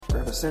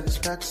a six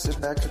pack, sit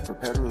back and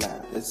prepare to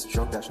laugh. It's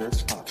Drunk Dash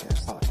Nerds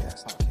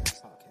podcast.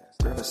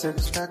 Grab a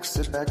six pack,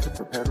 sit back and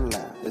prepare to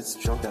laugh. It's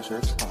Drunk Dash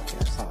Nerds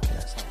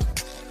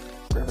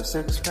podcast. Grab a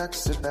six pack,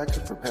 sit back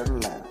and prepare to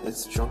laugh.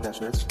 It's Drunk Dash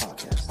Nerds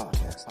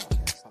podcast.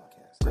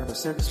 Grab a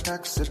six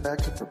pack, sit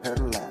back and prepare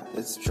to laugh.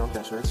 It's Drunk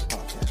Dash Nerds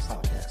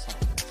podcast.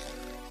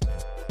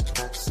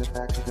 Sit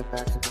back to the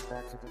back of the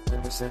back of the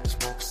grab a six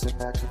pack, sit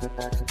back to the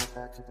back of the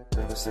back of the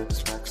grab a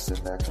six pack,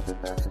 sit back to the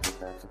back of the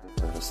back of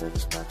the grab a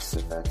six pack,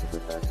 sit back to the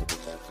back of the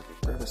back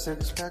of the grab a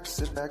six pack,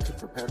 sit back and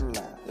prepare to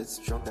laugh. It's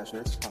Drunk Dash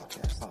Nerds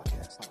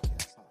podcast.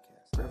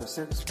 Grab a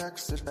six pack,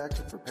 sit back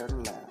and prepare to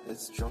laugh.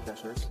 It's Drunk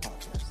Dash Nerds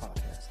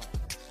podcast.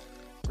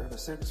 Grab a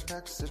six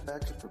pack, sit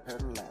back and prepare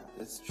to laugh.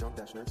 It's Drunk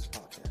Dash Nerds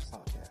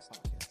podcast.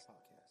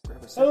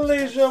 Hello,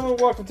 ladies and gentlemen.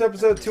 Welcome to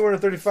episode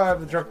 235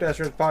 of the Drunk Dash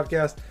Nerds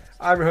podcast.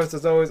 I'm your host,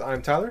 as always.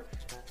 I'm Tyler.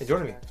 And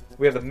joining me,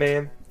 we have the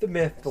man, the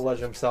myth, the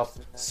legend himself,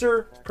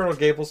 Sir Colonel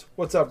Gables.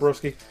 What's up,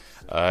 broski?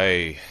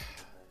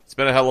 It's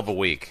been a hell of a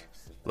week.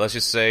 Let's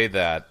just say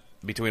that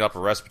between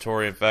upper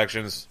respiratory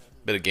infections,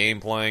 bit of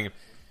game playing,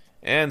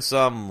 and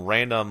some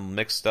random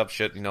mixed up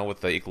shit,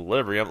 with the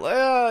equilibrium,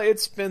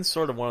 it's been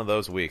sort of one of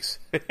those weeks.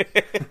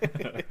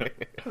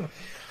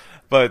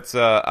 But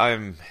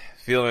I'm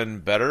feeling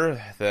better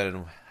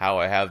than how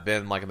I have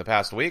been in the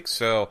past week,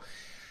 so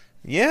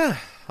yeah,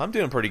 I'm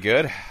doing pretty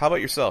good. How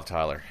about yourself,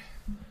 Tyler?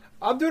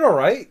 I'm doing all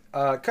right.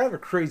 Kind of a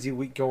crazy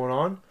week going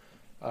on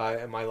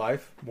in my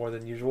life, more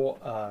than usual.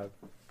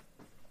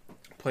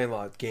 Playing a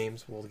lot of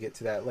games. We'll get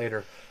to that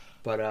later.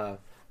 But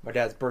my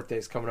dad's birthday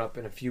is coming up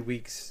in a few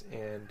weeks,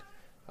 and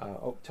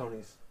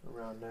Tony's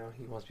around now.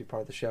 He wants to be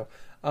part of the show.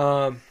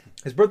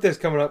 His birthday is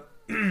coming up,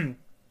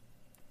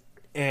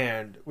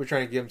 and we're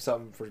trying to give him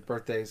something for his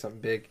birthday, something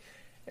big.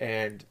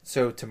 And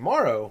so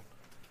tomorrow,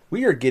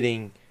 we are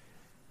getting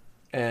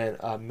an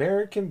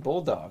American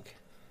Bulldog.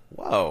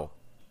 Whoa.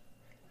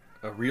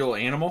 A real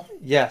animal?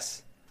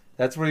 Yes.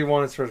 That's what he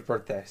wanted for his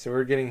birthday. So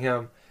we're getting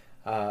him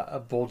a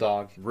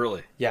Bulldog.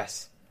 Really?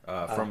 Yes.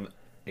 From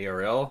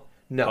ARL?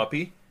 No.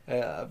 Puppy?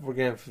 We're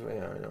going to...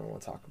 I don't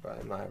want to talk about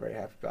it. I'm not very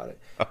happy about it.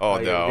 Oh,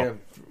 no.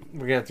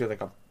 We're getting through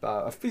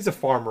he's a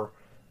farmer.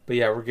 But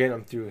yeah, we're getting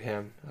him through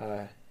him.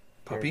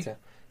 Puppy?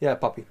 Yeah,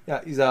 puppy.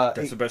 Yeah, he's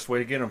That's the best way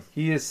to get him.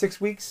 He is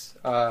 6 weeks.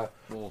 We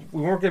weren't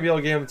going to be able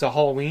to get him until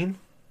Halloween.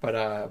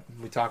 But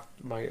we talked.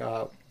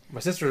 My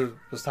sister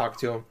was talking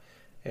to him,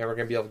 and we're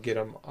gonna be able to get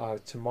him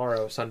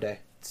tomorrow, Saturday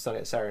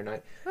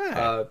night.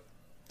 Hey.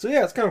 So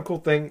yeah, it's kind of a cool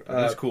thing.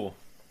 That's cool.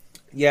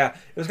 Yeah,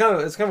 it's kind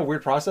of a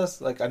weird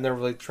process. I've never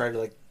really tried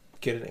to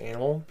get an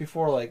animal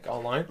before,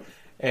 online,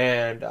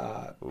 and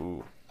I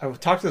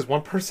talked to this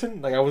one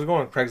person. I was going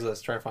on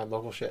Craigslist trying to find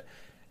local shit,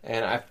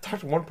 and I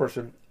talked to one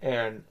person,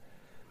 and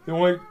the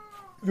only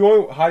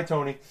hi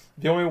Tony,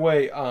 the only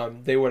way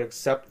they would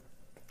accept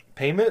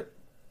payment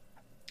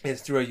is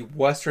through a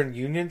Western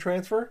Union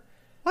transfer.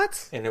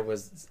 What? And it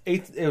was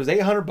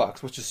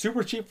 $800, which is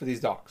super cheap for these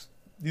dogs.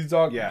 These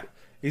dogs, yeah,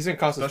 he's gonna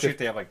cost us. Especially if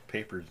they have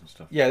papers and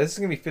stuff. Yeah, this is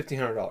gonna be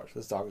 $1,500.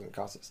 This dog is gonna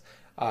cost us.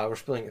 We're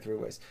splitting it 3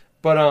 ways,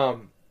 but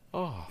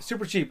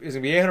super cheap. It's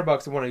gonna be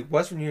 $800. They want a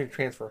Western Union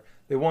transfer.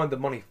 They wanted the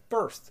money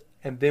first,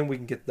 and then we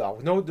can get the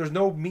dog. No, there's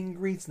no meet and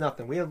greets,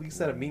 nothing. We at least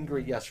had a meet and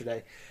greet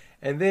yesterday,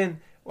 and then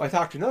I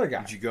talked to another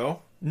guy. Did you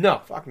go? No,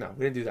 fuck no,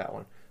 we didn't do that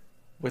one.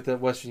 With the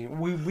Western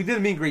Union, we did a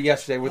meet and greet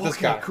yesterday with this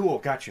guy. Cool,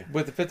 gotcha.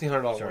 With the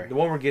 $1,500 one, the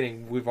one we're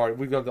getting, we've gone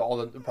through all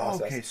the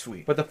process. Okay,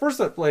 sweet. But the first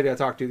lady I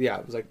talked to,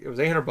 it was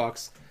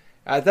 $800.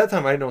 At that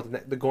time, I didn't know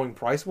what the going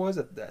price was.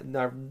 And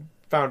I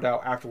found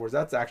out afterwards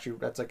that's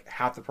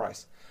half the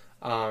price.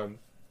 And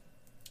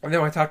then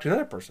I talked to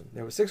another person.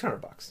 It was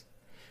 $600,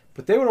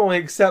 but they would only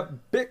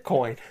accept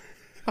Bitcoin.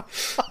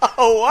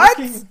 What?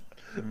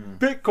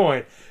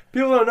 Bitcoin.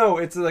 People don't know.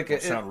 It's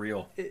Sound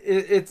real.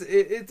 It's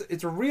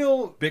a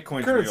real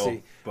Bitcoin's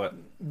currency. real,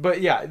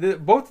 but yeah,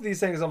 both of these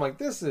things, I'm like,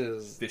 this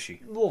is fishy.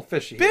 A little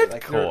fishy.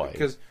 Bitcoin,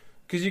 because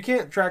you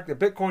can't track the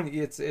Bitcoin.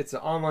 It's an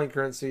online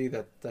currency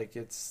that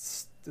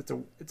it's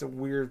a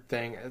weird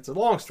thing. It's a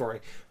long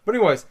story, but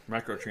anyways,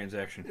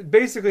 microtransaction.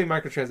 Basically,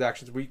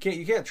 microtransactions where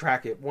you can't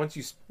track it once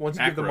you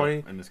give the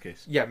money. In this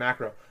case, yeah,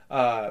 macro.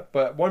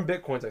 But one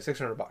Bitcoin's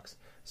 $600,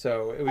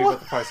 so it would be about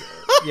the price.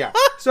 Yeah,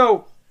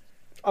 so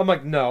I'm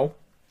like, no.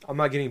 I'm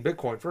not getting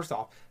Bitcoin, first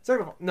off.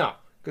 Second of all, no.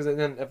 Because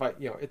then if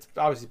it's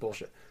obviously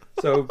bullshit.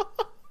 So,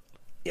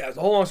 yeah, it's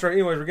a whole long story.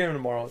 Anyways, we're getting him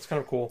tomorrow. It's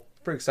kind of cool.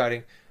 It's pretty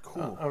exciting.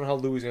 Cool. I don't know how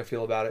Louis is going to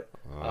feel about it.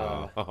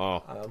 I'm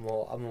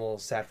a little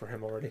sad for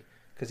him already.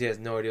 Because he has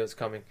no idea what's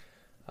coming.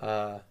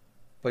 But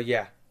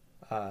yeah.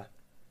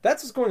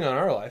 That's what's going on in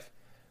our life.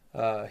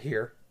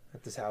 Here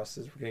at this house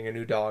is we're getting a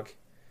new dog.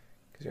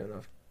 Because you don't know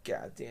if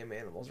goddamn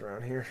animals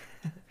around here.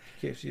 In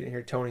case you didn't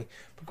hear Tony.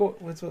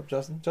 But what's up,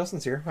 Justin?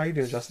 Justin's here. How you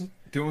doing, Justin?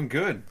 Doing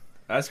good.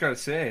 I just gotta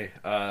say,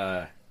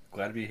 glad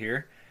to be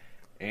here.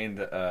 And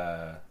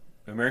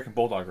American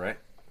Bulldog, right?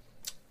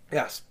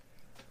 Yes.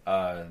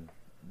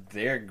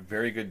 They're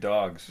very good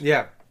dogs.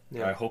 Yeah.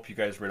 I hope you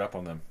guys read up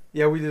on them.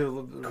 Yeah, we did a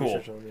little bit of Cool.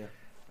 research on them,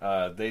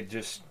 yeah. They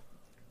just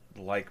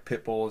like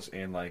pit bulls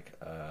and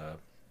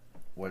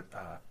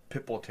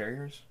pit bull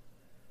terriers.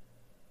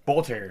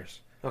 Bull Terriers,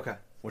 Okay.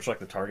 which are like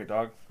the target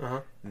dog.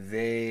 Uh-huh.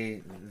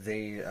 They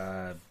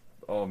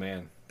oh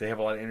man, they have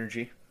a lot of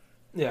energy.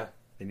 Yeah.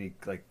 They need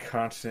like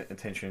constant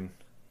attention,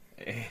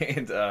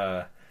 and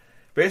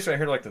basically I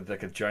heard like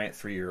a giant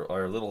 3-year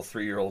or a little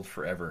 3-year-old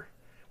forever,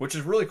 which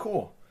is really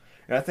cool.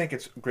 And I think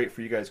it's great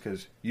for you guys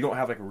because you don't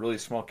have like really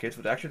small kids,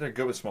 but actually they're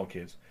good with small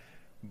kids.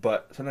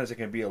 But sometimes it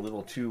can be a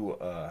little too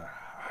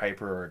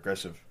hyper or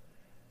aggressive,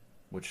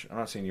 which I'm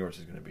not saying yours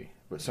is going to be,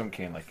 but some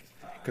can like.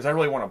 Because I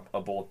really want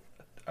a bull.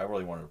 I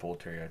really wanted a bull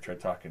terrier. I tried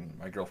talking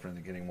my girlfriend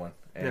into getting one,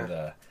 and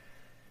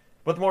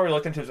but the more we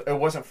looked into it, it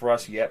wasn't for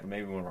us yet. But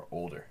maybe when we're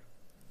older.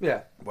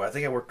 Yeah. But I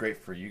think it worked great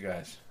for you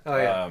guys. Oh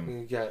yeah.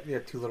 You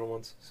have 2 little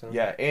ones. So.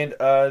 Yeah, and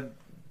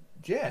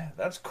yeah,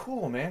 that's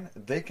cool, man.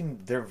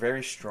 They're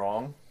very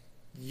strong.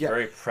 Yeah.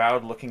 Very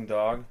proud looking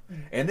dog,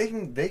 and they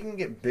can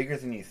get bigger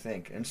than you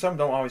think, and some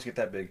don't always get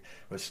that big,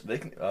 but they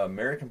can.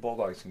 American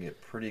Bulldogs can get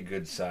pretty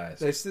good size.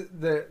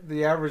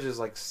 The average is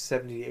like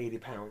 70 to 80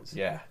 pounds.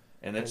 Yeah,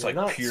 and it's And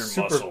like they're pure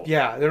not muscle.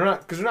 Yeah, they're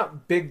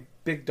not big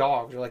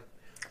dogs. They're like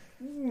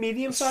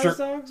medium sized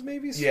dogs,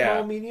 maybe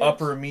small medium,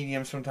 upper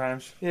medium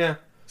sometimes. Yeah,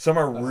 Some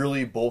are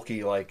really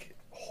bulky, like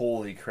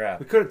holy crap.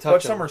 we couldn't touch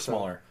but them. some are so-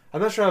 smaller.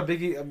 I'm not sure how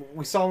big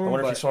we saw I them. wonder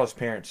if but you saw his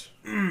parents.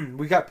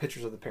 we got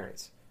pictures of the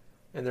parents,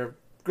 and they're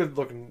good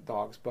looking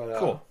dogs. But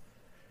Cool.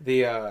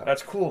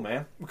 That's cool,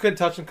 man. we couldn't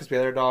touch him because we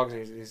had other dogs,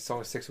 and he's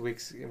only 6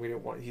 weeks, and we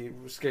didn't want. He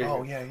was scared.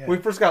 Oh, yeah. When we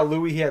first got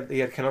Louis, he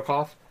had kennel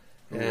cough,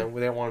 and Ooh.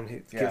 we didn't want him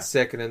to Yeah. get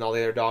sick, and then all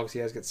the other dogs he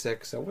has get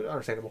sick. So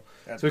understandable.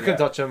 So we couldn't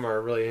touch him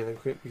or really anything.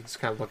 We just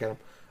kind of look at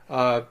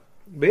him.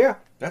 But yeah,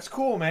 That's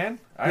cool, man.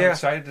 I'm Yeah.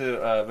 excited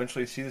to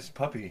eventually see this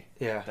puppy.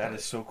 yeah, That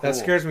is so cool. That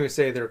scares me to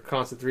say they're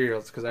constant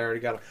 3-year-olds because I already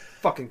got a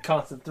fucking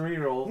constant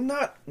 3-year-old.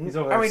 Not. He's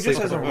over I there mean,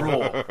 just as a sleeping.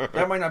 rule,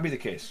 that might not be the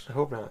case. I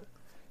hope not,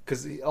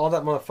 because all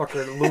that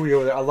motherfucker Louis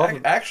over there, I love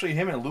him. Actually,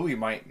 him and Louis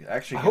might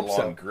actually I get hope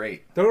so. along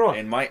great. Don't get me wrong.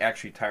 And might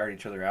actually tire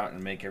each other out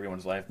and make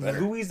everyone's life better.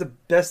 Louis is the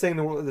best thing in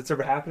the world that's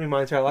ever happened in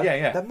my entire life. Yeah,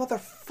 yeah. That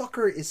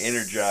motherfucker is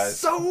Energized.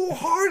 so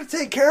hard to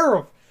take care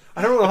of.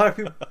 I don't know how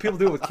people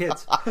do it with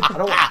kids.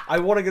 I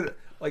want to get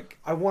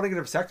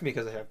a vasectomy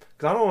because of him.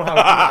 Because I don't know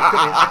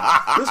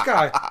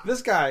how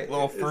this guy,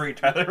 Little furry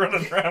Tyler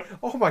running around.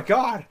 oh my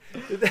god,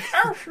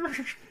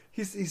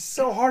 he's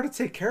so hard to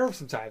take care of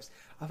sometimes.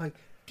 I'm like,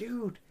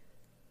 dude,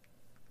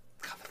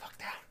 calm the fuck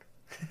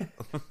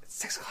down. It's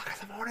 6 o'clock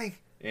in the morning.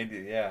 And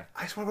yeah,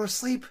 I just want to go to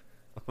sleep.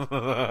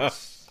 I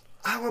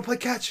want to play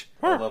catch.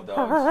 I love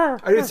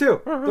dogs. I do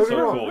too. Don't get me So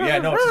wrong. cool. Yeah,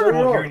 no, it's Don't get me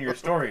cool wrong. hearing your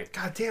story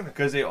God damn it.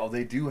 because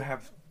they do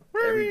have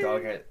every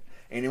dog at.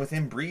 And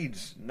within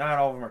breeds, not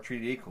all of them are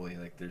treated equally.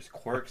 Like there's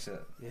quirks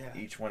that Yeah.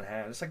 each one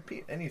has. It's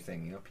like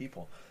anything,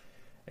 people.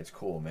 It's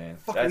cool, man.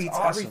 Fuck That's eats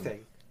awesome.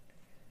 everything.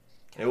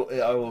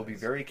 I will be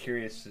very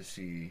curious to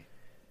see.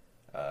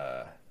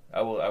 I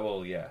will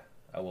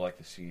like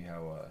to see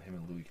how him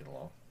and Louis get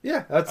along.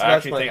 Yeah, that's I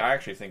my,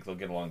 actually think they'll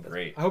get along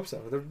great. I hope so.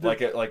 They're-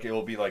 It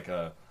will be like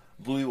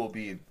Louis will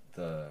be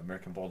the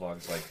American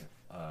Bulldog's like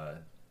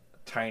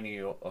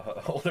tiny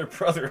older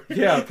brother.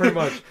 yeah, pretty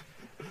much.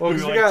 Well, Who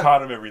 'cause like we got,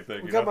 taught him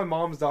everything. we got my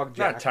mom's dog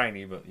Jack. not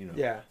tiny, but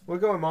Yeah, we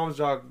got my mom's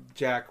dog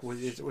Jack, which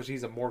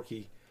he's a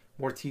Mortese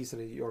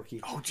and a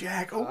Yorkie. Oh,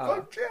 Jack! Oh,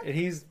 fuck, Jack! And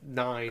he's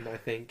 9, I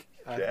think,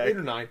 Jack. 8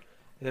 or 9.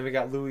 And then we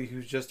got Louis,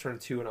 who's just turned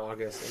 2 in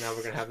August, and now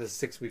we're gonna have this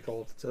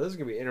 6-week-old. So this is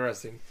gonna be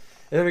interesting.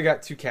 And then we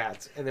got 2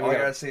 cats, and then All we I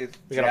got gotta say is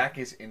we got Jack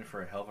is in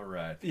for a hell of a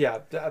ride. yeah,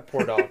 that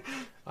poor dog.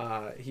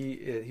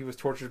 He was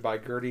tortured by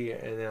Gertie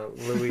and now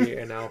Louis,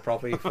 and now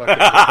probably fucking.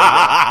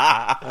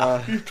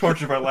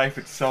 Tortured by life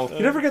itself. He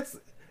never gets.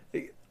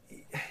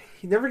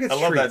 He never gets. I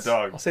love treats. that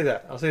dog. I'll say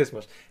that. I'll say this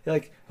much.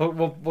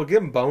 We'll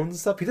give him bones and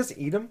stuff. He doesn't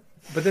eat them,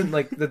 but then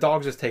like the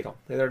dogs just take them.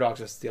 The other dogs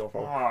just steal them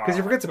from him because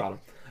he forgets about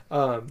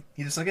them.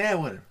 He's just like, yeah,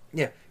 whatever.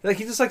 Yeah, like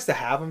he just likes to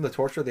have them to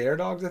torture the air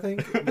dogs, I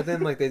think. But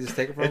then like they just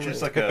take it from It's him.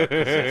 just like a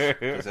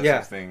possessive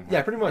Yeah. thing.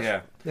 Yeah, pretty much.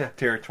 Yeah. Yeah.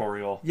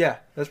 Territorial. Yeah,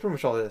 that's pretty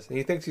much all it is. And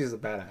he thinks he's a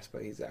badass,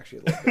 but he's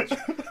actually a little bitch.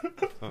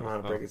 I don't know how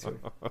to break it to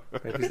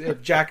him.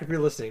 Jack, if you're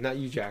listening, not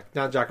you, Jack,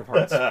 not Jack of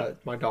Hearts, but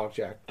my dog,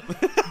 Jack.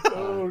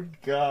 Oh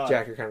God.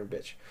 Jack, you're kind of a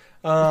bitch.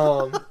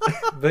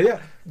 But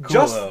yeah,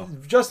 Cool,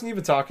 Justin, you've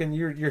been talking.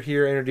 You're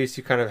here. I introduced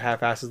you kind of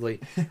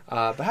half-assedly.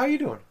 But how are you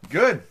doing?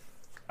 Good.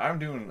 I'm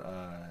doing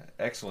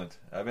excellent.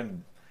 I've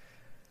been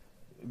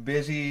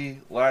busy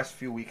last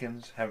few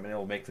weekends. Haven't been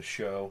able to make the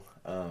show.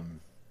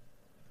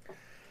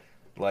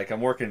 Like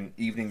I'm working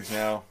evenings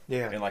now.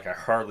 Yeah. And like I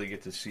hardly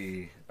get to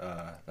see.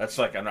 That's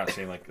like I'm not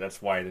saying like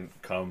that's why I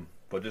didn't come,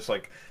 but just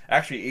like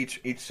actually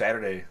each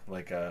Saturday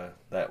like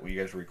that you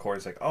guys record,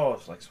 it's like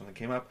it's like something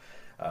came up.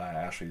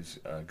 Ashley's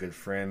a good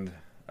friend.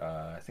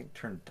 I think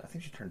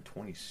she turned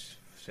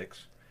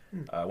 26.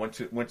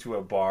 Went to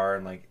a bar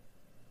and like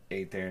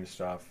ate there and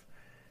stuff.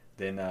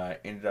 Then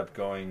ended up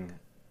going.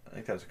 I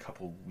think that was a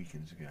couple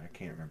weekends ago. I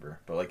can't remember.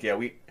 But like yeah,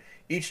 we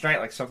each night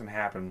like something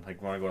happened.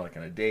 Like we want to go like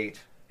on a date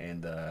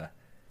and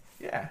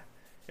yeah,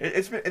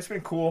 it's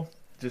been cool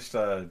just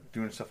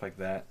doing stuff like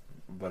that.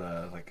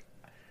 But like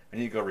I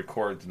need to go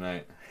record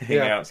tonight, hang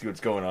out, see what's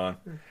going on.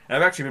 And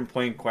I've actually been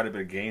playing quite a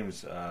bit of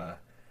games.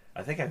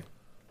 I think I'm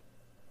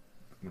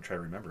gonna try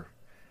to remember.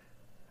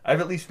 I've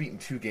at least beaten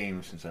 2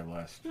 games since I've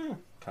last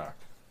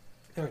talked.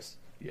 Nice.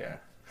 Yeah.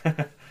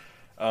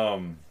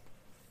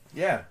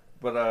 Yeah,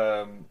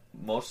 but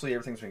mostly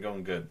everything's been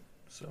going good.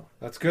 So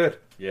That's good.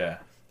 yeah,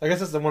 I guess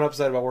that's the one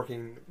upside about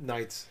working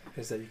nights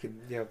is that you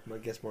can, I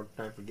guess, more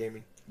time for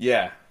gaming.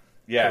 yeah.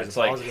 There's It's a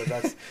like positive.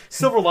 That's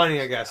silver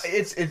lining, I guess.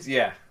 it's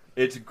yeah,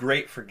 it's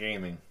great for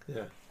gaming,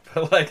 Yeah.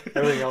 but like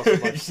Everything else in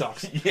life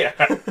sucks. Yeah,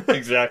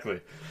 exactly.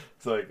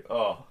 It's like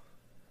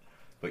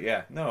but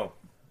yeah, no,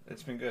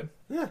 it's been good.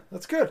 Yeah,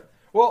 that's good.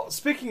 Well,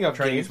 speaking of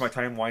Trying to games, use my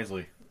time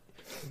wisely.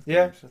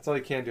 yeah, that's all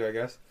you can do, I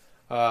guess.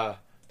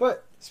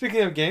 But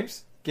speaking of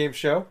games, game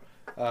show,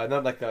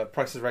 not like a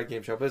Price is Right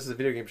game show, but this is a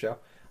video game show.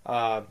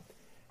 So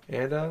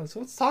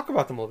let's talk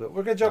about them a little bit.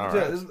 We're gonna jump All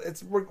into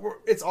it.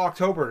 It's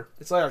October.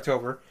 It's late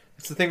October.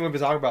 It's the thing we've been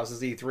talking about since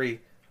E3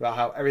 about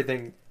how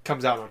everything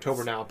comes out in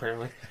October now,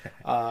 apparently.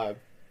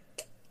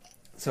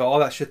 So all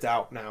that shit's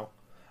out now.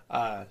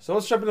 So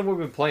let's jump into what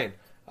we've been playing.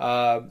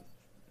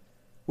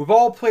 We've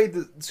all played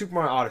the Super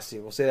Mario Odyssey.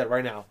 We'll say that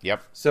right now.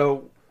 Yep.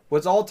 So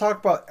let's all talk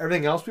about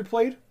everything else we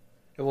played,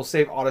 and we'll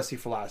save Odyssey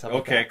for last. How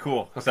about Okay, that?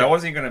 cool. Because Okay. I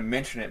wasn't going to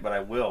mention it, but I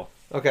will.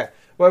 Okay.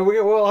 Well,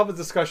 we'll have a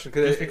discussion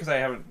Just because I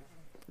haven't.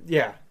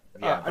 yeah.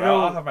 Yeah, I but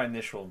know. I'll have my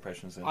initial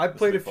impressions. I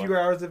played a few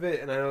hours of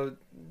it, and I know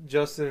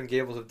Justin and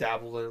Gables have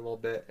dabbled in it a little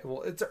bit.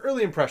 Well, it's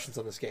early impressions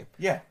on this game,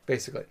 Yeah.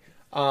 basically.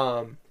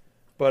 Yeah,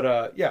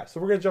 so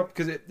we're gonna jump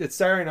because it's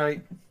Saturday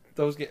night.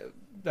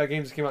 That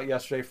game just came out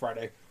yesterday,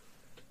 Friday,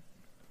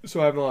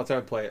 so I haven't a lot of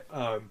time to play it.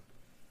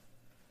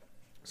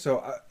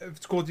 If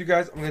it's cool with you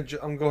guys, I'm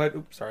gonna go ahead.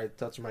 Oops, sorry, I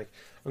touched the mic.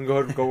 I'm gonna go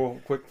ahead and go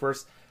real quick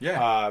first.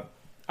 Yeah.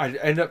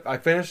 I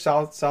finished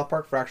South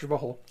Park Fractured But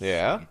Whole.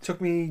 Yeah. It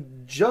took me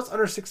just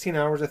under 16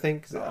 hours, I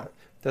think. 'Cause,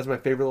 that's my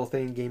favorite little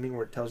thing in gaming,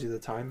 where it tells you the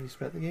time you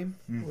spent in the game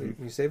when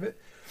you save it.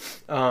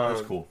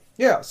 That's cool.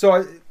 Yeah,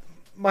 so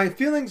my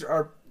feelings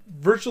are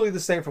virtually the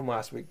same from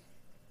last week.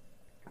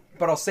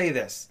 But I'll say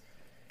this.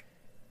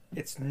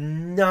 It's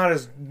not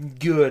as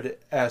good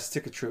as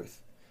Stick of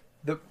Truth.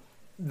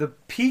 The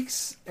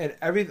peaks and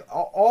everything,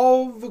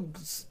 all the...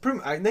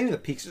 not even the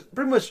peaks,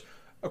 pretty much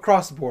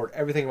across the board,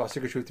 everything about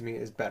Stick of Truth to me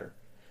is better.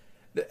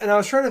 And I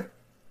was trying to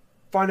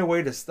find a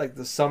way to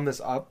sum this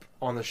up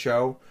on the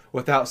show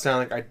without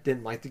sounding like I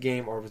didn't like the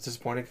game or was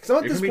disappointed. Because I'm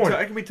not disappointed.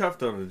 It can be tough,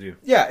 though, to do.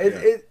 Yeah,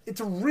 it's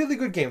a really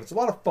good game. It's a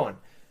lot of fun.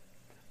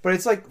 But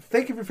it's like,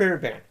 think of your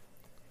favorite band.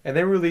 And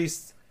they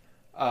released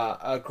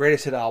a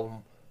greatest hit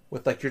album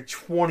with like your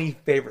 20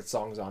 favorite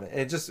songs on it.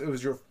 And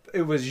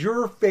it was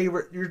your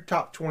favorite, your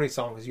top 20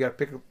 songs. You got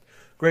to pick a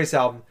greatest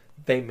album.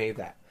 They made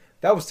that.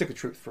 That was Stick of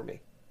Truth for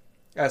me.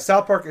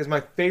 South Park is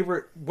one of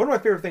my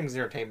favorite things in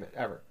entertainment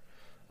ever.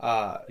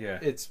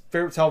 It's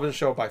favorite television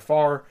show by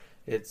far.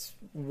 It's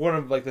one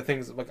of like the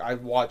things that, like I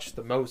watched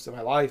the most in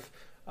my life.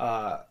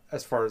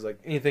 As far as like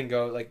anything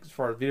goes, like as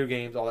far as video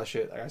games, all that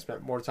shit. Like I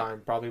spent more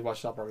time probably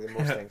watching South Park than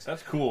most things.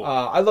 That's cool.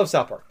 I love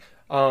South Park.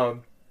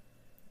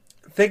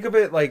 Think of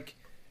it like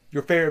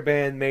your favorite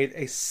band made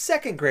a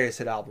second greatest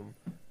hit album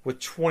with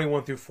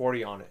 21 through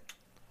 40 on it,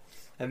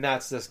 and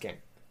that's this game.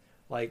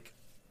 Like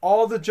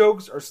all the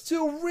jokes are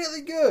still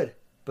really good,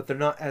 but they're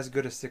not as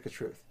good as Stick of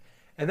Truth.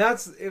 And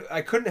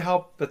I couldn't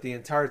help but the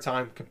entire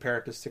time compare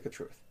it to Stick of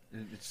Truth.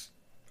 It's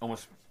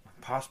almost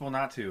impossible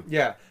not to.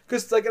 Yeah,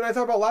 because like, and I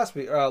talked about last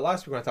week when I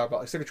talked about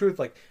like Stick of Truth,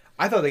 like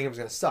I thought the game was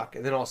gonna suck,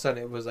 and then all of a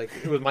sudden it was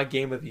my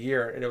game of the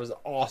year, and it was an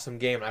awesome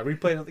game. And I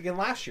replayed it again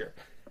last year,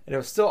 and it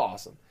was still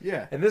awesome.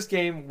 Yeah. And this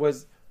game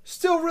was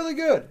still really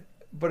good,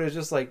 but it's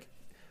just like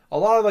a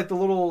lot of like the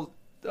little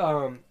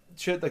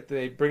shit like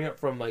they bring up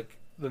from like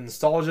the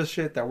nostalgia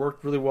shit that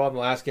worked really well in the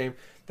last game.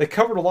 They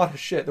covered a lot of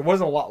shit. There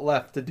wasn't a lot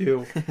left to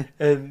do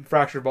in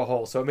Fractured But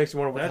Whole, so it makes you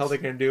wonder what the hell they're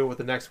going to do with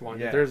the next one.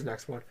 Yeah. If there's a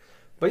next one.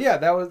 But yeah,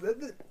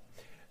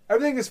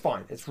 everything is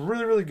fine. It's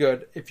really, really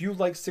good. If you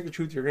like Stick of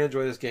Truth, you're going to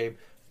enjoy this game,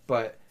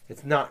 but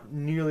it's not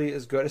nearly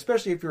as good,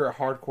 especially if you're a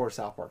hardcore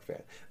South Park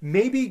fan.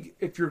 Maybe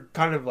if you're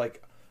kind of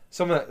like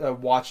someone that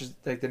watches,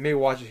 like that may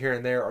watch it here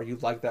and there, or you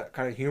like that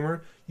kind of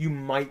humor, you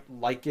might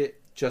like it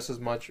just as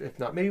much, if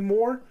not maybe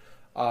more.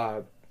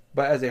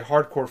 But as a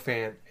hardcore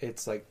fan,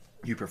 it's like,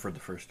 You preferred the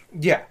first.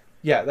 yeah,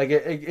 like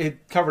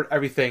it covered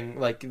everything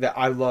like that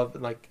I love,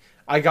 and like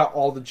I got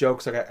all the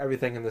jokes, I got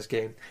everything in this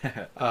game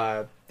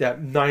that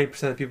 90%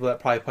 of the people that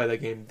probably play that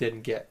game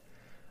didn't get,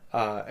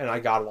 and I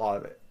got a lot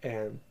of it,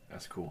 and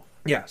That's cool.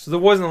 yeah, so there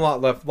wasn't a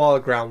lot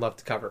of ground left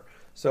to cover.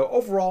 So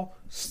overall,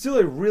 still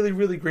a really,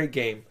 really great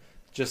game.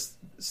 Just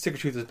Stick of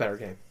Truth is a better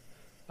game.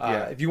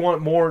 Yeah. If you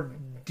want more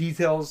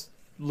details,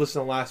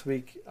 listen to last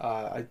week.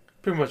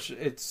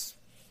 It's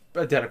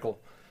identical.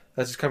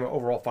 That's just kind of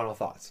overall final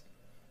thoughts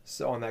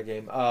on that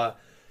game.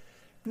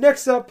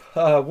 Next up,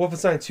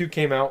 Wolfenstein 2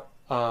 came out.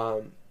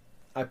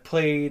 I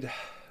played...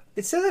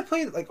 It says I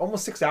played like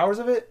almost 6 hours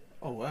of it,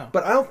 Oh, wow.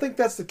 but I don't think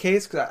that's the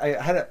case because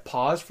I had it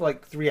paused for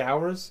like 3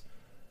 hours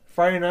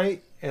Friday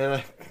night, and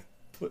I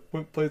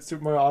played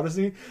Super Mario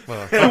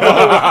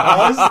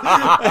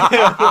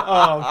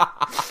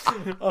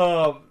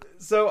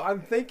So I'm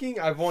thinking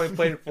I've only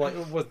played it for like,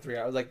 it wasn't 3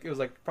 hours. Like it was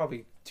like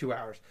probably 2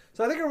 hours.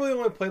 So I think I really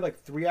only played like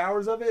 3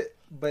 hours of it,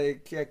 but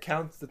it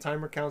counts. The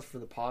timer counts for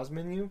the pause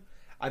menu.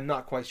 I'm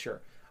not quite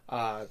sure.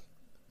 But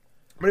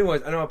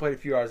anyways, I know I played a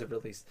few hours of it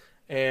at least,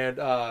 and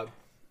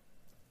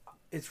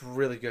it's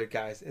really good,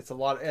 guys. It's a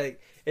lot.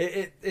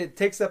 It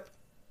takes up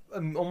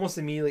almost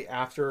immediately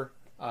after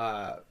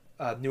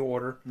New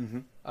Order. Mm-hmm.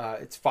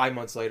 It's 5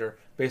 months later,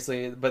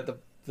 basically. But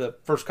the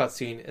first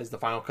cutscene is the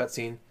final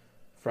cutscene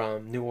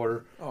from New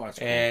Order. Oh, that's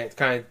cool. And it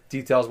kind of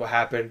details what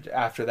happened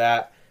after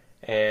that.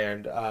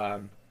 And I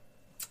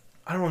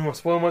don't really want to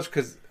spoil much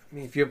because I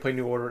mean, if you haven't played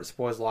New Order, it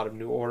spoils a lot of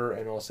New Order,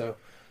 and also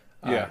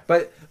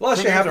but a lot of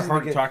shit happens. Are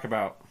hard to talk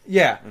about.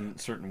 Yeah, in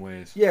certain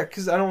ways. Yeah,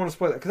 because I don't want to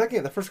spoil it. Because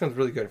again, the first one's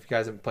really good. If you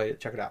guys haven't played it,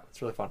 check it out. It's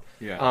really fun.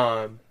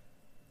 Yeah.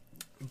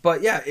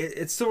 But yeah,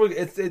 it's still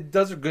it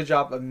does a good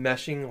job of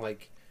meshing.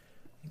 Like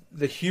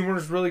the humor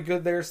is really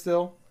good there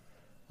still.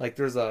 Like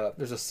there's a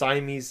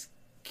Siamese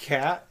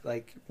cat.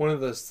 Like one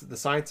of the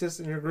scientists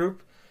in your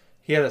group,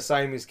 he had a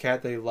Siamese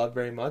cat that he loved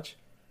very much,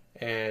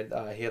 and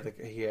he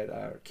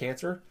had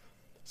cancer.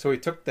 So he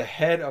took the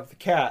head of the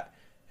cat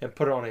and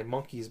put it on a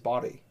monkey's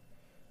body.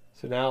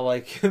 So now,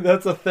 like,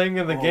 that's a thing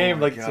in the game.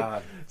 My Like,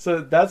 God.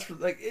 so that's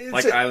like it's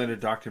like Island of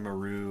Dr.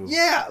 Maru.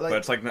 Yeah, but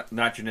it's like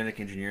not genetic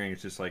engineering.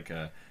 It's just like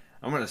I'm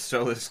gonna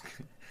sew this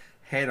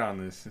head on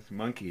this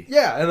monkey.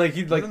 yeah, and like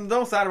he like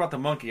no thought about the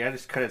monkey. I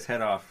just cut its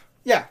head off.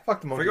 yeah,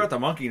 fuck the monkey. Forget about the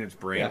monkey in its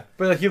brain. Yeah,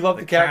 but like he loved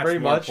the The cat cat's very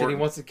more much, and he important.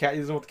 wants the cat. He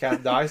doesn't want the cat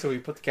to die, so he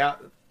put the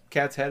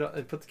cat's head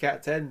and put the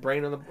cat's head and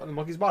brain on the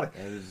monkey's body.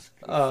 That is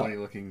a funny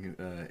looking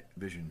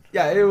vision.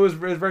 Yeah, it was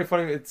very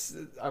funny.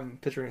 I'm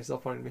picturing it, still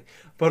funny to me,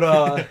 but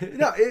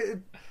no,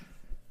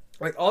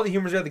 like all the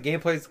humor's there. The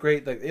gameplay is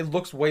great. Like it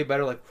looks way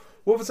better. Like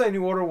Wolfenstein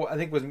New Order, I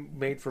think was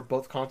made for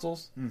both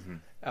consoles.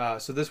 Mm-hmm.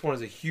 So this one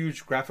is a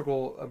huge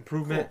graphical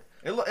improvement.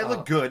 Cool. It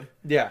looked good.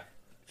 Yeah.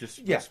 Just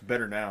Yeah. it's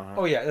better now. Huh?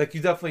 Oh yeah, like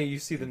you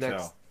see the Can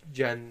next tell.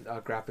 gen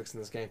graphics in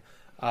this game.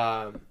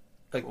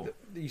 Like Cool.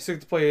 you still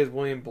get to play as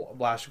William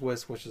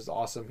Blazkowicz, which is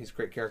awesome. He's a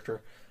great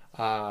character.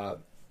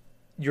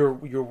 Your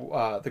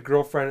the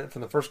girlfriend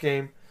from the first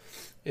game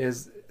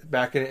is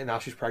back in it, and now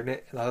she's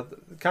pregnant.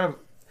 And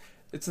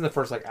it's in the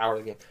first like hour of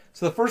the game.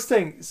 So the first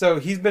thing, so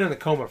he's been in a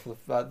coma for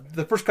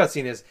the first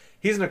cutscene is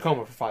he's in a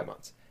coma for 5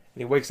 months,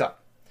 and he wakes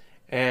up,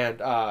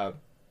 and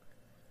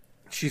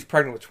she's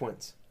pregnant with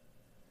twins.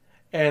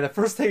 And the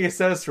first thing he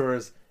says to her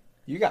is,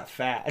 "You got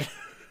fat."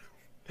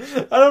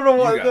 I don't know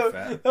why. You got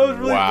fat. That was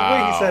really Wow.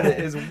 the way he said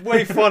it is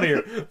way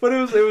funnier, but it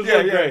was really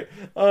great.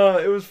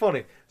 It was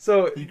funny.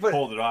 So He but-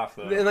 pulled it off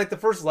though. and like the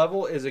first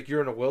level is like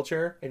you're in a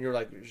wheelchair and you're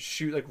like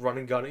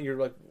running gunning, you're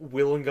like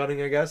wheeling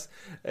gunning, I guess,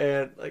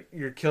 and like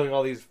you're killing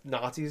all these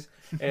Nazis.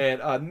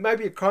 And it might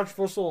be a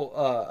controversial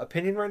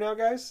opinion right now,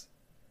 guys,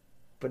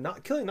 but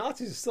not killing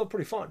Nazis is still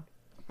pretty fun.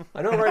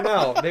 I know right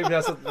now maybe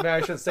I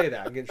shouldn't say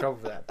that. I'm getting in trouble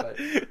for that, but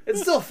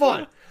it's still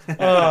fun.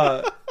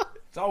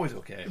 It's always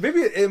okay. Maybe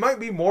it might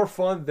be more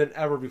fun than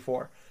ever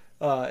before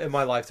in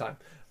my lifetime.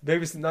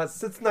 Maybe it's not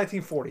since the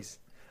 1940s.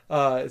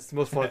 It's the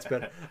most fun it's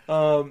been.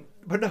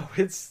 But no,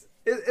 it's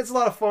a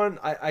lot of fun.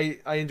 I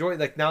enjoy it.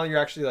 Like now you're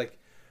actually like,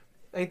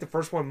 I think the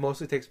first one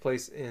mostly takes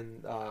place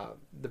in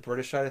the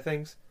British side of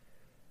things,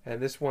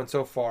 and this one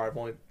so far I've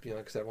only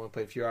like I said I've only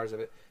played a few hours of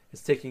it.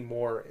 It's taking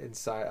more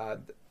inside.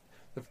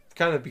 The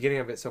kind of the beginning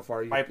of it so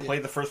far. I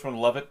played the first one,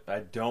 love it. I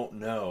don't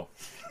know.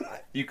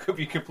 You could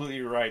be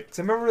completely right.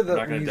 So remember I'm not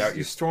gonna when doubt you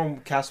you. storm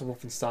Castle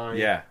Wolfenstein?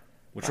 Yeah,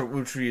 which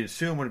we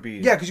assume would be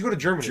Yeah, because you go to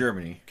Germany.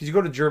 Germany. Because you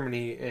go to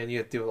Germany and you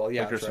have to do it all.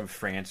 Yeah, Like there's that's some right.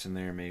 France in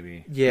there,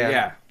 maybe.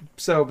 Yeah.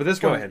 So, but this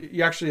Go one, ahead.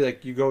 you actually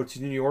like you go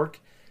to New York,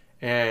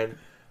 and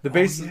the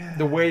base, yeah.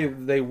 the way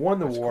they won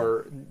the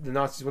war, the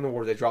Nazis won the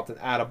war. They dropped an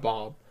atom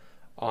bomb.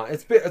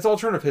 It's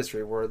alternative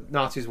history where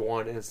Nazis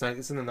won, and it's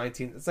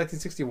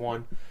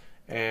 1961,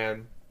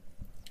 and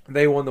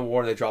they won the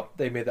war. And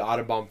they made the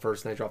atom bomb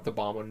first, and they dropped the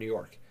bomb on New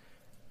York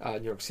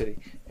City.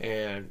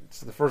 And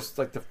so the first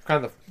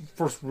the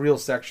first real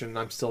section,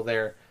 I'm still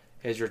there,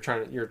 is you're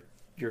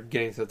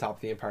getting to the top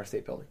of the Empire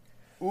State Building.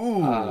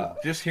 Ooh,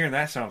 just hearing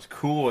that sounds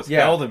cool as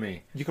Yeah. hell to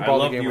me. You can I borrow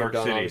love the game New when York we're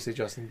done, City. obviously,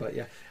 Justin. But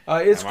yeah,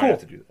 it's I might cool. have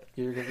to do that.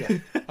 You're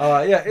good,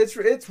 yeah, yeah.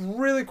 It's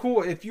really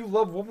cool. If you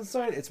love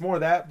Wolfenstein, it's more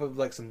of that, but with,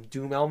 like some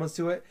Doom elements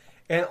to it,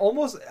 and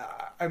almost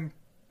I'm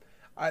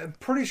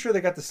pretty sure they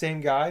got the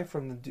same guy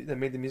that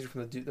made the music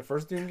from the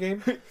first Doom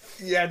game.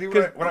 Yeah, dude.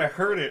 When I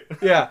heard it,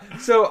 Yeah,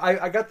 so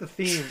I got the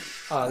theme.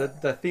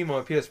 The theme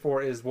on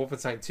PS4 is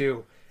Wolfenstein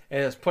 2,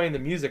 and it's playing the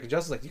music. And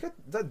Justin's like, "You got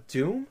that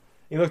Doom?"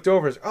 He looked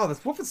over. He's like, "Oh, that's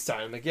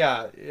Wolfenstein." I'm like,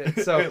 "Yeah."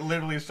 So it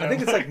literally I sounds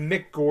think it's like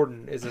Mick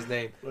Gordon is his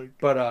name,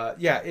 but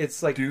yeah,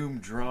 it's like Doom,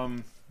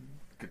 drum,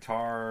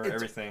 guitar,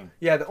 everything.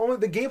 yeah. The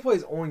gameplay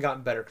has only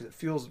gotten better because it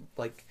feels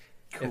like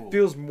Cool. it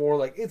feels more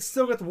like it's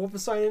still got the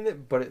Wolfenstein in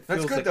it, but it feels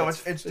That's good like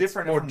though. It's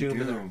different more from Doom.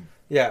 in there. Doom.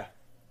 Yeah,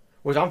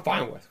 which I'm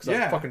fine with because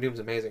Yeah. fucking Doom's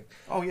amazing.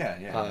 Oh yeah,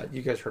 yeah.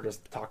 You guys heard us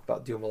talk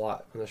about Doom a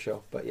lot on the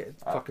show, but yeah,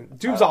 fucking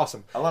Doom's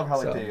awesome. I love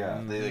how So- they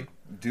like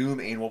Doom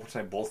and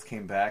Wolfenstein both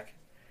came back,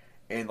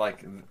 and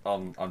like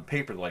on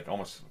paper like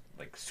almost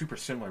like super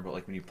similar, but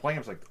like when you play them,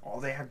 it's like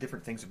they have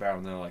different things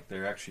about them.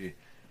 They're actually,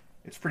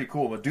 it's pretty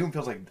cool. But Doom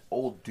feels like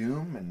old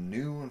Doom and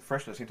new and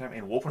fresh at the same time,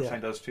 and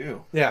Wolfenstein does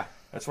too. Yeah,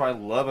 that's what I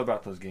love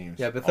about those games.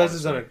 yeah.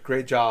 Bethesda's honestly. done a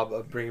great job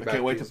of bringing I back.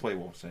 can't wait these. to play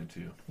Wolfenstein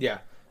 2. Yeah,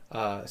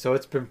 so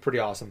it's been pretty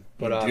awesome.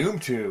 But Doom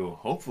 2,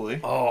 hopefully.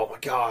 Oh my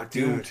god,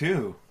 dude. Doom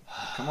 2.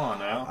 Come on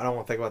now. I don't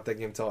want to think about that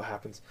game until it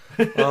happens.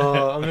 I'm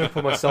gonna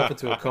put myself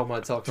into a coma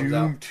until it comes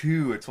Doom out.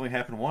 2. It's only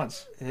happened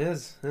once. It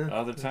is. Yeah.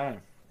 Other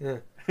time. Yeah.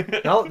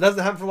 No, it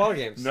doesn't happen for a lot of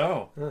games.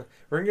 No. Yeah.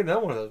 We're gonna get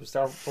another one of those with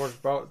Star Wars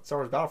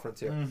Battlefront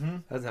 2. Mm-hmm.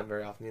 That doesn't happen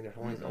very often either.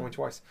 Only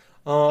twice.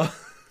 There's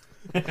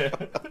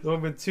only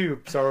been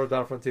 2 Star Wars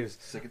Battlefront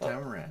 2s. Second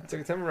time around.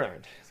 Second time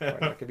around.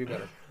 That could be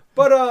better.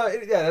 But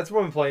yeah, that's what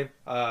I've been playing.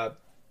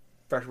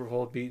 Fractured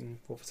Revolt, beaten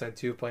Wolfenstein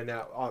 2, playing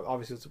that.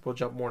 Obviously, we'll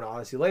jump more into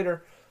Odyssey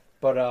later.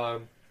 But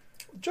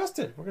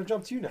Justin, we're gonna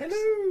jump to you next.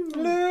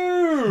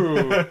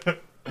 Hello.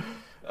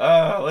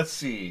 Let's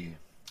see.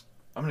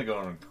 I'm gonna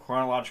go in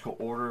chronological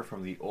order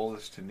from the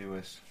oldest to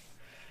newest.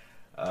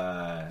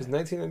 It's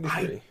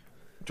 1993.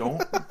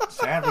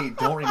 Sadly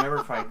don't remember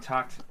if I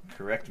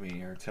correct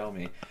me or tell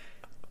me.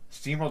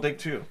 SteamWorld Dig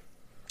 2.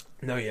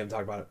 No, you haven't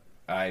talked about it.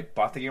 I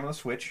bought the game on the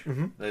Switch.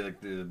 Mm-hmm. The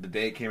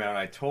day it came out,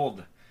 I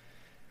told.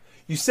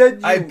 You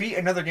said I beat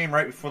another game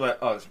right before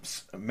that.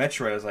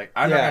 Metroid. I was like,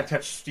 I'm not gonna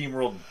touch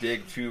SteamWorld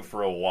Dig 2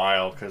 for a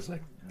while because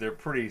like they're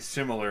pretty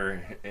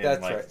similar and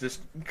That's like right. just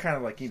kind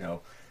of like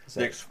the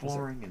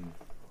exploring and.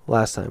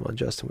 Last time on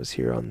Justin was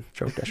here on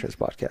Drunk Dashers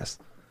podcast.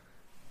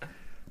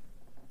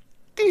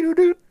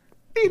 Sorry.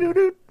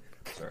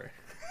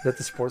 Is that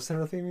the Sports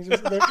Center theme you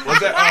just did there? Was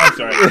that? Oh, I'm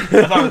sorry. I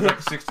thought it was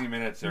like 60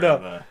 minutes or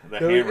No. the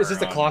hammer. It's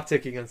just a on. clock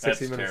ticking on 60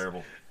 That's minutes.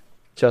 terrible.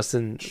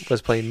 Justin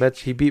was playing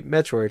he beat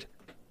Metroid,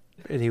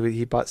 and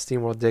he bought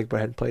SteamWorld Dig, but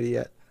hadn't played it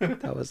yet.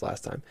 That was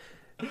last time.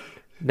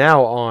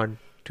 Now on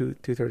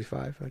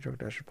 235, a Drunk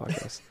Dasher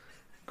podcast.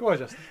 Go on,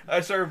 Justin.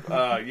 I started.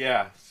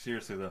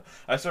 Seriously though,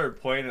 I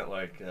started playing it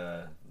like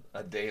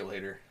a day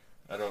later.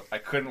 I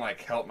couldn't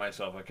like help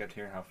myself. I kept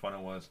hearing how fun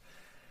it was.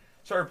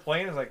 Started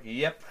playing. I was like,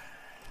 "Yep,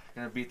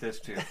 gonna beat this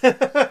too."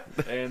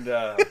 And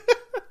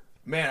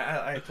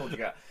man, I told you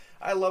guys,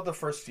 I love the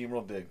first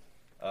SteamWorld Dig.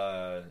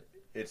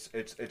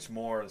 It's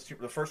more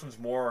the first one's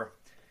more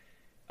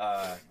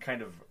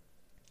kind of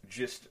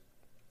just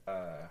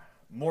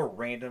more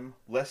random,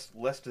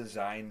 less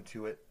design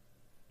to it.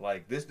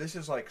 Like this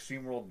is like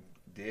SteamWorld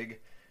Dig,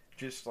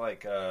 just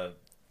like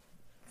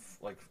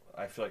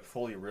I feel like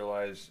fully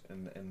realized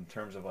in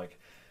terms of like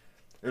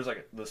there's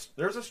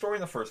a story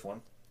in the first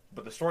one,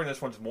 but the story in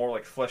this one's more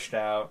like fleshed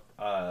out.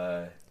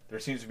 There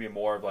seems to be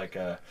more of like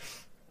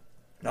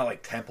not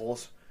like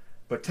temples,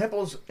 but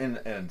temples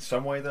in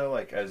some way though,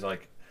 like as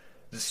like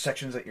the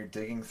sections that you're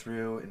digging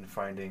through and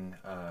finding.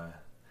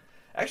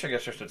 Actually, I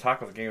guess just to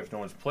talk about the game if no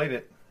one's played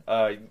it,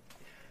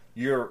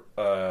 you're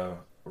a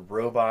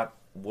robot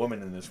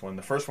woman in this one.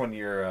 The first one,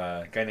 you're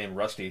a guy named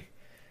Rusty,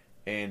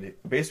 and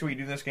basically what you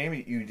do in this game,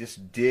 you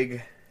just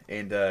dig,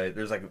 and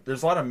there's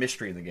a lot of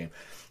mystery in the game.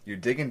 You're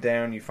digging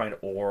down, you find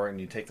ore,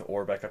 and you take the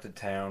ore back up to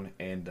town,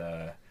 and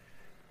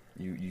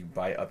you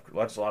buy up. A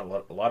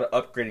lot of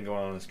upgrading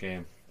going on in this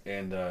game,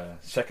 and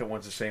second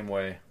one's the same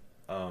way.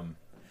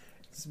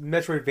 It's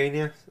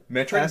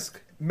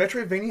Metroidvania-esque.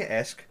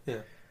 Metroidvania-esque. Yeah.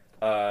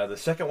 The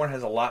second one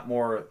has a lot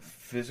more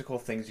physical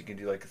things you can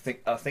do, like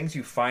things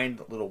you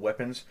find, little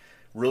weapons,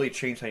 really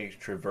change how you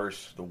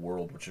traverse the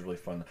world, which is really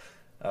fun.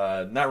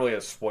 Not really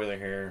a spoiler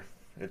here.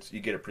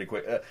 You get it pretty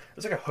quick.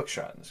 It's like a hook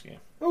shot in this game.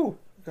 Oh.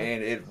 Okay.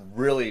 And it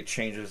really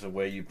changes the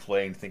way you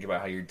play and think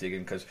about how you're digging,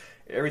 because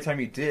every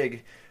time you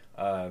dig,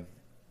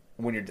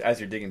 as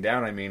you're digging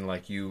down, I mean,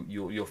 like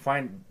you'll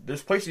find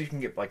there's places you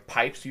can get like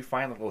pipes. You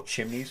find like little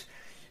chimneys.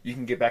 You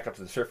can get back up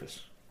to the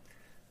surface,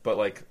 but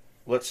like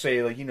let's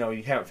say like you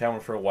haven't found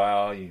one for a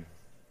while. You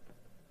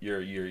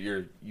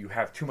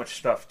have too much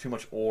stuff, too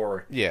much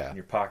ore in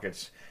your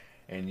pockets,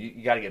 and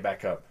you got to get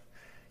back up.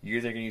 You're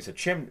either going to use a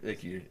chimney,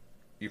 like you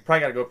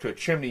probably got to go up to a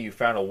chimney you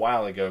found a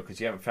while ago because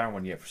you haven't found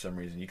one yet for some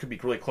reason. You could be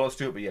really close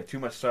to it, but you have too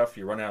much stuff.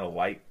 You run out of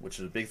light, which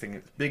is a big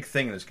thing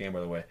in this game, by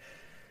the way.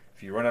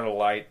 If you run out of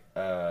light,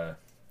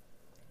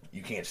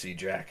 you can't see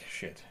jack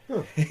shit.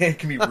 It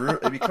can be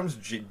it becomes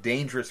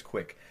dangerous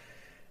quick,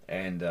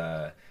 and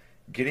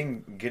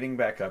getting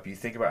back up. You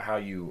think about how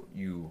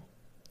you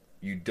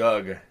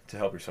dug to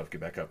help yourself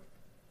get back up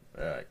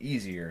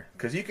easier,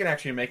 because you can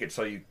actually make it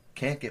so you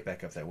can't get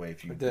back up that way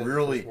if you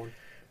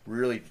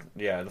really,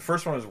 the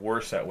first one was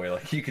worse that way.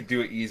 Like you could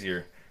do it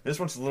easier. This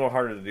one's a little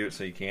harder to do it,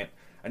 so you can't.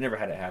 I never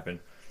had it happen,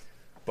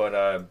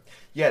 but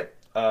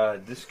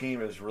this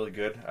game is really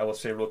good. I will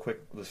say real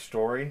quick the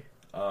story.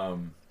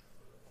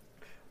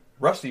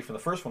 Rusty from the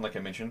first one, like I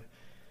mentioned,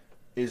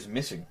 is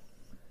missing,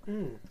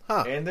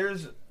 and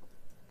there's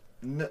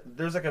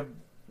like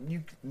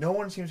no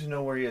one seems to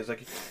know where he is.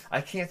 Like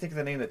I can't think of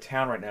the name of the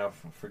town right now.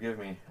 Forgive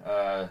me,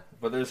 but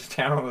there's a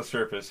town on the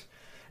surface.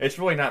 It's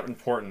really not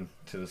important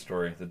to the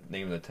story, the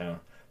name of the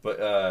town.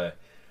 But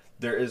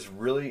there is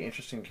really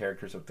interesting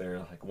characters up there.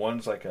 Like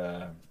one's like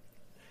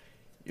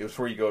it's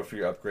where you go for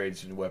your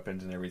upgrades and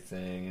weapons and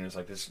everything. And it's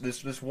like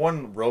this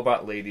one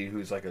robot lady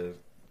who's like a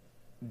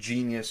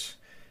genius,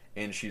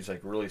 and she's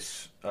like really,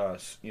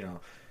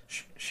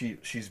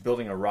 she's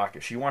building a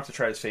rocket. She wants to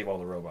try to save all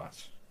the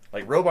robots.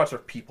 Like robots are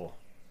people,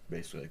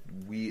 basically.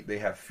 Like, they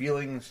have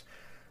feelings.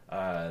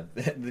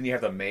 Then you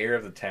have the mayor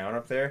of the town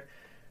up there,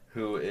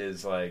 who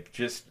is like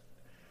just.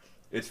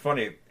 It's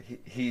funny.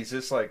 He's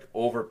just like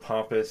over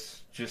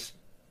pompous. Just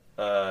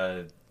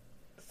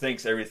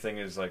thinks everything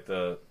is like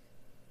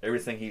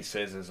everything he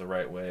says is the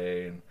right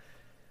way, and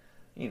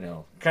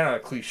kind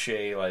of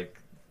cliche like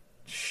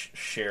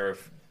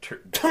sheriff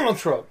Donald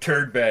Trump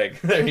turd bag.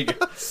 There you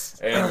go.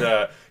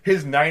 And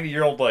his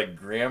 90-year-old like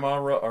grandma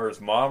or his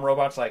mom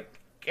robot's like,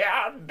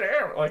 God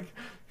damn, like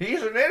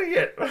he's an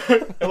idiot.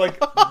 And, like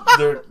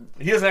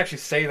he doesn't actually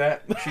say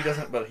that. She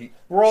doesn't, but she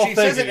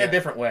says it in a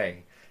different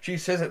way. She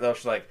says it though.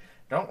 She's like,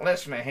 don't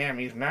listen to him.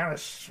 He's not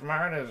as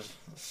smart as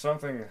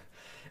something.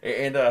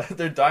 And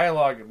their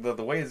dialogue,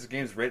 the way this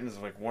game's written is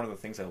like one of the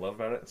things I love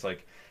about it. It's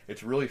like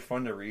it's really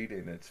fun to read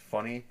and it's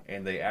funny,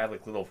 and they add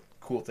like little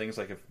cool things.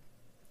 Like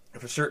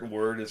if a certain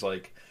word is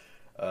like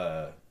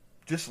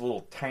just a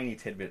little tiny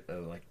tidbit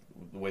of like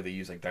the way they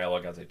use like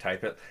dialogue as they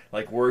type it,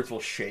 like words will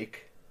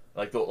shake,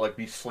 like they'll like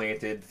be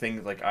slanted,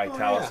 things like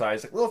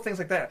italicized, like little things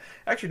like that.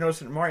 I actually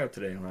noticed it in Mario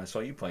today when I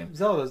saw you playing.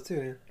 Zelda's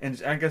too, yeah.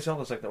 And I guess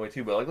Zelda's like that way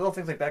too, but like little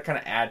things like that kind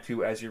of add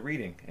to as you're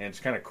reading, and it's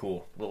kind of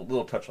cool,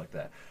 little touch like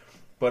that.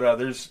 But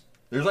there's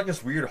like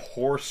this weird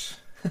horse.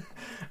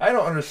 I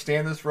don't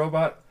understand this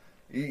robot.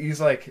 He's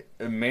like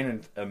a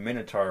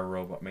minotaur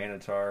robot.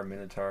 Minotaur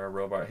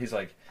robot. He's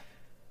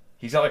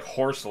got like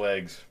horse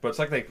legs, but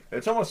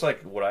it's almost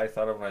like what I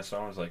thought of when I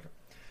saw him was like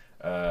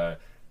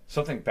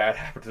something bad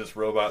happened to this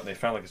robot, and they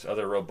found like this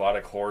other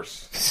robotic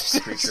horse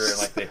creature, and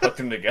like they hooked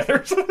them together.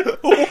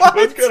 What?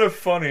 It's kind of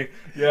funny,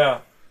 yeah.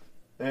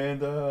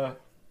 And I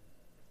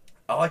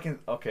like him.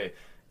 Okay,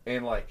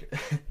 and like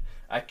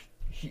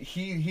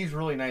he's a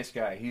really nice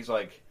guy. He's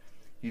like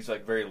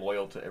very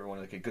loyal to everyone,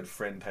 like a good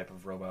friend type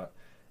of robot.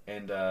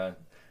 And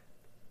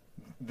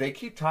they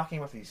keep talking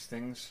about these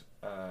things.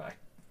 I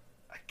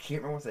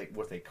can't remember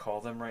what they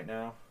call them right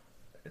now.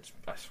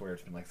 I swear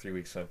it's been like 3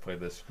 weeks since I've played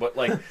this. But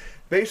like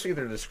basically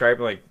they're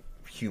describing like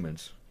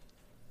humans.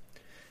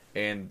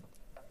 And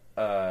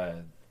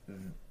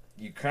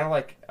you kind of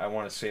like, I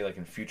want to say like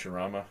in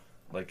Futurama,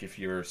 like if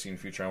you've ever seen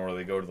Futurama where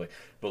they go to like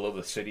below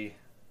the city,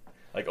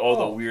 like all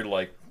the weird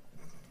like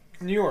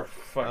New York.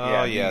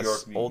 Oh,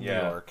 yes. New York, Old New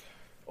York.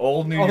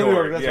 Old New Old New York.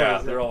 York, that's what Yeah, it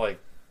is. they're all like,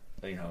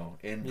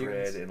 inbred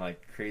Mutants. and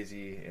like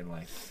crazy, and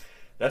like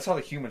that's how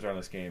the humans are in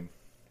this game.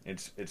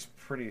 It's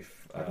pretty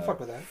I can fuck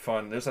with that.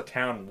 fun. There's a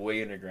town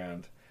way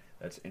underground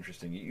that's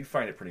interesting. You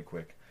find it pretty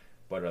quick,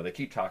 but they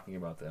keep talking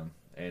about them,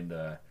 and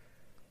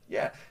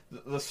yeah,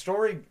 the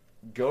story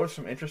goes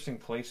some interesting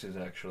places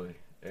actually,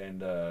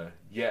 and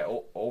yeah,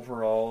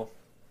 overall,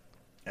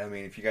 I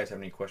mean, if you guys have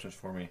any questions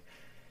for me,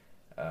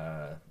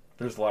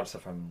 there's a lot of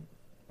stuff I'm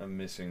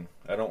missing.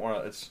 I don't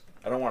want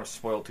to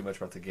spoil too much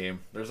about the game.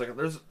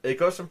 It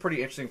goes some pretty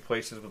interesting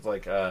places with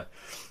like I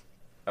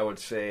would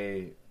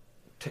say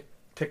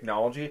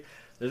technology.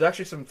 There's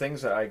actually some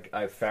things that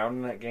I found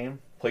in that game,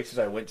 places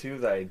I went to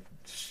that I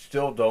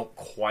still don't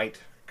quite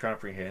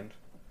comprehend.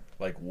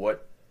 Like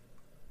what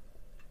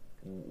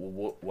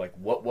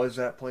was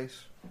that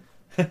place?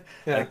 Yeah.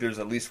 Like there's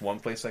at least one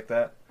place like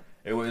that.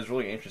 It was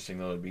really interesting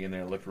though to be in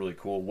there. It looked really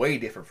cool, way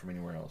different from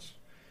anywhere else.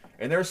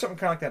 And there was something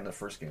kind of like that in the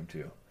first game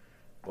too.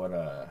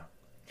 But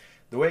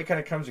the way it kind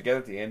of comes together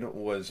at the end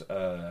was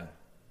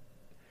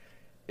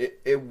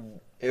it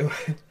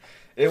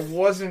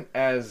wasn't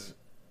as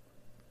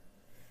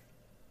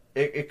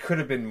it could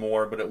have been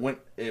more, but it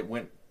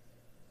went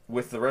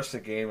with the rest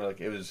of the game. Like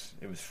it was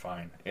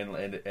fine. And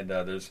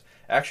there's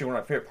actually one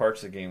of my favorite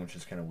parts of the game, which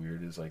is kind of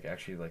weird, is like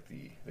actually like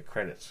the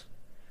credits.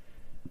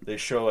 They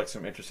show like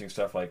some interesting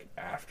stuff like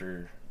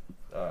after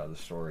the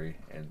story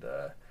and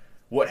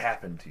what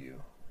happened to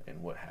you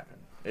and what happened.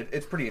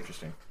 It's pretty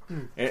interesting,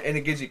 and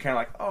it gives you kind of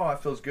like, oh, it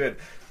feels good.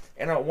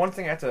 And one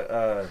thing I have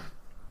to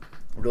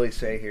really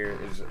say here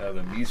is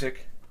the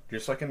music,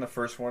 just like in the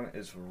first one,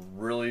 is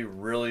really,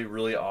 really,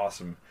 really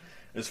awesome.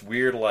 This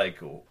weird like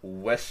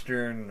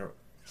Western,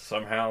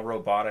 somehow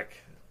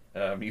robotic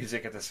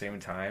music at the same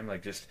time,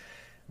 like just.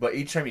 But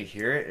each time you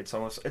hear it, it's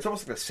almost like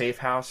a safe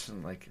house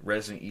in like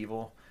Resident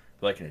Evil,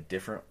 but like in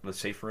the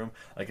safe room,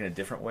 like in a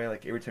different way.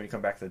 Like every time you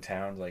come back to the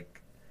town, like.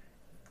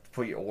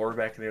 Put your orb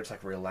back in there, it's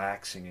like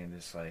relaxing and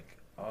it's like,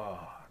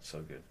 oh, it's so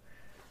good.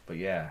 But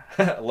yeah,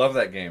 I love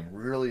that game.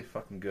 Really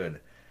fucking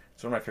good.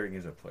 It's one of my favorite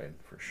games I've played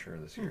for sure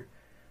this year.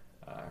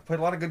 I played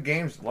a lot of good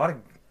games, a lot of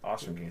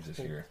awesome games this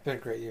year. It's been a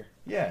great year.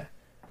 Yeah.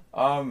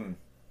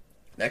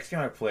 Next game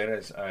I played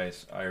is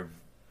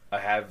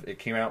it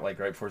came out like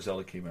right before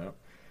Zelda came out.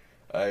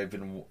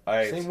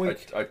 Same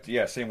week.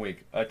 Same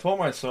week. I told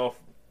myself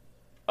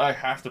I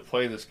have to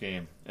play this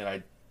game, and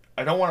I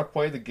don't want to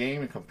play the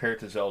game and compare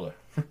it to Zelda.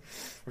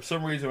 For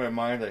some reason in my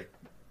mind, like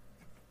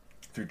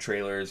through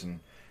trailers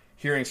and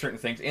hearing certain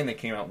things, and they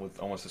came out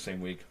with almost the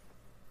same week.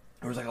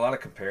 There was like a lot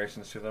of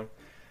comparisons to them.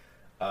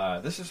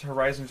 This is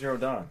Horizon Zero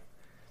Dawn.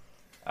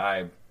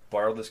 I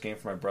borrowed this game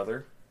from my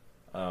brother.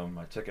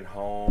 I took it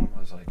home.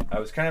 I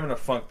was kind of in a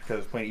funk because I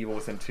was playing Evil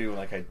Within 2 and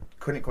like I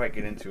couldn't quite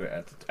get into it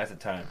at the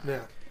time.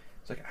 Yeah.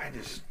 It's like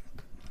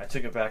I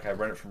took it back. I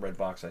rented it from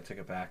Redbox. I took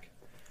it back,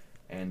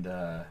 and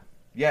I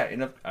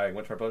went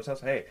to my brother's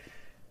house. Hey,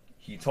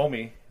 he told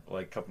me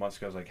like a couple months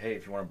ago. I was like, hey,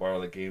 if you want to borrow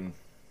the game,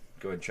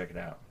 go ahead and check it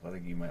out. I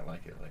think you might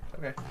like it. Like,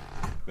 okay.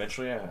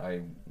 Eventually,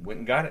 I went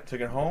and got it.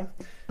 Took it home.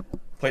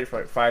 Played it for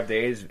like 5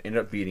 days. Ended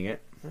up beating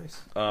it.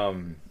 Nice.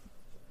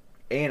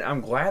 And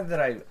I'm glad that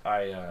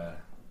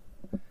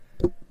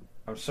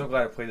I'm so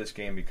glad I played this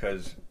game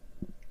because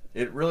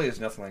it really is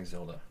nothing like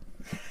Zelda.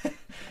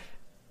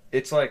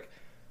 It's like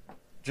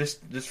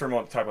just for a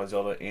moment to talk about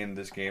Zelda in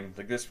this game,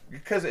 like this,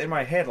 because in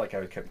my head, like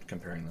I kept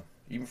comparing them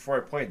even before I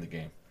played the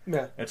game.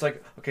 Yeah. It's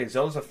like, okay,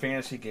 Zelda's a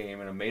fantasy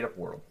game in a made-up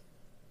world.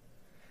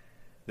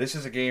 This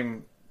is a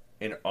game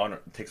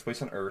takes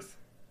place on Earth.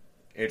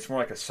 It's more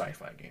like a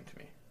sci-fi game to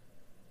me,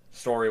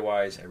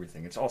 story-wise,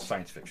 everything. It's all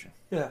science fiction.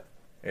 Yeah.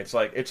 It's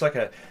like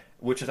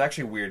which is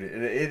actually weird.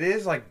 It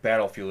is like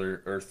Battlefield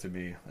Earth to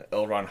me,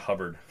 L. Ron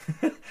Hubbard,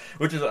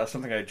 which is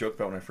something I joked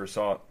about when I first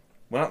saw it.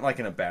 Well, not like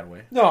in a bad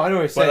way. No, I know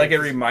what you're saying. But like it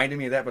reminded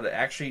me of that, but it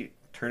actually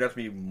turned out to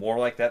be more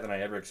like that than I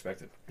ever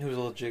expected. He was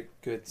a legit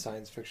good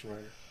science fiction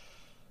writer.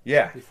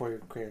 Yeah. Before you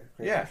created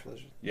Yeah.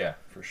 Religion. Yeah,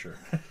 for sure.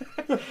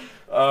 This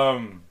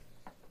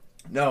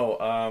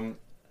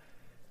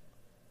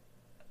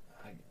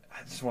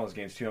is one of those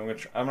games too.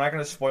 I'm not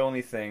gonna spoil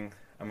anything.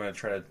 I'm gonna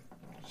try to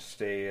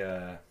stay.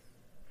 I'm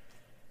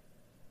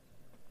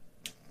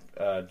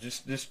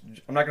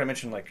not gonna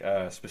mention like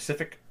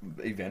specific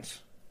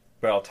events,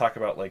 but I'll talk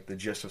about like the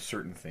gist of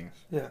certain things.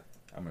 Yeah.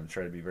 I'm gonna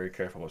try to be very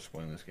careful about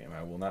spoiling this game.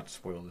 I will not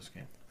spoil this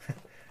game.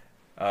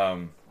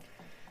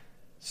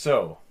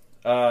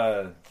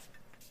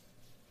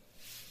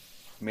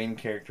 Main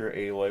character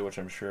Aloy, which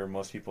I'm sure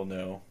most people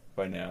know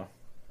by now.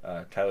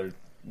 Tyler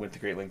went to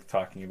great length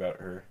talking about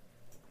her.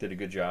 Did a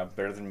good job,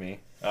 better than me.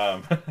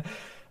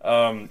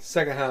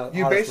 Second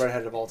hottest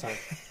redhead of all time.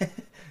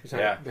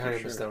 Behind for Emma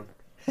sure. Stone.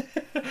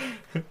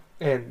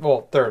 And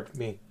third,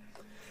 me.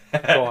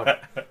 Go on.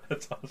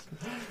 That's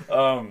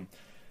awesome.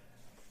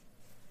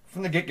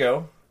 From the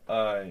get-go,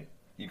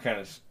 you kind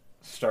of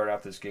start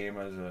out this game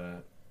as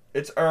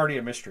it's already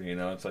a mystery, you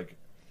know. It's like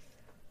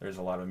there's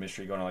a lot of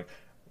mystery going on. Like,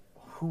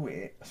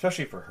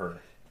 especially for her,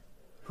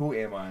 who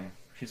am I?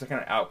 She's like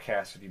kind of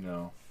outcast, you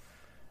know.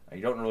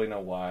 You don't really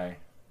know why.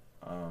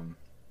 You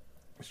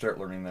start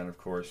learning that, of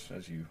course,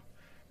 as you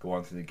go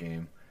on through the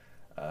game.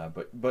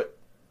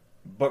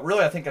 But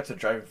really, I think that's a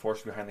driving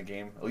force behind the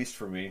game. At least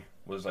for me,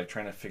 was like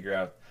trying to figure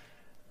out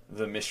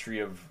the mystery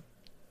of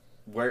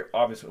where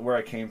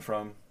I came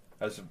from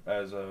as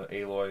a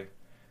Aloy,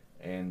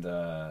 and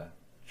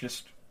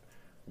just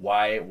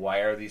why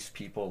are these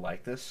people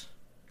like this?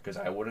 Because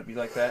I wouldn't be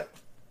like that.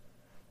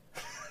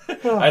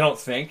 I don't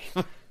think.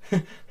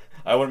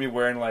 I wouldn't be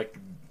wearing like,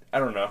 I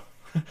don't know.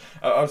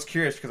 I was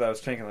curious because I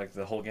was thinking like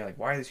the whole game, like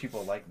why are these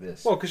people like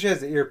this? Well, because she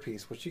has the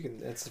earpiece, which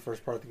that's the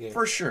first part of the game.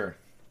 For sure.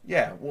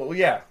 Yeah. Well,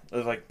 yeah. It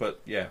was like,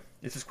 but yeah,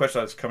 it's this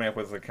question I was coming up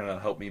with that kind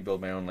of helped me build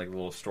my own like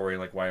little story,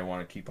 like why I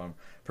want to keep on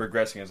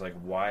progressing. Is like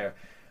why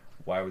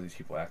would these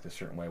people act a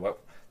certain way? What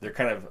they're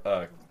kind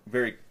of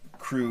very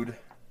crude,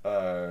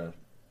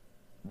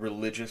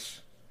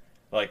 religious,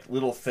 like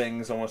little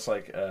things, almost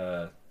like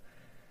it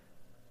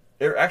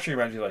actually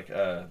reminds me like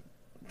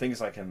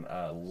things like in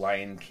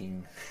Lion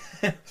King,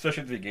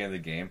 especially at the beginning of the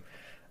game.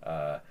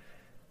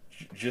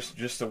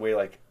 Just the way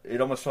like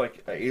it almost felt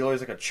like Aloy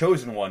is like a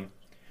chosen one,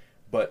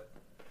 but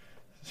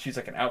she's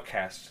like an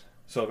outcast.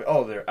 So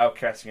they're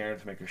outcasting her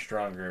to make her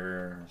stronger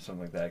or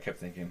something like that. I kept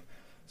thinking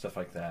stuff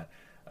like that.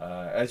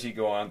 As you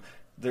go on,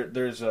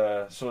 there's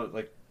so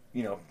like,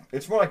 you know,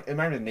 it's more like it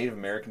reminded me of Native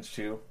Americans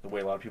too, the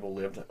way a lot of people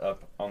lived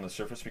up on the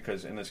surface,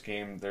 because in this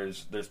game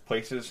there's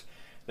places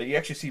that you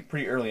actually see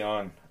pretty early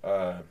on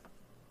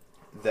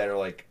that are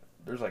like,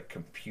 there's like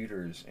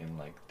computers and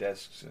like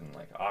desks and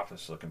like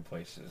office looking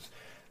places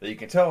that you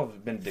can tell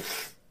have been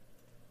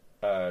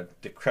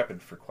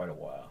decrepit for quite a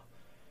while.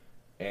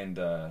 And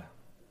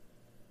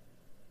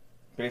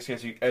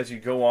basically as you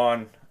go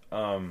on,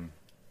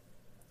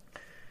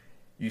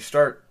 you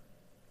start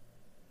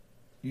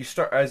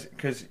as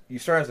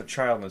a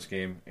child in this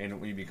game, and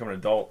when you become an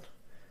adult,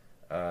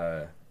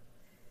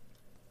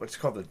 what's it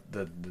called,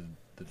 the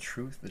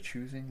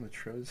truthing.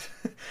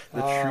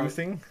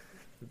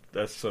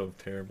 That's so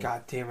terrible.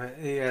 God damn it!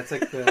 Yeah, it's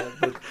like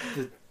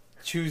the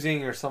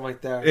choosing or something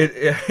like that.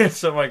 It's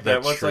something like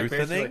that. The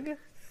truthing? Like,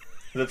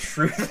 the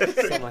truth.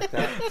 Something like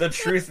that. The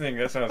truthing.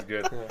 That sounds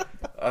good.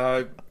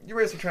 Yeah. You're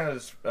basically trying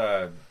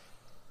to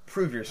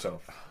prove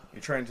yourself.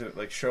 You're trying to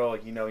like show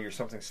like, you know, you're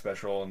something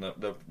special, and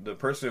the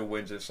person who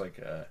wins this like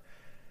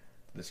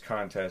this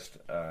contest,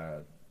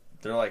 they're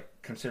like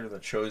considered the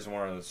chosen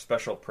one or the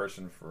special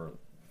person for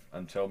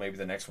until maybe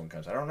the next one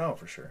comes. I don't know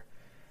for sure.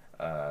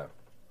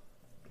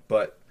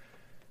 But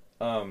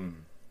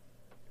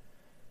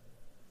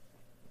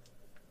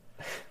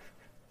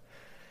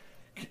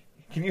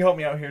can Can you help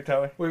me out here,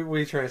 Tyler? What are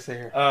you trying to say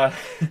here?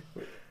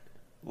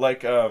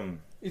 Like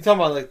You talking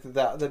about like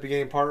the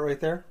beginning part right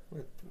there?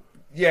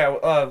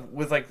 yeah,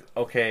 with like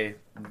okay,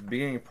 the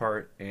beginning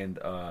part and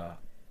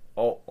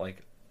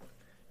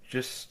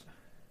just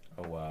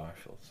oh wow, I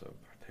feel so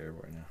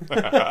terrible right now.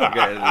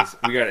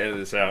 We gotta edit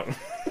this out.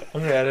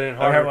 I'm gonna edit it I'm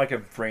harder. having like a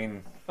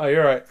brain Oh,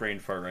 you're right.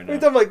 fart right We're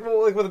now. talking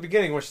like with the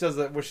beginning where she does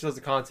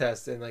the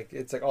contest and like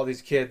it's like all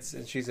these kids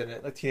and she's in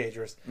it like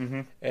teenagers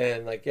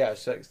and like yeah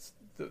she's like,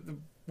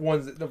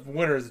 the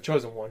winner is the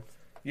chosen one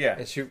Yeah,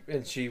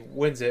 and she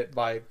wins it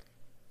by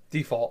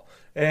default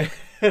and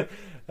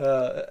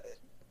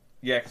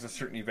yeah, because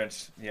certain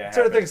events,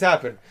 certain things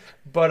happen,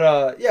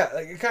 but yeah,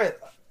 like it kind of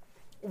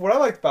what I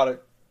liked about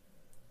it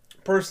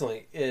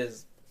personally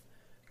is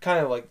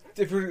kind of like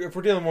if we're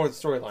dealing more with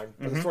the storyline,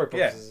 for the story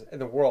purposes in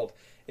the world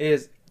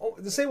is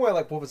the same way I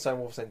like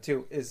Wolfenstein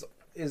 2 is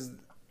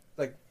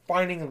like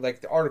finding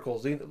like the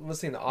articles,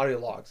 listening to audio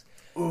logs,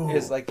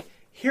 is like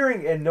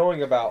hearing and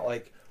knowing about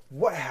like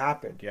what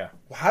happened. Yeah,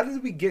 how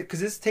did we get? Because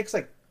this takes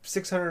like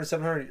 600,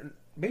 700,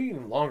 maybe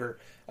even longer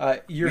years.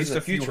 at least in the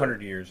a few future.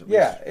 100 years. At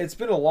Yeah, least. it's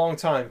been a long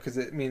time because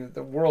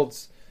the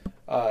world's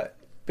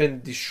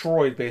been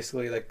destroyed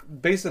basically. Like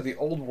basically the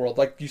old world,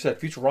 like you said,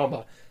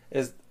 Futurama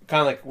is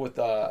kind of like with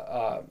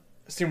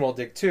SteamWorld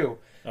Dig 2,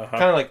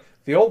 kind of like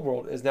the old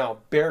world is now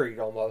buried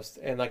almost,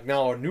 and like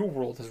now a new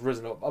world has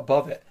risen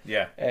above it.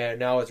 Yeah, And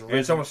now it's and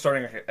it's almost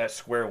starting at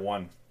square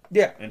one.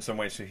 Yeah, in some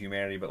ways to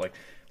humanity, but like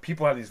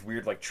people have these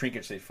weird like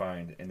trinkets they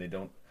find and they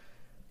don't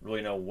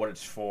really know what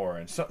it's for,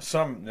 and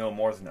some know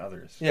more than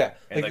others. Yeah,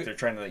 and like they're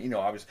trying to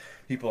obviously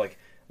people like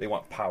they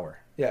want power.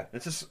 Yeah,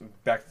 it's just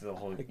back to the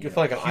whole. You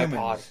feel like an humans,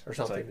 iPod or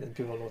something, like, and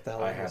people don't know what the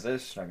hell I it have is.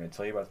 this. And I'm going to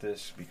tell you about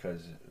this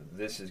because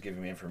this is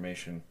giving me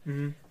information.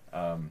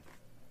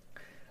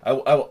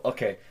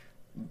 Okay,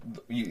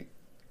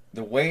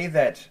 the way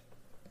that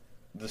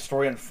the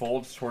story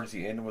unfolds towards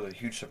the end was a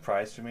huge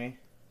surprise to me.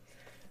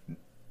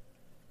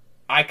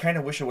 I kind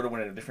of wish it would have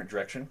went in a different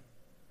direction.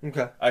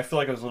 Okay. I feel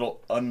like it was a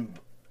little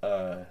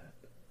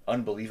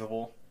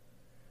unbelievable.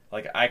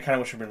 Like I kind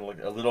of wish it would have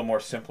been a little more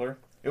simpler.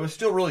 It was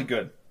still really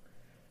good,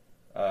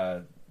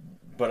 but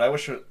I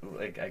wish it,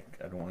 like I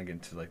don't want to get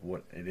into like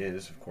what it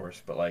is, of course,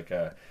 but like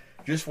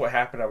just what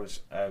happened. I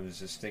was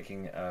just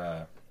thinking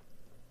I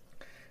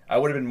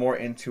would have been more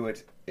into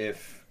it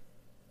if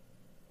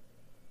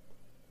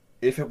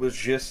it was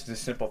just the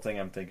simple thing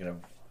I'm thinking of.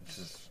 It's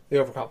just They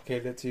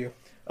overcomplicated it to you.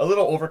 a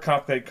little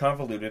overcomplicated,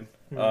 convoluted.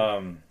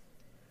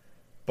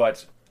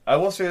 But I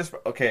will say this.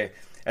 Okay,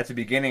 at the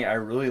beginning, I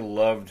really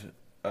loved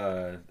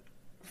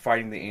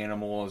fighting the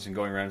animals and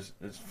going around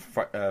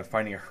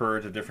finding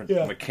herds of different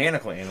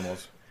mechanical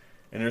animals.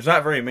 And there's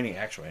not very many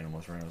actual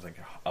animals around. There's like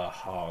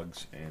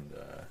hogs and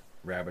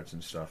rabbits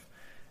and stuff.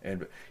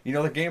 And the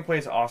gameplay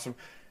is awesome.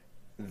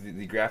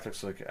 The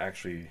graphics look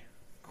actually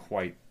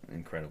quite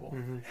incredible.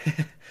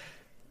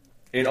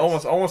 And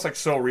almost like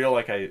so real.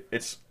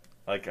 It's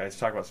like I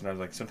talk about sometimes.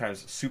 Like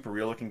sometimes super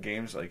real looking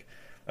games. Like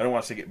I don't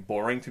want to say get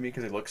boring to me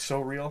because they look so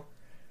real,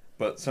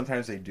 but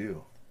sometimes they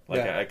do.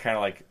 Like I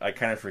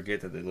kind of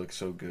forget that they look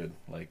so good.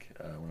 Like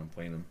when I'm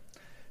playing them.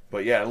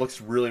 But yeah, it looks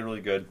really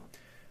really good.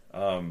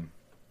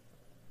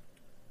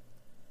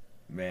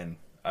 Man,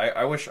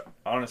 I wish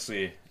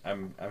honestly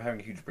I'm having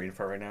a huge brain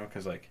fart right now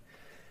because like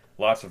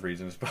lots of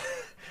reasons, but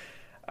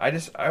I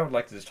would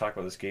like to just talk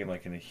about this game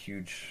like in a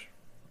huge.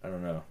 I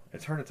don't know.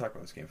 It's hard to talk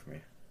about this game for me.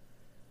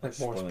 Like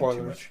more Spoiling too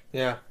spoilers. much.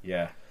 Yeah.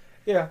 Yeah.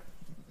 Yeah.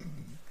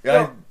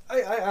 Yeah.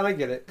 I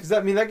get it because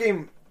that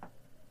game,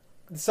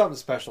 it's something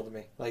special to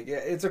me. Like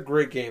it's a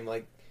great game.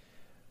 Like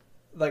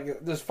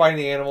just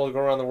fighting animals,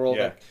 going around the world.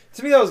 Yeah. Like,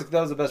 to me, that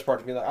was the best part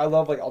to me. Like, I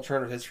love like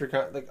alternative history,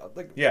 kind of,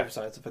 like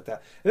science stuff like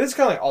that. And it's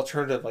kind of like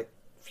alternative like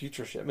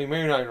future shit. I mean,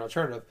 maybe not even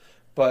alternative,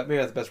 but maybe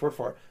that's the best word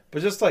for it.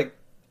 But just like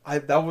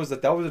that was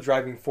a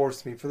driving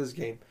force to me for this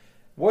game.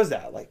 Was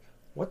that like?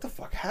 What the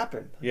fuck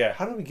happened? Yeah.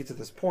 How did we get to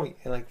this point?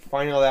 And like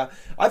finding all that,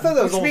 I thought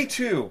that was me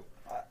too.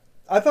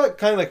 I thought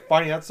kind of like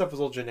finding out stuff was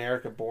a little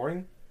generic and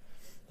boring,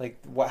 like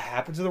what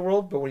happened to the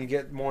world. But when you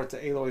get more into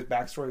Aloy's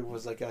backstory,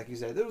 was like you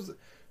said, it was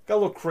got a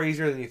little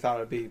crazier than you thought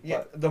it'd be. But,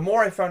 Yeah. The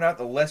more I found out,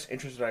 the less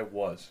interested I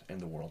was in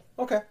the world.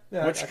 okay,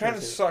 yeah, Which I kind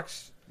of see it.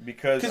 sucks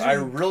because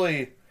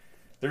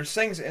there's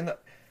things in the,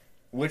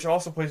 which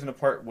also plays into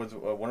part with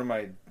one of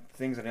my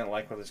things I didn't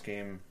like with this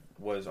game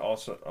was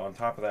also on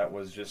top of that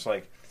was just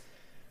like.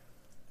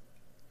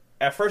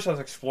 At first, I was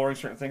exploring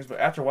certain things, but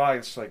after a while,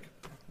 it's like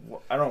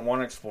I don't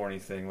want to explore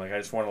anything. Like I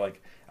just want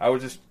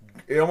to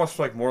it almost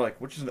felt like more like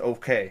which is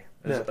okay.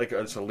 It's like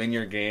it's a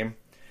linear game.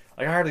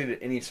 Like I hardly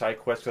did any side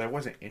quests because I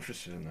wasn't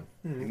interested in them.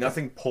 Mm-hmm.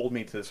 Nothing pulled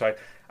me to the side.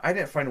 I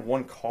didn't find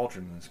one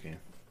cauldron in this game.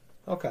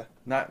 Okay,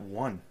 Not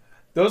one.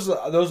 those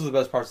are the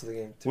best parts of the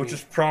game. Which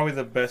is probably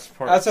the best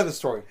part. outside the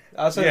story, the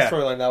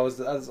storyline. That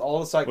was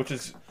all the side. Which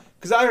is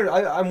Because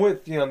I'm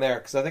with you on there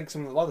because I think a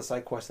lot of the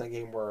side quests in that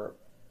game were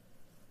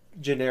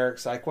generic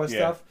side quest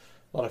stuff,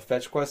 a lot of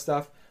fetch quest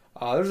stuff.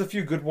 There's a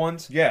few good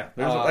ones.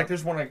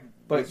 there's one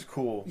that's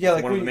cool. Yeah,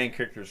 like one of the you- main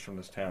characters from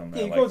this town.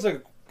 Yeah, you go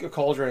into a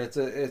cauldron.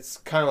 It's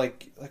kind of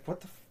like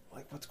what the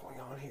like what's going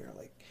on here?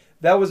 Like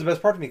that was the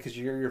best part to me because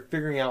you're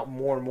figuring out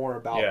more and more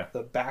about Yeah.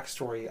 the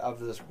backstory of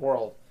this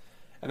world,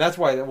 and that's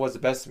why it was the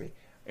best to me.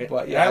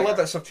 But I love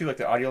that stuff too, like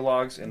the audio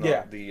logs and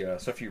the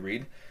stuff you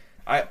read.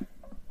 I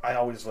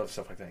always love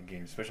stuff like that in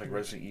games, especially like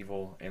Resident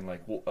Evil and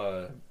like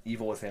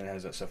Evil Within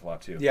has that stuff a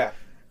lot too. Yeah,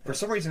 For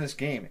some reason, this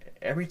game,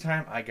 every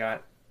time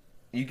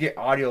you get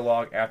audio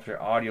log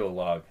after audio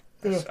log.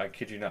 I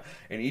kid you not.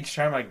 And each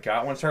time I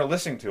got one, started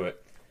listening to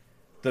it,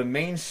 the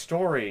main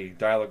story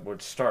dialogue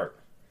would start.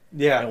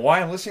 yeah, And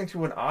while I'm listening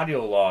to an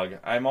audio log,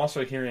 I'm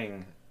also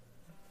hearing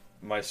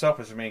myself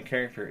as the main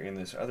character and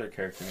this other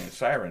character named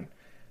Siren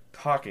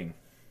talking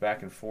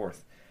back and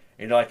forth.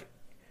 And like,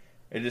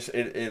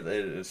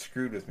 it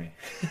screwed with me.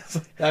 It's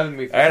like, that made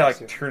me. I had to like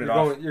too. turn it You're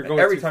off. Going, you're going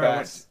every too time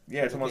fast.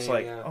 it's almost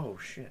like, yeah. oh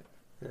shit.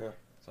 Yeah.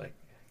 It's like,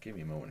 give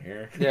me a moment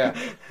here. Yeah,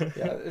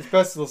 yeah. It's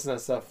best to listen to that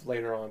stuff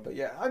later on. But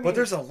yeah, I mean, But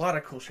there's a lot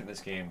of cool shit in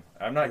this game.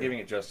 I'm not giving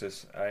it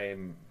justice.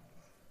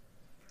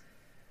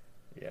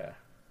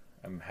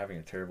 I'm having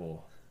a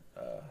terrible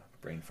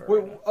brain fart.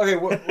 Wait,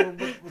 right now.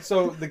 okay,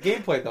 so the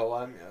gameplay though,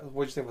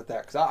 what do you think with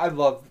that? Because I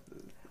love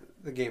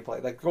the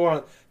gameplay. Like going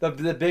on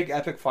the big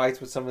epic fights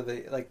with some of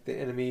the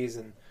enemies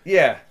and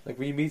Yeah, like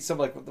when you meet some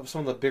of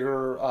the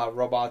bigger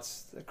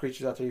robots,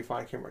 creatures out there you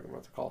find. I can't remember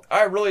what they're called.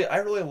 I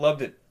really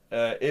loved it.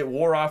 It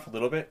wore off a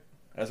little bit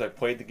as I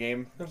played the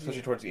game,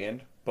 especially towards the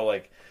end. But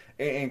like,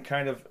 and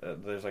kind of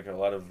there's like a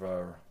lot of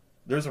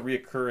there's a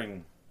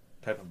reoccurring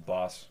type of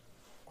boss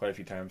quite a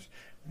few times,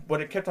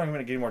 but it kept on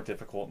getting more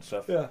difficult and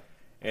stuff. Yeah,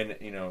 And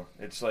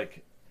it's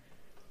like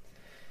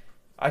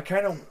I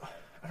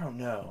don't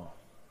know.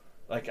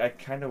 Like I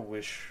kind of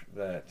wish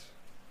that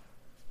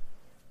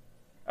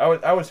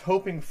I was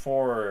hoping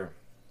for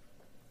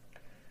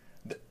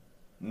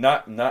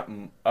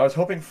I was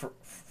hoping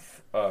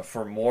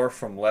for more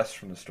from less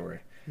from the story,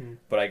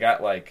 but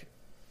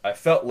I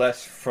felt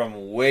less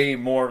from way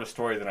more of a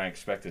story than I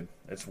expected.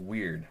 It's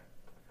weird.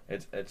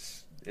 It's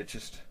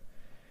just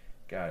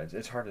God.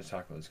 It's hard to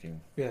talk about this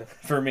game yeah.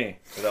 for me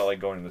without like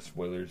going into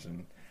spoilers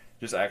and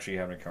just actually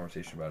having a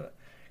conversation about it.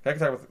 I can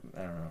talk with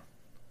I don't know.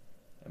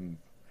 I'm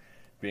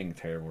being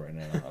terrible right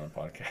now on a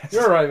podcast.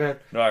 You're right, man.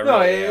 No,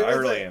 I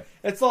really am.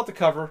 It's a lot to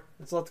cover.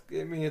 It's a lot.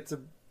 I mean, it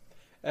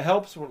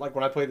helps.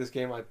 When I played this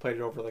game, I played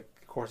it over like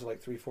a course of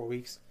like 3-4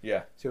 weeks.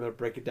 Yeah. So you're able to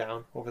break it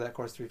down over that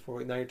course 3-4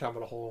 weeks. Now you're talking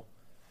about a whole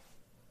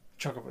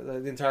chunk of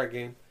the entire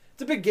game.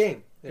 It's a big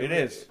game. It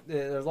is.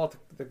 There's a lot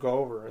to go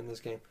over in this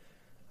game,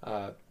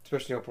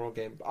 especially an open world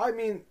game. I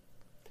mean,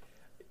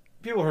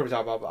 people heard me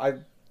talk about,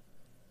 but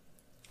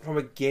from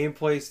a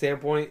gameplay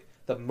standpoint,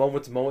 the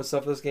moment-to-moment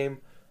stuff of this game,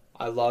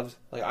 I loved.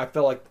 Like I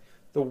felt like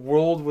the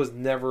world was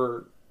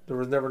never. There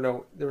was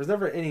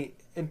never any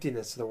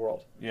emptiness to the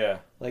world. Yeah.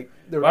 Like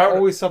there was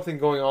always something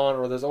going on,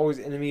 or there's always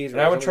enemies.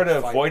 And I would try to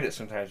avoid it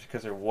sometimes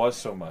because there was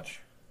so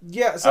much.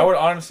 Yeah. I would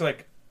honestly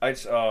I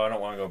don't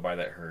want to go by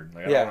that herd.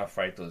 Like I Yeah. don't want to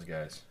fight those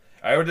guys.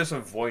 I would just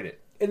avoid it.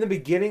 In the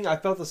beginning, I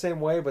felt the same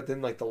way, but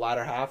then like the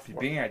latter half, The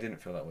beginning, I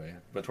didn't feel that way,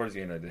 but towards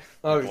the end, I did.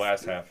 Oh, The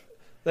last half.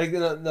 like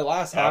the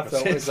last half though,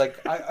 Opposite. is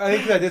like I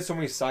think I did so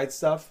many side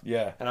stuff,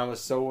 Yeah. and I was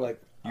so like.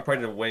 You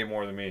probably did way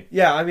more than me.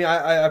 Yeah, I mean,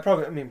 I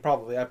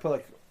probably I put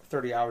like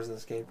 30 hours in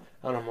this game.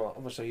 I don't know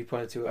how much you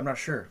put into it. I'm not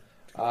sure.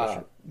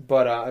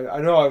 But I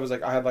know I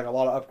had like a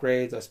lot of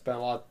upgrades. I spent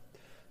a lot of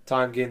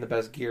time getting the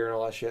best gear and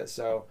all that shit.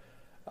 So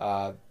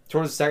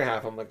towards the second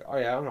half, I'm like, oh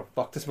yeah, I'm gonna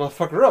fuck this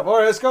motherfucker up. All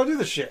right, let's go do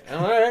this shit. And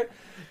I'm like, all right.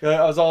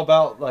 I was all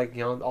about like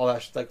all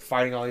that like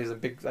fighting all these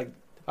big like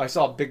I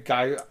saw a big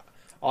guy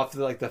off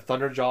the the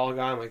Thunderjaw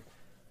guy. I'm like,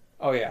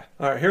 oh yeah,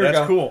 all right, here we go.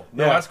 That's cool.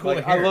 No, Yeah, that's cool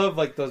like, to hear. I love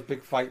like that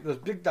big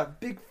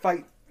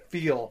fight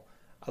feel.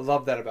 I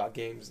love that about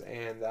games,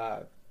 and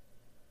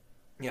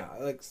yeah,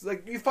 like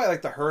you fight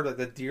like the herd, like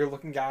the deer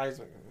looking guys.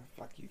 Like,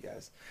 fuck you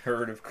guys.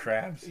 Herd of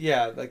crabs.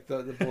 Yeah, like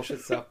the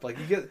bullshit stuff. Like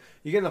you get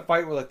in a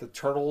fight with like the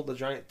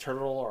giant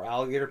turtle or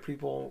alligator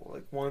people,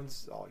 like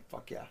ones. Oh, like,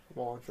 fuck yeah,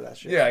 I'm all in for that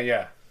shit.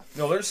 Yeah.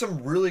 No, there's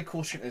some really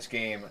cool shit in this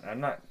game.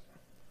 I'm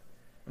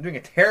doing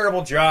a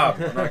terrible job.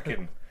 I'm not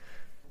kidding.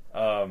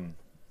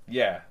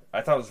 Yeah,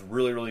 I thought it was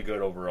really, really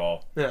good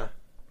overall. Yeah.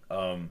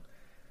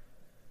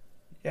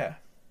 Yeah.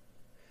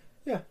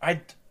 Yeah. I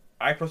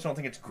personally don't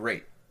think it's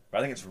great, but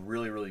I think it's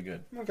really, really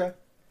good. Okay.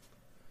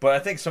 But I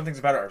think some things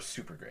about it are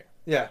super great.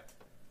 Yeah.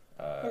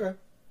 Okay.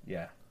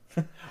 Yeah.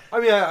 I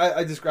mean,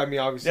 I described me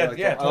obviously.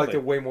 Yeah, I liked totally.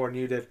 it way more than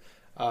you did,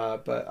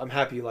 but I'm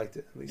happy you liked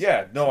it at least.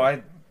 Yeah. No,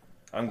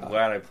 I'm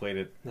glad I played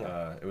it.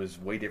 Yeah. It was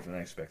way different than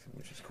I expected,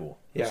 which is cool.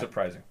 Yeah. It's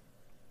surprising.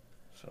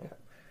 So,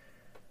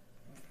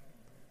 Yeah.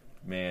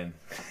 man,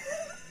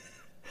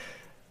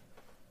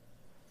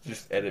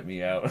 just edit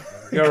me out.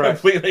 You're right.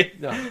 Completely.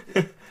 No,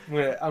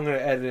 I'm gonna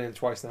edit it in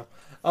twice now.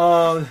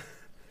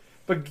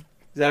 But is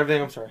that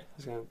everything? I'm sorry. I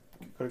was gonna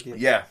go to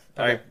Gables. Yeah,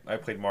 Okay. I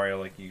played Mario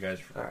like you guys.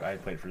 All right. I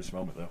played for this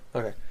moment though.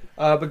 Okay.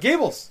 But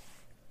Gables.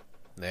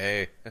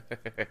 Hey.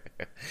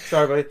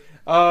 Sorry, buddy.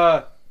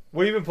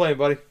 What have you been playing,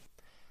 buddy?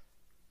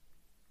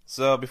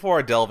 So, before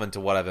I delve into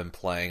what I've been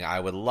playing, I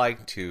would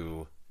like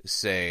to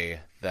say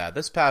that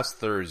this past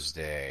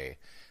Thursday,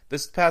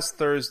 this past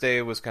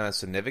Thursday was kind of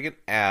significant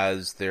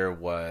as there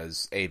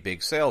was a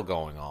big sale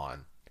going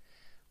on,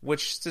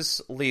 which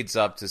just leads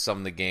up to some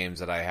of the games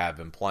that I have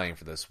been playing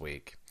for this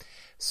week.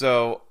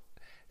 So,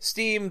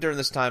 Steam, during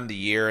this time of the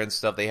year and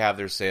stuff, they have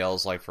their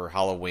sales like for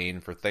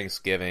Halloween, for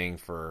Thanksgiving,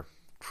 for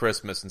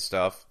Christmas and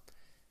stuff.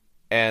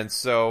 And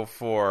so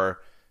for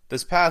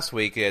this past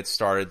week, it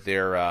started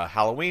their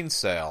Halloween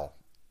sale.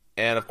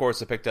 And of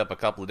course, I picked up a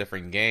couple of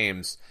different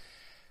games.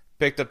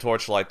 Picked up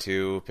Torchlight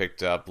 2,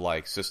 picked up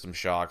like System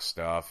Shock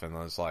stuff, and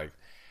I was like,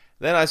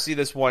 then I see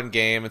this one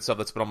game and stuff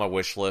that's been on my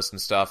wish list and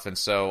stuff, and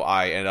so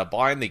I ended up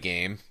buying the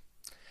game.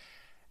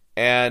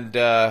 And,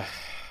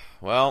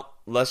 well,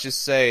 let's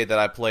just say that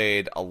I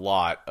played a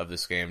lot of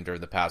this game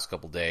during the past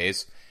couple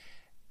days.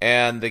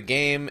 And the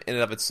game in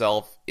and of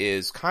itself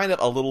is kind of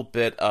a little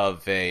bit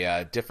of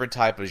a different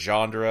type of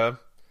genre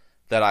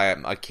that I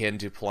am akin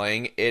to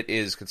playing. It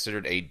is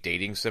considered a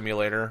dating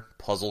simulator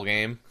puzzle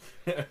game.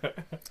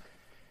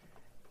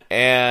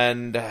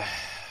 And,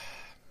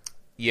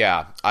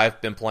 yeah,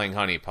 I've been playing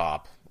Honey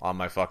Pop on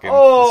my fucking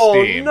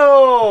Steam.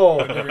 Oh,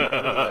 no! Is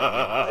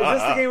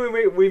this the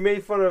game we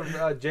made fun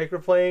of Jake for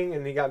playing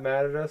and he got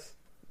mad at us?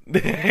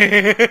 This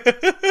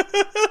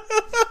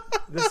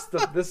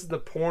is the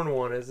porn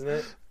one, isn't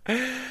it?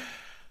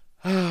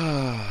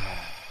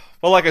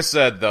 Well, like I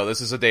said, though,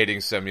 this is a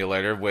dating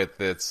simulator with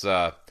its...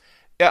 yeah,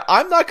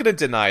 I'm not going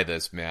to deny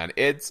this, man.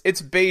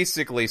 It's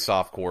basically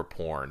softcore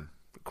porn.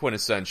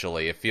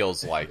 Quintessentially, it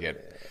feels like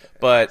it.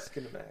 But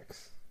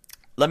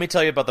let me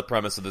tell you about the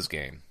premise of this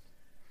game.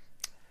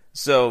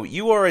 So,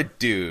 you are a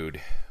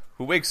dude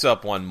who wakes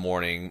up one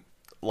morning,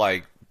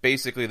 like,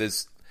 basically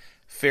this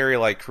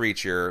fairy-like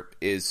creature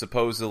is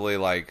supposedly,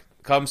 like,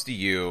 comes to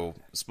you,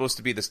 supposed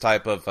to be this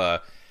type of,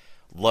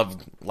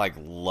 love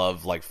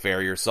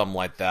fairy or something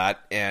like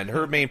that, and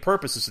her main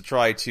purpose is to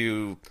try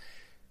to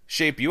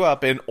shape you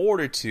up in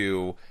order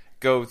to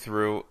go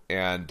through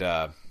and,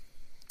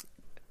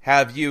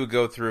 have you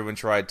go through and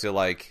try to,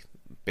 like,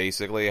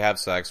 basically have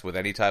sex with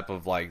any type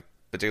of, like,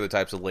 particular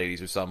types of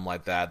ladies or something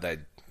like that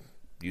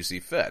you see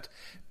fit.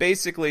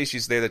 Basically,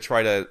 she's there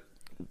to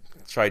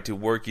try to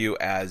work you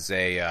as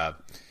a,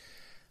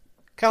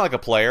 kind of like a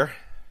player,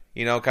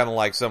 you know, kind of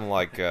like some,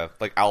 like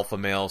alpha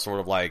male sort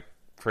of, like,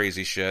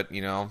 crazy shit,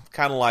 you know,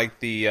 kind of like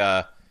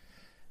the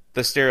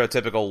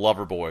stereotypical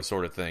lover boy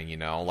sort of thing, you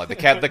know, like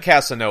the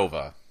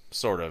Casanova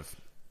sort of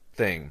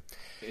thing.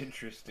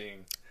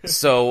 Interesting.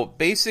 So,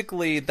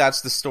 basically,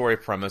 that's the story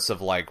premise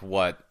of, like,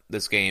 what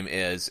this game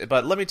is.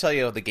 But let me tell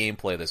you the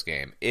gameplay of this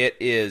game. It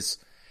is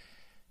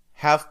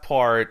half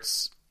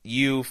parts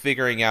you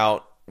figuring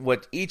out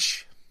what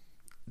each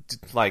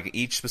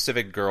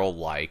specific girl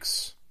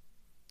likes.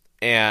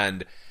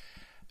 And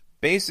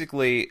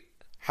basically,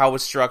 how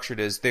it's structured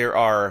is there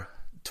are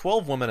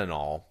 12 women in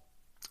all.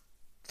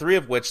 3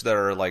 of which that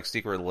are, like,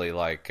 secretly,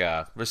 like,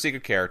 they're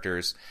secret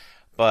characters.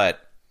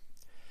 But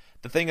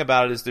the thing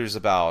about it is there's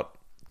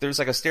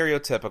like a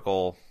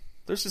stereotypical...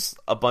 There's just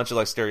a bunch of,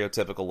 like,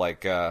 stereotypical,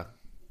 like,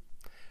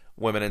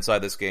 women inside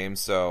this game.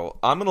 So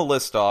I'm going to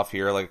list off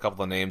here, like, a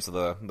couple of names of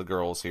the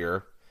girls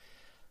here.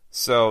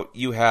 So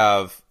you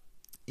have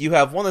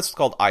one that's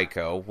called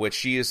Aiko, which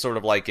she is sort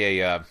of like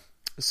a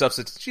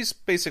substitute. She's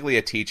basically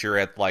a teacher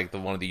at, like,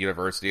 one of the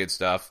university and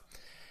stuff.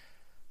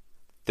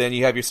 Then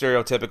you have your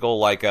stereotypical,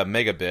 like, a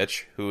mega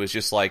bitch, who is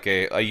just, like,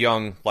 a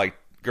young, like,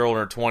 girl in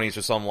her 20s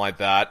or something like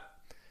that.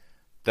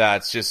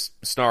 That's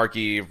just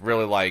snarky,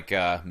 really, like,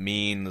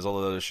 mean, there's all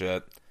that other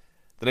shit.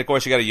 Then, of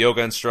course, you got a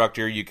yoga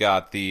instructor, you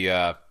got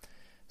the,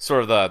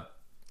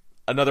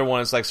 another one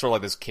is, like, sort of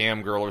like this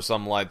cam girl or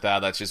something like that,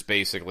 that's just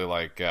basically,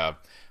 like a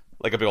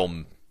big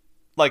old,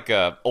 like,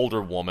 a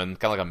older woman,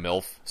 kind of like a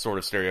MILF sort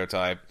of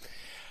stereotype.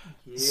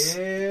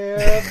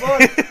 Yeah,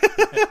 buddy!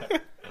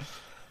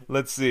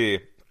 Let's see.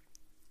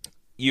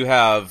 You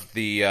have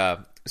the,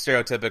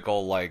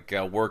 stereotypical, like,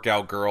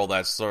 workout girl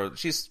that's sort of,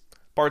 she's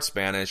part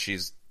Spanish,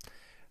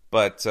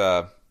 but,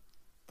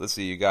 let's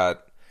see, you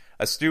got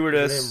a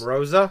stewardess. Her name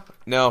Rosa?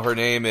 No, her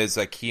name is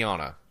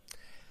Kiana.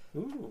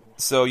 Ooh.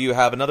 So you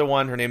have another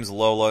one, her name's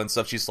Lola and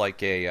stuff. She's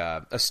like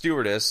a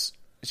stewardess.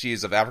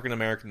 She's of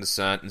African-American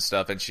descent and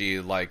stuff, and she,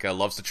 like,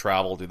 loves to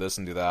travel, do this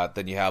and do that.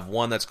 Then you have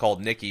one that's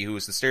called Nikki, who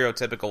is the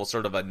stereotypical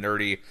sort of a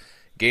nerdy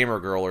gamer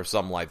girl or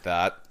something like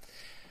that.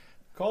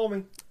 Call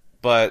me.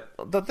 But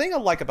the thing I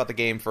like about the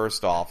game,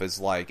 first off,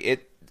 is, like,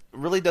 it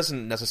really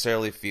doesn't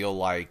necessarily feel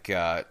like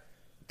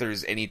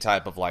there's any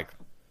type of, like,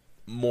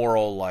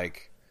 morally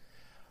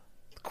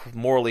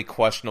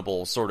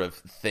questionable sort of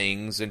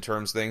things in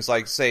terms of things.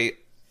 Like, say,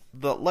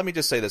 let me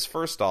just say this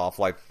first off,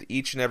 like,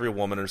 each and every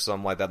woman or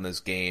something like that in this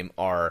game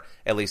are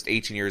at least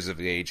 18 years of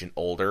age and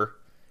older.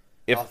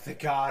 Oh, thank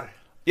God.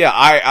 Yeah,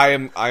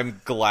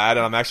 I'm glad,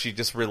 and I'm actually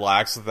just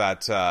relaxed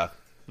that,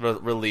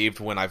 relieved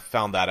when I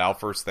found that out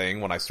first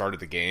thing when I started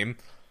the game.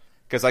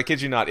 Because I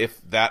kid you not,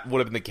 if that would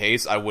have been the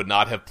case, I would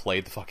not have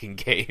played the fucking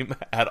game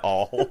at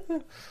all.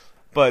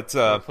 But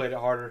I played it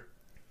harder.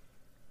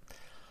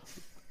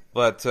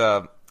 But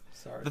Sorry.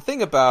 the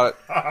thing about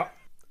it,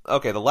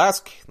 okay, the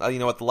last, you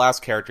know what, the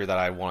last character that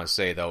I want to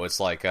say, though, it's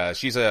like,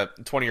 she's a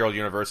 20-year-old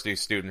university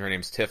student, her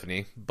name's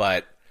Tiffany,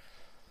 but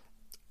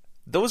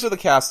those are the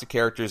cast of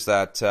characters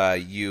that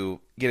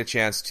you get a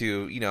chance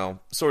to, you know,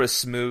 sort of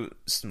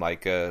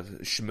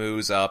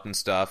schmooze up and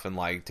stuff, and,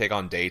 like, take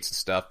on dates and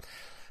stuff.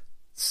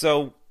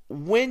 So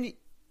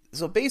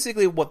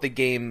basically what the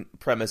game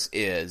premise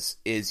is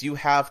you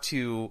have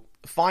to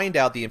find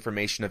out the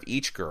information of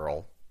each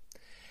girl.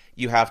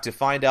 You have to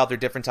find out their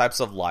different types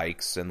of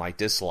likes and like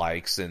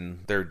dislikes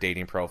and their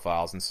dating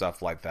profiles and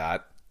stuff like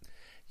that.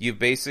 You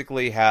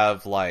basically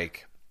have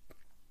like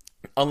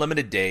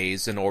unlimited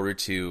days in order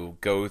to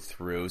go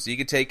through, so you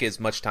can take as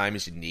much time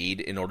as you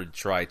need in order to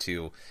try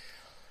to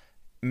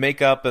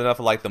make up enough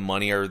of like the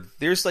money. Or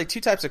there's like 2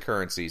 types of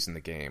currencies in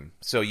the game.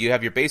 So you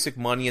have your basic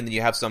money, and then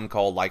you have something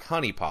called like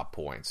honey pop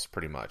points,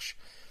 pretty much.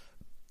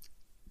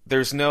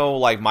 There's no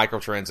like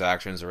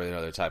microtransactions or any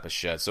other type of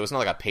shit, so it's not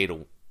like a pay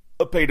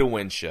to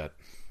win shit.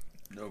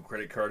 No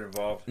credit card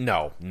involved.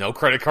 No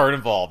credit card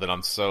involved, and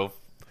I'm so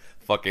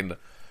fucking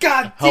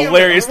God damn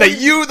hilarious it,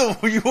 that you are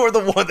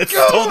the one that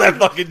stole that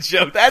fucking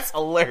joke. That's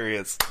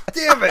hilarious.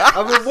 Damn it!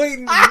 I've been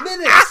waiting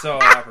minutes. So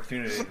an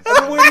opportunity.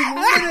 I've been waiting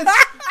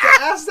minutes to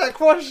ask that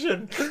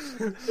question,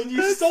 and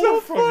you stole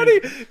it from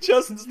me.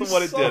 Justin's the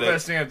one that The did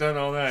best it. thing I've done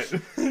all night.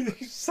 Everything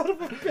You son of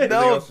a bitch.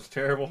 else was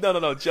terrible.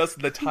 No.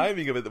 Justin, the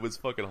timing of it was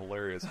fucking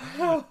hilarious.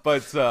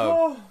 But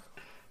Oh,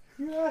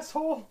 you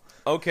asshole.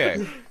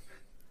 okay.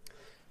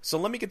 So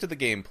let me get to the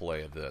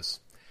gameplay of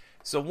this.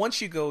 So once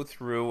you go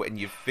through and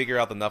you figure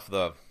out enough of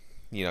the,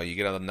 you know, you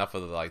get enough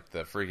of the, like,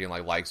 the freaking,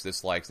 like, likes,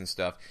 dislikes, and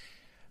stuff,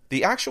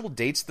 the actual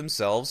dates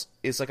themselves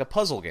is like a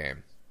puzzle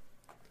game.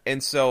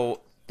 And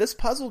so this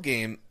puzzle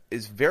game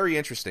is very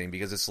interesting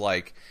because it's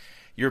like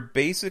you're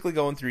basically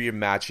going through, you're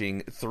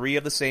matching 3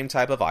 of the same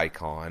type of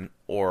icon,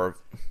 or,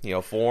 you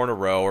know, 4 in a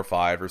row or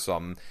 5 or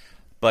something.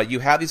 But you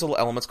have these little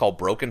elements called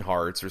broken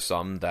hearts or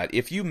something that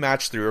if you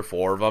match 3 or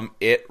 4 of them,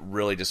 it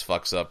really just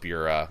fucks up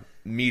your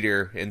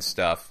meter and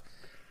stuff.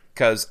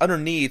 Because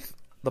underneath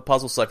the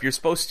puzzle stuff, you're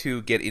supposed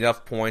to get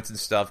enough points and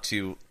stuff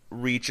to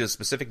reach a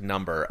specific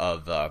number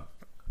of,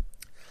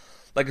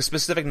 like a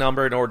specific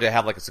number in order to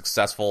have like a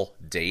successful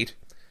date.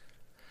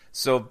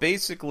 So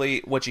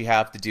basically what you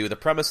have to do, the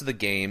premise of the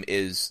game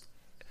is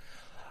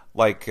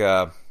like,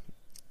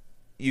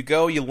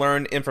 you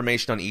learn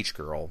information on each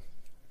girl.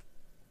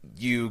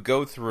 You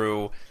go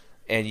through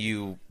and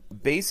you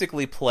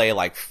basically play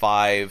like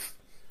 5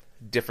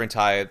 different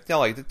types, you know,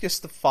 like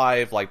just the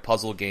 5 like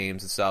puzzle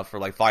games and stuff for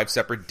like 5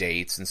 separate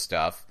dates and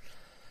stuff.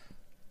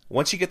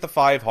 Once you get the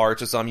 5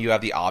 hearts or something, you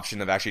have the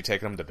option of actually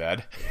taking them to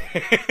bed.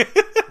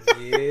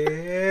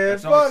 Yeah,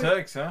 That's all it buddy.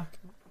 takes, huh?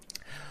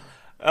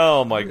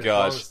 Oh my That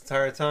gosh. was the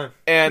entire time.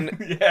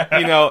 And, Yeah.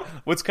 you know,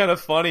 what's kind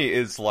of funny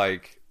is,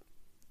 like,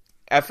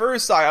 at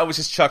first I was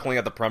just chuckling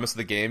at the premise of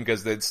the game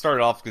because it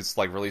started off just,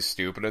 like, really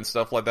stupid and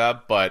stuff like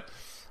that, but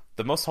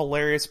the most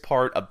hilarious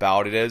part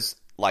about it is,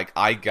 like,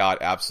 I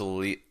got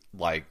absolutely,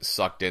 like,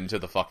 sucked into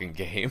the fucking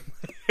game.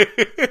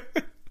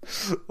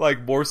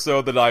 Like, more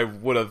so than I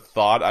would have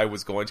thought I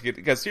was going to get,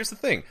 because here's the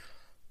thing.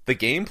 The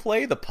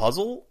gameplay, the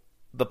puzzle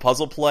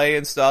play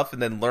and stuff,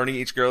 and then learning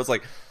each girl is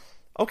like,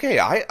 okay,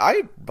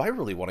 I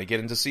really want to get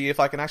in to see if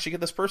I can actually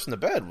get this person to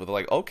bed. With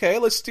like, okay,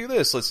 let's do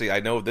this. Let's see,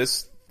 I know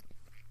this.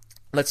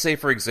 Let's say,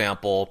 for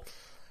example,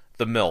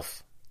 the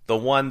MILF, the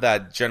one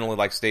that generally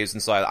like stays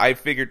inside. I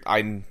figured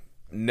I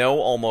know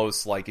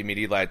almost like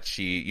immediately that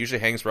she usually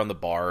hangs around the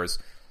bars.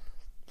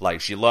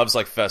 Like she loves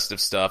like festive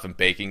stuff and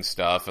baking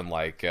stuff, and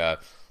like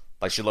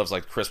she loves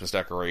like Christmas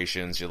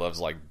decorations. She loves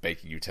like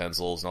baking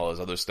utensils and all this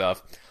other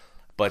stuff.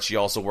 But she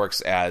also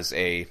works as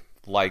an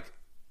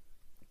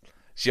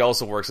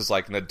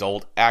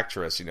adult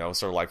actress, you know,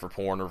 sort of like for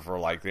porn or for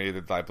like any other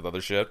type of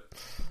other shit.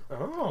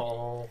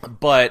 Oh.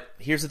 But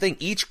here's the thing,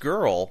 each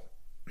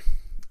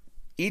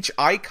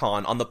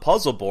icon on the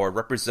puzzle board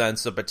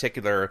represents a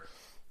particular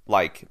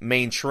like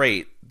main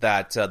trait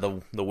that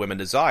the women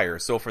desire.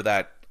 So for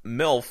that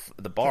MILF,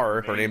 the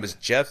bar, her name is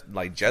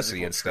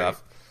Jessie and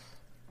stuff.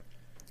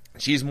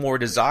 She's more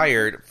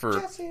desired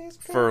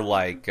for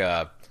like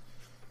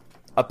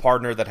a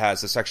partner that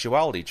has a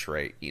sexuality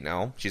trait, you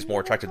know? She's more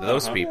attracted to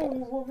those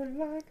people.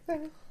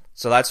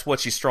 So that's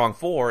what she's strong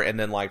for, and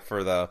then like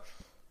for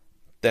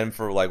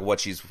what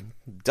she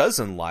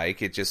doesn't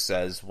like, it just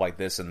says like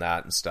this and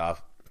that and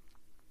stuff.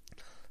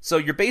 So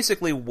you're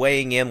basically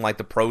weighing in like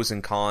the pros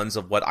and cons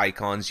of what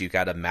icons you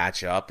gotta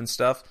match up and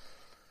stuff.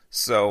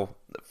 So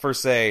for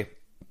say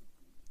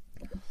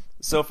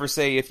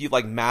if you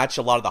like match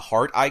a lot of the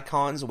heart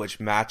icons,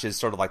 which matches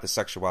sort of like the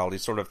sexuality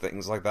sort of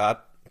things like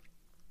that,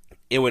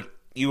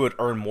 you would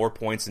earn more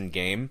points in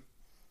game.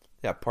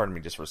 Yeah, pardon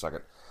me just for a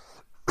second.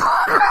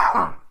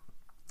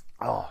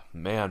 Oh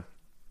man.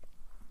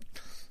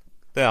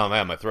 Oh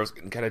man, my throat's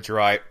getting kind of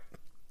dry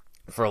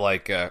for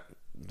like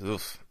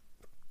oof.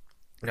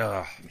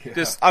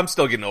 Just I'm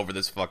still getting over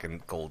this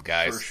fucking cold,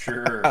 guys. For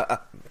sure.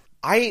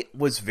 I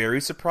was very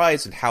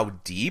surprised at how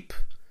deep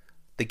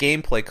the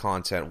gameplay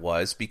content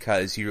was,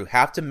 because you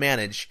have to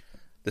manage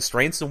the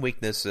strengths and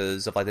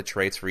weaknesses of like the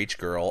traits for each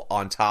girl,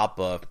 on top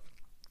of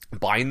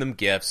buying them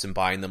gifts and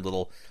buying them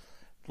little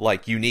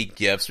like unique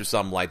gifts or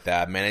something like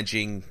that,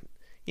 managing,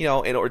 in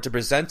order to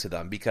present to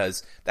them,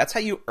 because that's how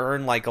you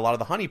earn like a lot of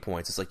the honey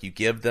points. It's like you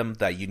give them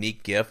that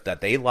unique gift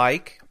that they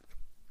like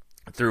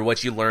through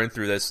what you learn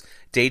through this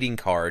dating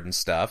card and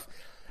stuff,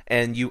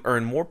 and you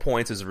earn more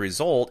points as a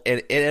result, and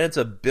it ends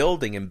up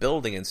building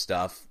and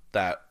stuff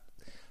that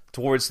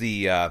towards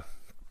the end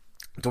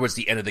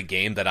of the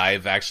game that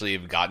I've actually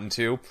gotten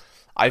to,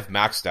 I've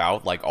maxed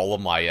out like all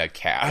of my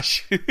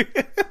cash.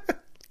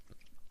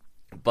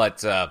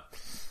 But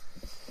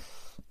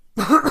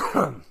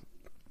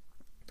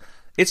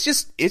it's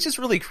just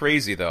really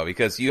crazy though,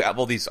 because you have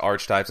all these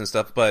archetypes and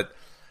stuff. But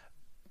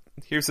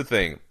here's the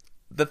thing: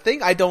 the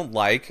thing I don't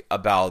like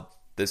about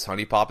this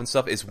honey pop and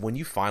stuff is when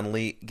you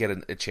finally get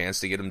a chance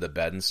to get him to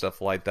bed and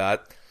stuff like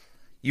that,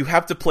 you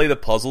have to play the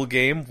puzzle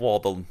game while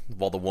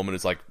the woman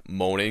is like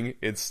moaning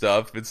and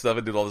stuff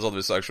and doing all this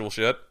other sexual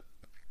shit.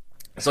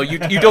 So you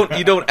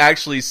don't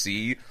actually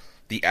see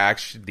the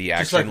action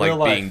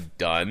like being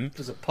done.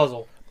 It's a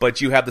puzzle. But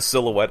you have the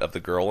silhouette of the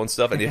girl and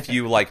stuff, and if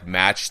you like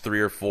match 3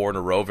 or 4 in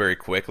a row very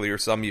quickly or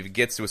something, if it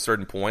gets to a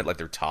certain point, like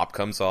their top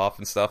comes off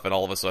and stuff, and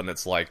all of a sudden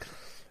it's like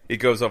it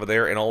goes over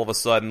there, and all of a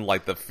sudden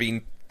like the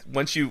fiend,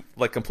 once you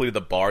like completed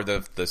the bar,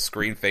 the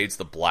screen fades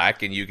to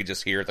black, and you can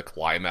just hear the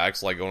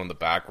climax like going in the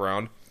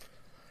background,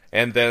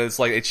 and then it's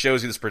like it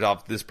shows you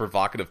this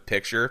provocative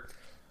picture,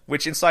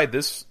 which in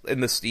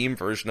the Steam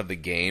version of the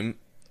game,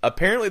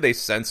 apparently they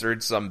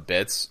censored some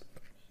bits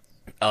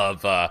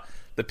of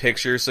the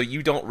picture, so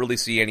you don't really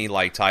see any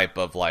like type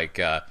of like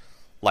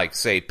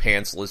say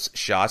pantsless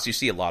shots. You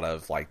see a lot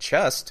of like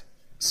chest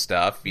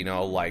stuff,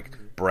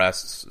 like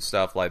breasts,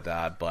 stuff like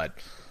that. But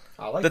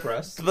I like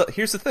breasts.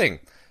 Here's the thing: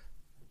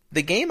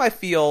 the game, I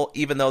feel,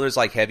 even though there's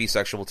like heavy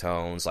sexual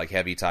tones, like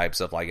heavy types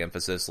of like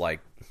emphasis,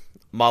 like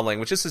mild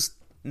language, this is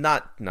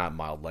not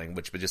mild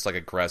language, but just like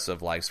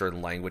aggressive, like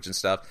certain language and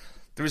stuff.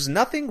 There's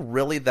nothing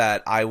really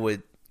that I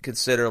would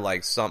consider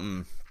like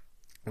something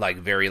like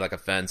very like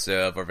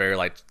offensive or very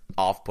like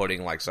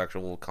off-putting like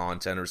sexual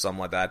content or something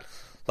like that.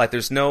 Like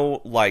there's no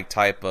like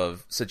type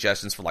of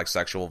suggestions for like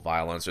sexual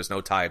violence. There's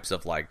no types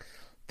of like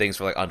things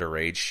for like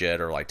underage shit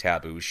or like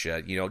taboo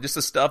shit. Just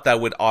the stuff that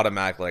would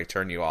automatically like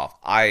turn you off.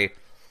 I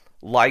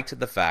liked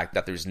the fact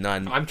that there's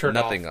nothing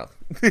off.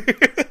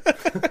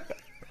 Up.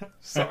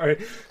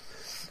 Sorry,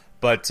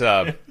 but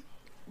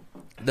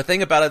the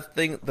thing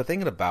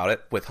about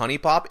it with Honey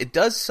Pop, it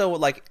does so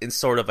like in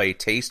sort of a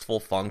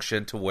tasteful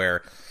function to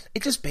where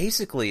it just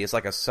basically is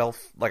like a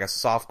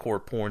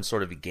softcore porn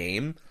sort of a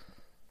game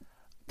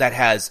that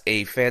has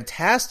a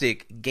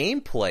fantastic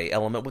gameplay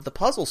element with the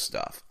puzzle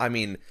stuff. I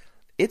mean,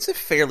 it's a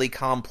fairly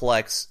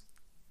complex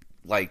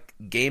like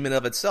game in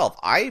of itself.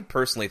 I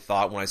personally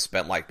thought when I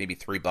spent like maybe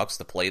 $3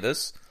 to play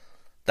this,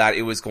 that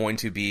it was going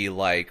to be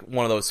like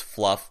one of those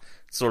fluff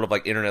sort of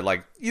like internet,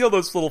 like,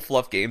 those little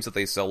fluff games that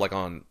they sell like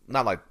on,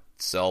 not like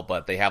sell,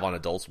 but they have on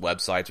adults'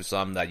 websites or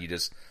something that you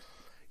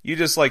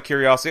just like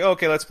curiosity.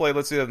 Okay, let's play.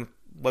 Let's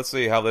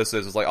see how this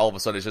is. It's like all of a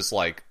sudden it's just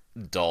like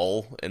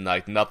dull and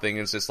like nothing.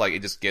 It's just like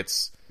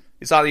it's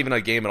not even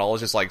a game at all.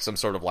 It's just like some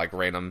sort of like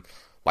random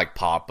like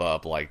pop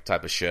up like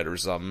type of shit or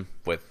something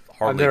with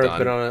hardly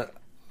done.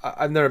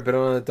 I've never been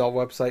on an adult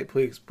website.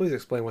 Please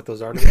explain what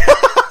those are to me.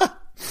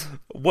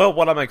 Well,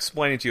 what I'm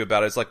explaining to you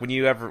about is like when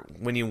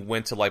you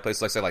went to like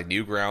places like say like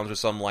Newgrounds or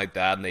something like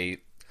that, and they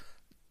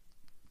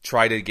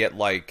try to get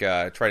like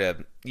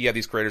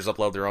these creators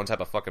upload their own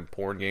type of fucking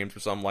porn games or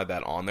something like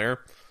that on there.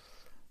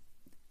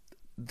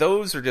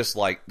 Those are just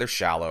like, they're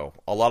shallow.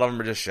 A lot of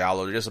them are just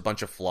shallow. They're just a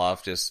bunch of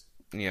fluff, just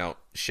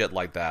shit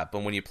like that.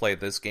 But when you play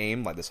this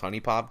game, like this Honey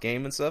Pop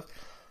game and stuff,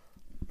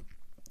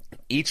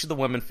 each of the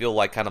women feel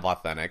like kind of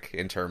authentic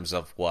in terms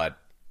of what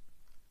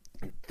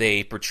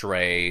they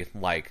portray,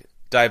 like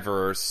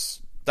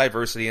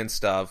diversity and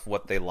stuff,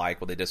 what they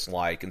like, what they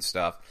dislike and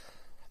stuff.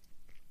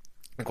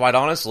 And quite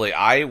honestly,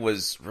 I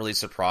was really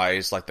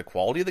surprised, like the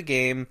quality of the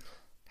game,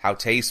 how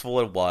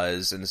tasteful it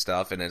was and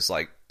stuff, and it's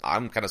like,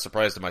 I'm kind of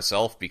surprised at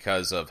myself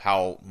because of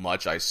how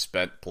much I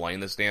spent playing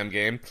this damn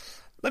game.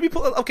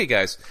 Okay,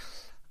 guys.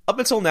 Up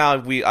until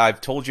now, I've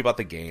told you about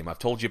the game. I've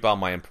told you about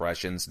my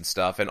impressions and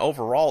stuff, and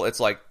overall, it's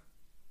like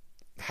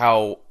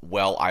how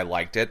well I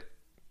liked it.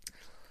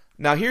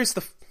 Now here's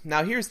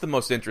the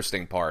most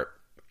interesting part.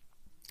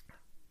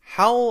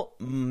 How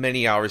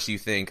many hours do you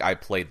think I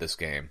played this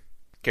game?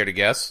 Care to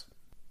guess?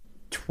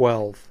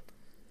 12.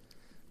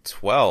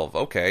 12.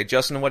 Okay,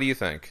 Justin, what do you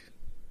think?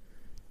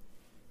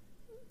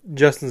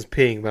 Justin's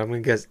peeing, but I'm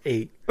going to guess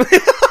 8.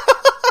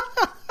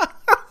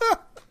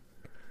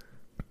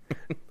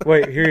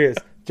 Wait, here he is.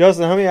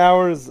 Justin, how many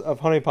hours of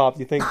Honey Pop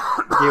do you think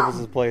Gables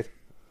has played?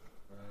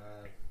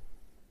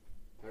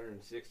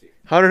 160.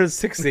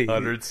 160.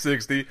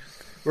 160.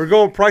 We're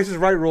going Price is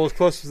Right rules,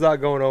 close without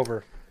going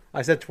over.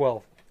 I said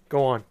 12.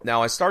 Go on.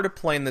 Now, I started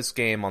playing this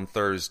game on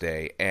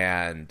Thursday,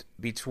 and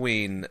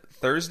between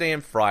Thursday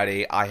and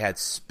Friday, I had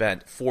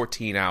spent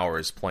 14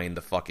 hours playing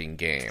the fucking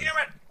game. Damn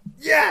it!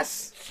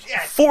 Yes!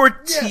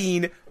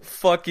 14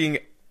 fucking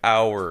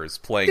hours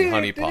playing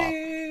Honey Pop.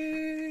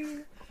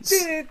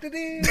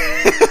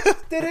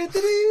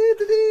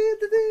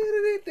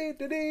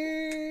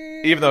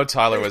 Even though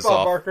Tyler was Bob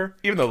off, Barker.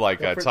 even though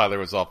Tyler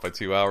was off by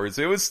 2 hours,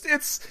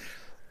 it's.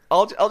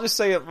 I'll just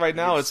say it right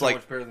now. It's so like,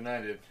 much better than I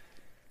did.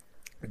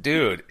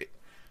 dude,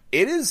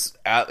 it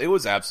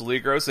was absolutely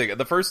engrossing.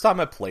 The first time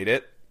I played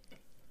it,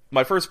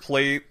 my first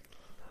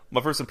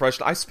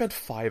impression, I spent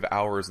 5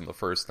 hours in the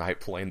first night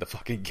playing the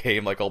fucking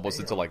game, like almost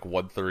until like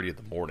 1:30 in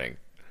the morning.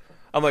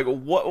 I'm like,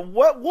 what?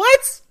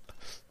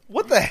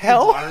 What the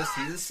hell? I want to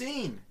see the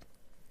scene.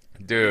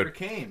 Dude. Never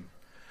came.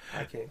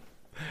 I can't.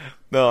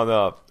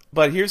 No.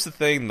 But here's the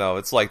thing, though.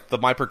 It's like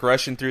my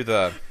progression through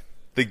the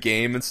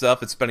game and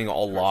stuff, it's spending a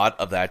lot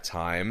of that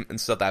time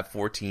and stuff, that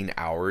 14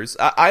 hours.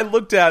 I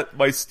looked at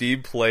my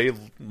Steam play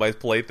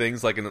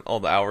things, like in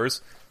all the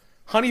hours.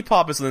 Honey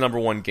Pop is the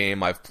 #1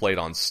 game I've played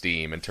on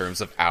Steam in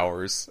terms of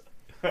hours.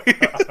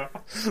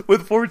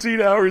 With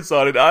 14 hours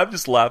on it, I'm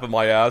just laughing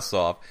my ass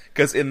off.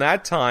 Because in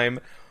that time,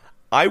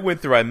 I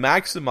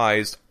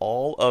maximized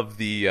all of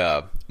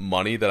the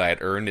money that I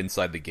had earned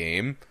inside the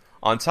game.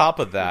 On top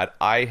of that,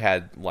 I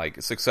had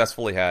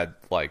successfully had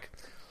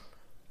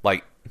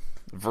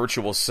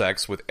virtual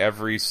sex with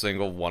every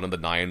single one of the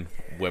 9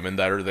 women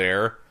that are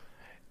there,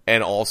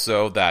 and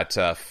also that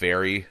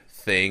fairy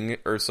thing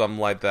or something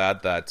like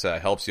that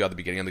helps you at the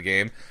beginning of the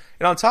game.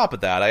 And on top of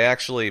that, I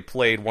actually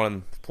played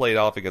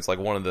off against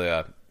one of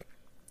the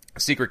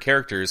secret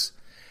characters.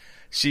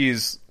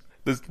 She's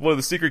one of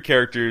the secret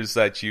characters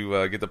that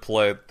you get to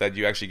play, that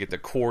you actually get to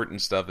court and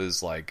stuff,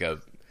 is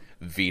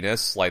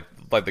Venus, like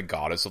the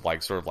goddess of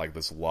sort of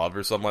this love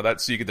or something like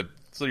that.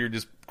 So you're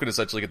just gonna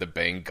essentially get to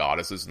bang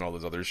goddesses and all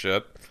this other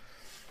shit.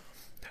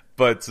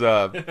 But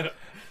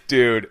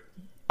dude,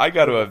 I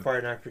got to have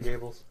Friday Night for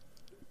Gables.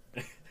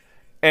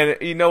 And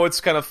you know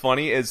what's kind of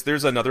funny is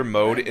there's another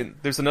mode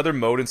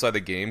inside the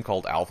game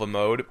called Alpha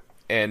Mode,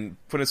 and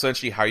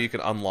essentially how you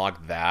can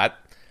unlock that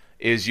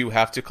is you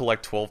have to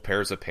collect 12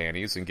 pairs of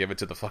panties and give it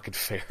to the fucking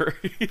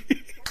fairy.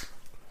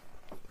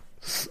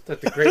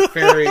 Like the Great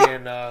Fairy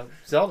in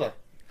Zelda.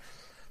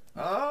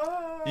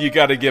 You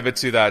got to give it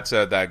to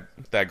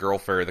that girl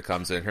fairy that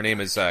comes in. Her name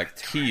is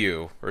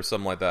Kiyu or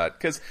something like that.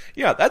 Because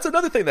yeah, that's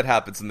another thing that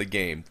happens in the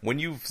game. When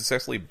you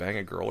successfully bang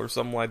a girl or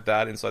something like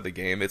that inside the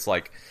game, it's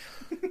like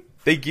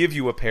they give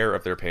you a pair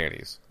of their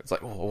panties. It's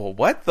like, oh,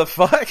 what the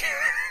fuck?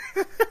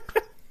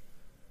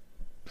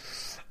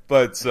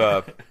 But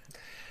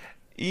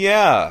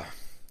yeah,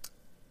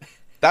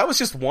 that was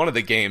just one of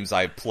the games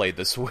I played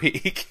this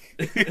week.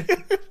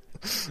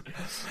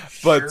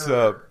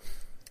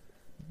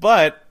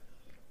 But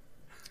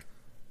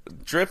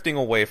drifting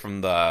away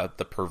from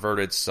the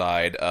perverted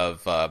side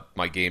of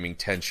my gaming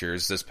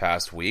tentures this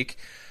past week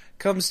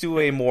comes to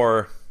a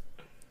more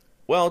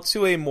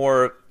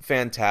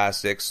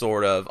fantastic,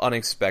 sort of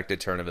unexpected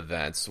turn of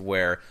events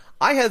where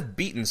I have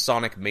beaten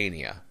Sonic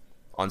Mania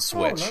on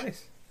Switch. Oh,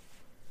 nice.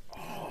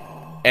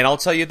 And I'll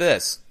tell you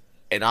this,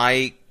 and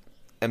I'm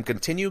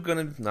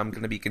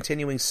gonna be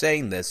continuing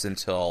saying this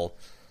until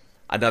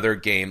another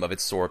game of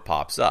its sort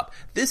pops up.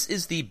 This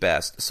is the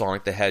best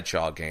Sonic the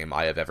Hedgehog game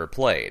I have ever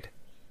played.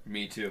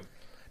 Me too.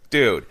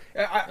 Dude.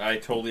 I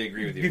totally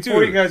agree with you.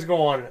 Before you guys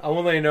go on, I want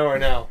to let you know right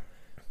now.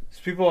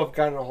 So people have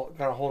got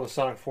a hold of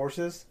Sonic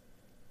Forces,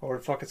 or what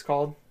the fuck it's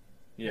called.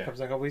 Yeah.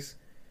 Comes in a couple weeks.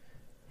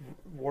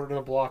 Word on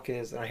the block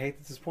is, and I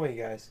hate to disappoint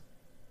you guys,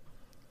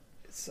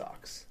 it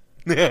sucks.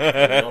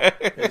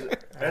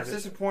 That's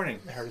disappointing.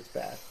 I heard it's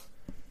bad.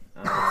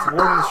 It's the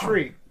word on the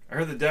street. I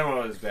heard the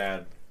demo is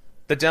bad.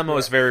 The demo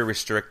is very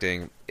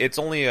restricting. It's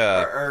only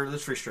or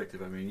less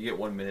restrictive. I mean, you get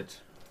 1 minute.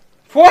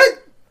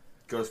 What?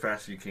 Go as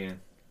fast as you can.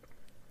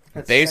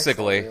 That's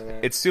basically, sexual,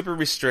 it's super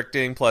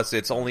restricting, plus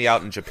it's only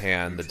out in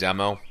Japan, the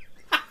demo.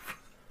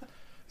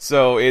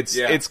 So it's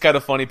kind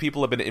of funny.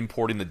 People have been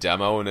importing the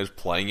demo and just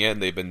playing it,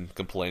 and they've been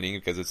complaining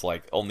because it's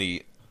like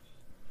only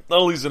not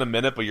only is it a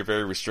minute, but you're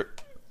very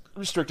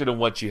restricted on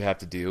what you have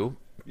to do.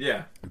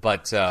 Yeah.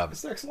 But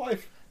Sex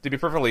life. to be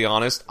perfectly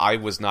honest, I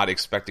was not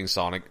expecting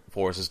Sonic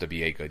Forces to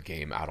be a good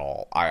game at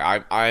all.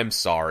 I am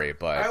sorry,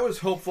 but I was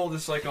hopeful,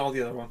 just like all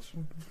the other ones.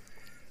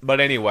 But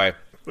anyway,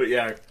 But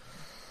yeah,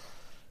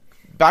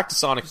 back to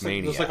Sonic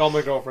Mania. Just like all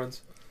my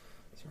girlfriends.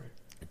 Sorry.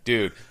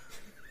 Dude,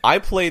 I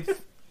played...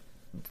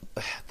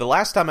 The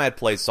last time I had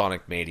played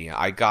Sonic Mania,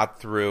 I got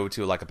through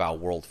to like about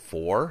World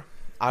 4,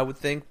 I would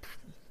think.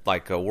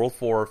 Like World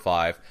 4 or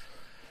 5.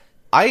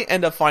 I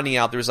end up finding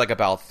out there's like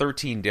about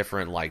 13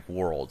 different like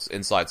worlds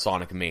inside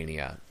Sonic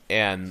Mania.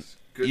 And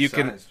good you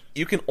size.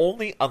 can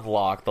only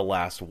unlock the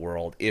last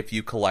world if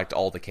you collect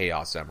all the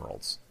Chaos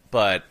Emeralds.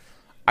 But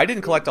I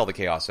didn't collect all the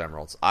Chaos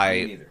Emeralds.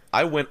 Me neither.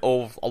 I went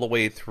all the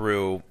way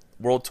through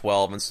World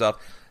 12 and stuff.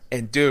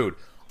 And dude,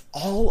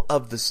 all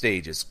of the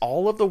stages,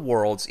 all of the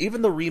worlds,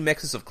 even the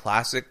remixes of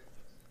classic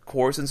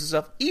courses and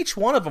stuff, each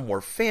one of them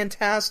were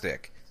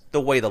fantastic.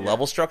 The way the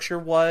level structure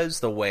was,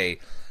 the way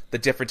the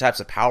different types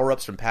of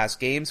power-ups from past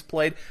games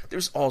played.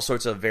 There's all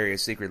sorts of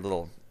various secret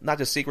little, not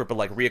just secret, but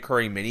like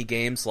reoccurring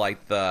mini-games,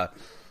 like the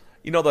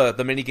you know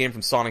the mini game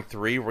from Sonic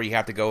 3 where you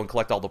have to go and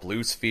collect all the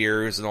blue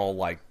spheres and all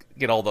like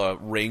get all the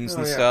rings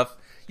and yeah. stuff.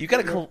 You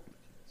gotta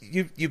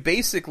you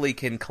basically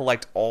can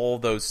collect all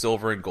those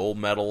silver and gold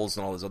medals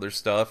and all this other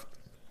stuff.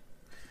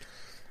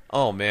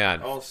 Oh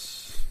man!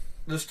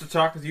 Just to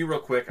talk with you real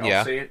quick, Yeah.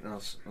 I'll say it and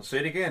I'll say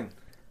it again.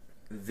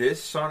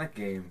 This Sonic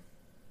game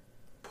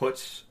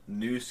puts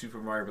New Super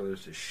Mario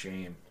Brothers to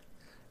shame.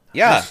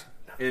 Yeah, Just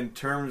in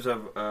terms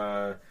of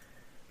a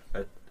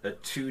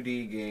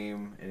 2D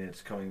game, and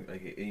it's coming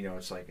like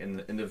it's like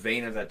in the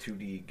vein of that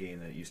 2D game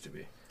that it used to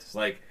be.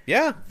 Like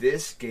yeah.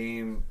 this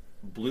game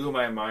blew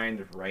my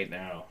mind right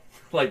now.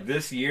 Like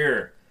this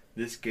year,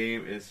 this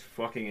game is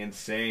fucking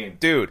insane,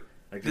 Dude,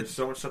 Like there's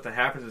so much stuff that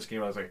happens in this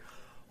game. I was like,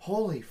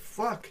 holy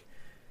fuck!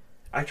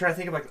 I try to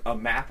think of like a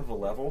map of a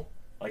level,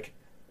 like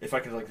if I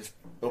could like just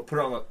put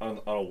it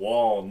on a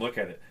wall and look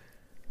at it.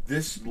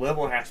 This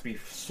level has to be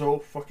so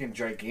fucking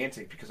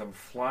gigantic because I'm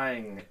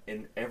flying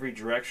in every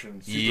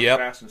direction super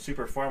fast and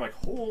super far. I'm like,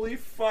 holy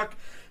fuck!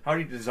 How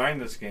do you design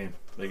this game?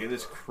 Like it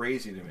is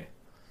crazy to me.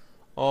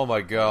 oh my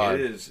god.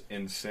 It is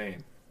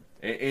insane,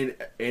 and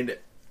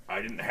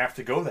I didn't have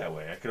to go that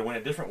way. I could have went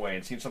a different way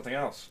and seen something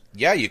else.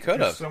 Yeah, you could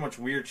There's have. so much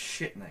weird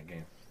shit in that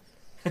game.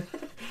 It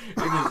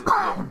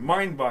was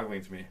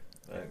mind-boggling to me.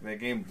 That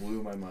game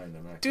blew my mind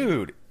on that.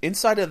 Dude,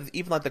 inside of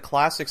even like the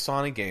classic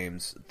Sonic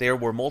games, there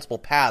were multiple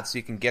paths so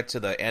you can get to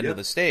the end of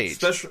the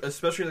stage.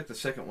 Especially like the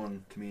second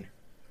one to me.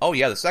 Oh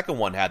yeah, the second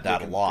one had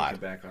that a lot.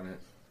 Thinking back on it.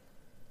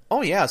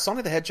 Oh yeah,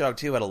 Sonic the Hedgehog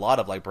 2 had a lot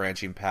of like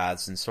branching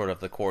paths and sort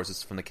of the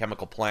courses from the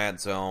chemical plant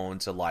zone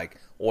to like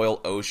Oil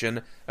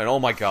Ocean. And oh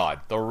my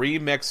god, the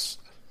remix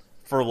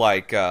for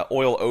like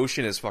Oil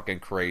Ocean is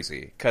fucking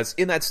crazy. Because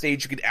in that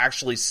stage you could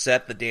actually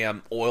set the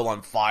damn oil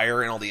on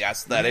fire and all the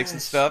aesthetics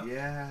and stuff.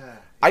 Yeah.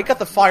 I got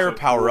the fire so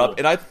power cool. up,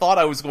 and I thought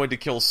I was going to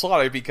kill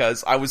Sonic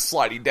because I was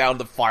sliding down.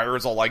 The fire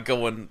is all like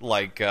going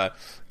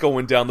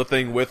down the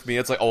thing with me.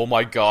 It's like, oh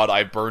my god,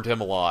 I burned him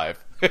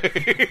alive.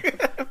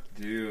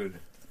 Dude.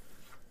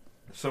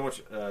 So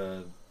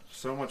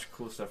much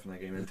cool stuff in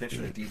that game. And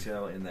attention to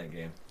detail in that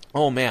game.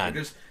 Oh Like, man,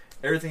 just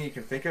everything you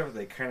can think of,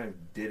 they kind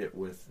of did it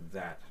with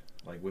that.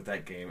 Like with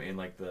that game, and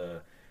like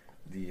the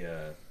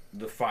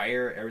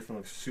fire, everything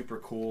looks super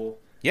cool.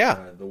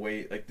 yeah, The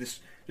way like this,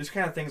 just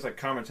kind of things like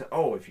comments.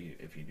 Oh, if you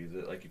do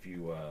that, like if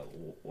you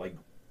like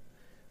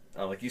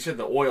you said,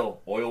 the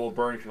oil will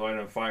burn if you light it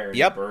on fire. And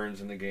Yep. it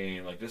burns in the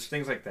game. Like just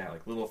things like that,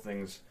 like little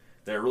things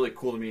that are really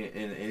cool to me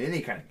in any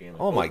kind of game.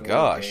 Like Oh my open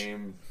world gosh.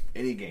 game,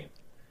 any game,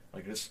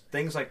 like just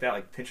things like that,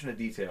 like attention to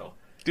detail.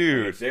 dude,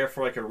 Like, it's there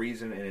for like a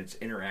reason, and it's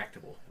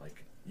interactable.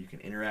 Like you can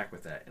interact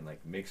with that and like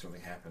make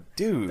something happen.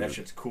 dude. That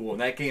shit's cool,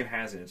 and that game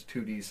has it. It's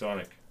 2D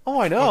Sonic. Oh,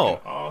 I know.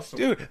 Fucking awesome.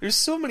 Dude, there's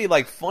so many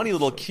like funny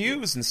little so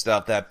cues and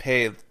stuff that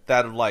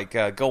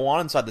go on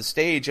inside the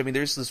stage. I mean,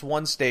 there's this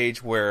one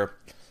stage where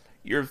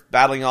you're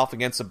battling off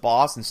against a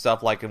boss and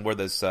stuff like, and where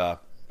this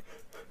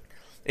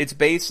it's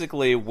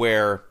basically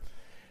where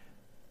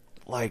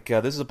like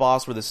this is a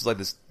boss where this is like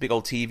this big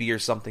old TV or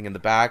something in the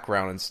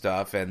background and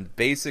stuff, and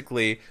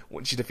basically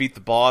once you defeat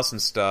the boss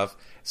and stuff,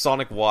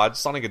 Sonic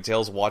and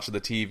Tails watching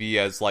the TV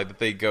as like the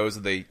thing goes,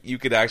 and you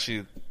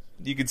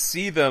could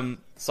see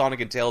them,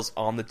 Sonic and Tails,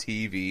 on the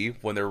TV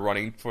when they're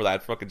running for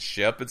that fucking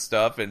ship and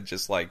stuff, and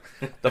just like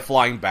the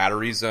flying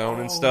battery zone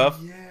and stuff.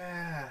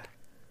 Yeah.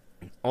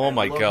 Oh I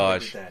my love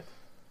gosh. that.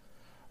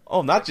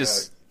 Oh, not Like,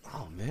 just.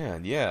 Oh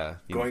man, yeah.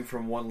 Going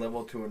from one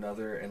level to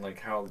another, and like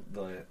how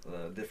the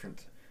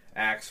different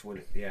acts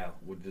would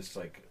just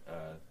like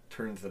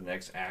turn into the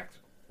next act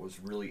was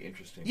really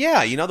interesting.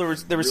 Yeah, there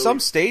was Really- some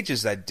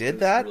stages that It did was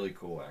that. really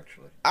cool,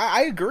 actually.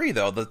 I agree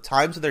though. The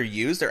times that they're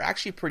used, they're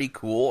actually pretty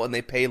cool, and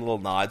they pay little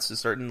nods to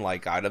certain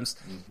like items,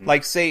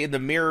 like say in the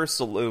Mirror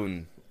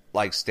Saloon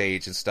like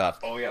stage and stuff.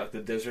 Oh yeah, the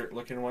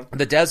desert-looking one.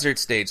 The desert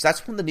stage.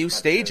 That's one of the new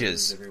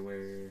stages.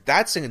 Everywhere.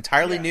 That's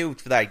entirely Yeah. new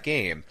for that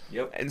game.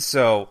 Yep. And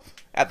so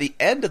at the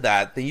end of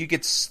that, then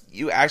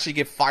you actually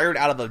get fired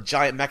out of a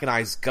giant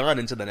mechanized gun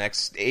into the next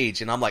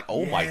stage, and I'm like,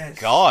 oh my Yes.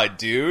 god,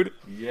 dude!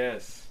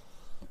 Yes.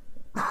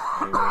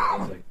 I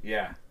was like,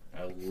 yeah,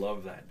 I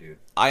love that, dude.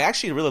 I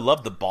actually really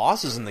love the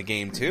bosses in the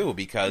game too,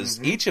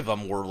 because each of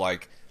them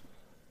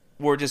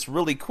were just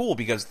really cool.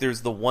 Because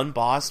there's the one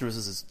boss, there's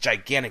this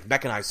gigantic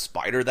mechanized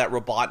spider that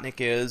Robotnik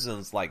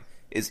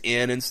is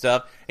in and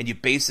stuff, and you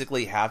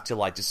basically have to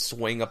like just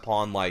swing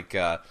upon like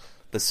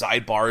the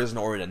sidebars in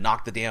order to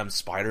knock the damn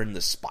spider in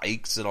the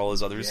spikes and all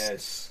those others.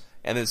 Yes.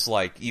 And it's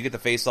like you get to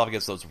face off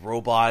against those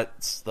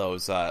robots,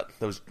 those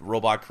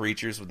robot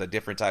creatures with the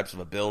different types of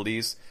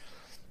abilities.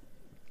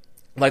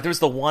 Like there's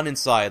the one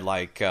inside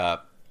like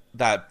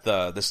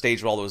the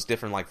stage with all those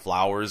different like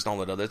flowers and all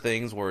that other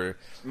things where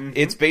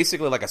it's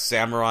basically like a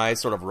samurai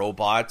sort of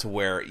robot to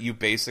where you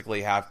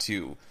basically have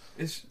to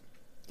Is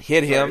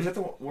hit him. Is that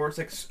the one where it's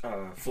like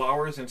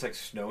flowers and it's like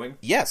snowing?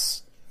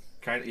 Yes,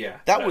 Kind of. Yeah.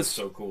 that was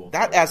so cool.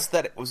 That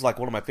aesthetic was like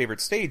one of my favorite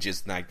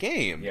stages in that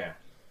game. Yeah.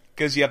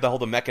 Because you have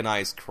the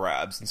mechanized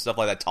crabs and stuff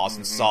like that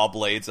tossing saw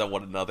blades at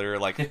one another.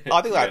 Like,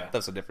 I think Yeah.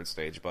 that's a different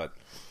stage, but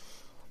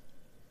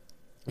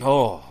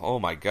oh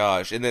my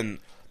gosh! And then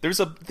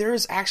there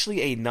is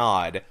actually a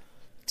nod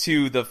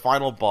to the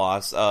final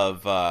boss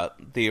of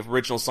the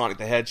original Sonic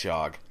the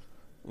Hedgehog,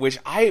 which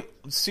I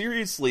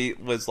seriously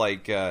was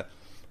like, when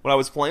I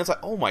was playing, I was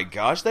like, oh my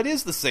gosh, that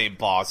is the same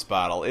boss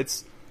battle.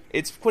 It's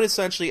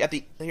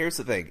quintessentially here's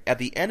the thing, at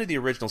the end of the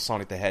original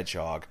Sonic the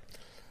Hedgehog,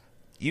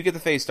 you get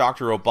to face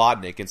Dr.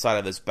 Robotnik inside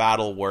of this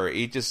battle where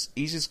he's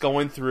just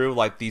going through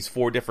like these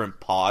 4 different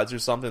pods or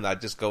something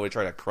that just go and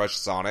try to crush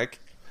Sonic.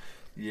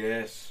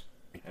 Yes.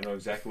 I know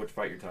exactly which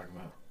fight you're talking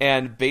about.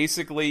 And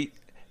basically,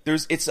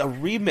 it's a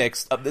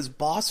remix of this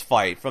boss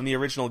fight from the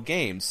original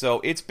game.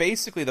 So it's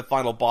basically the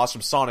final boss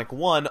from Sonic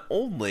 1,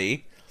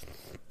 only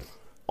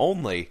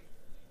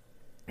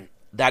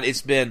that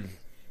it's been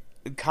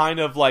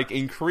kind of like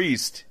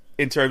increased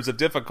in terms of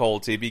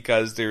difficulty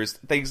because there's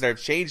things that have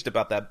changed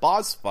about that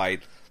boss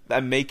fight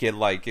that make it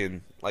like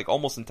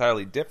almost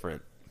entirely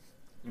different.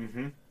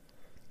 Mm-hmm.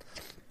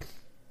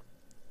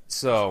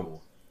 So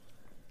Cool.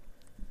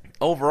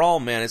 Overall,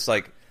 man, it's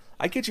like,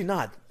 I kid you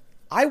not,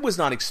 I was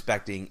not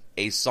expecting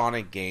a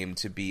Sonic game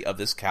to be of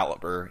this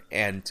caliber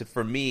and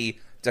for me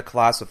to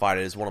classify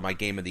it as one of my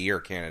Game of the Year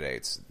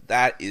candidates.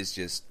 That is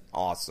just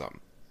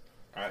awesome.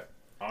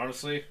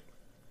 Honestly,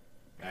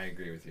 I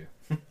agree with you.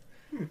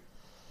 I'm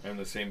in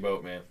the same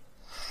boat, man.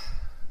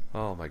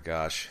 Oh my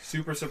gosh.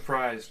 Super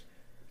surprised.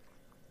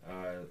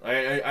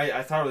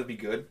 I thought it would be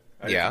good.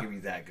 I didn't think it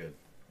would be that good.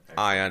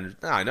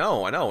 I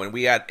know, and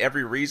we had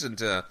every reason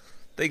to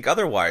think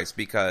otherwise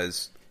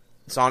because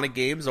Sonic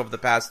games over the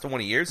past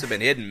 20 years have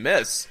been hit and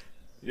miss.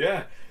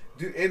 Yeah.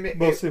 Dude,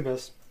 Mostly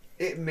miss.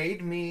 It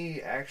made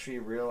me actually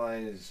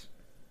realize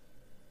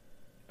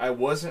I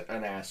wasn't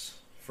an ass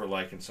for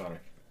liking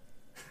Sonic.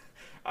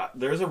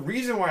 There's a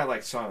reason why I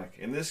like Sonic,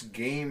 and this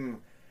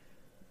game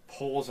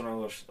pulls on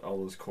all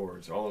those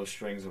chords, all those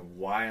strings of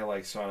why I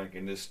like Sonic,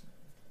 and just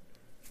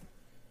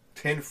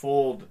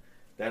tenfold.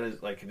 That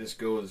is like it just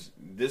goes.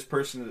 This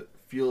person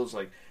feels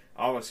like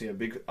obviously a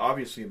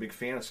big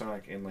fan of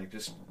Sonic, and like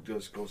just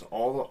goes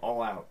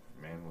all out,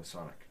 man, with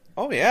Sonic.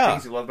 Oh yeah,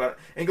 Things you love about it,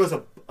 and goes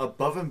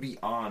above and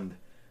beyond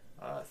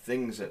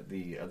things that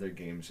the other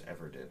games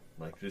ever did.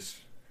 Like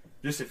just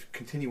a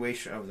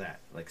continuation of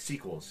that, like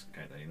sequels,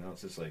 kind of. You know,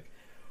 it's just like,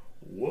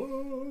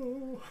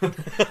 whoa,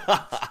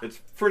 it's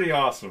pretty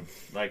awesome.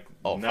 Like,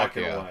 not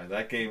gonna lie,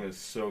 that game is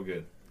so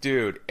good.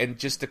 Dude, and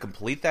just to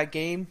complete that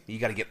game, you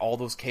got to get all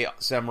those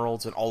Chaos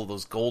Emeralds and all of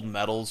those gold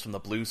medals from the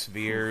blue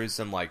spheres,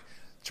 and like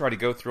try to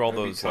go through all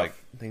those like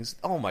things.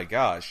 Oh my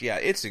gosh, yeah,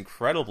 it's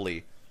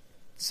incredibly.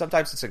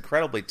 Sometimes it's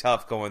incredibly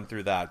tough going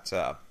through that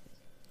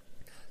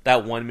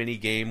one mini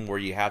game where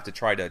you have to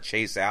try to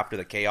chase after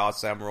the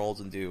Chaos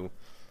Emeralds and do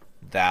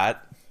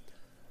that.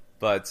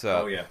 But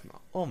oh yeah,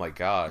 oh my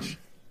gosh.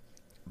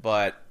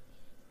 But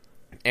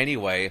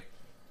anyway,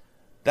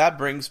 that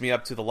brings me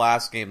up to the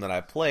last game that I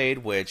played,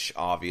 which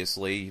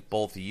obviously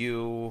both of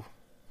you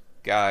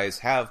guys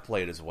have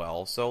played as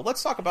well. So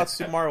let's talk about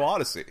Super Mario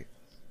Odyssey.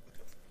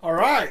 All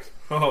right.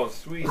 Oh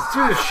sweet. Let's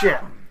do this shit.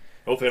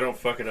 Hopefully I don't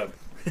fuck it up.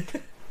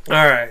 All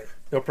right.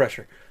 No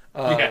pressure.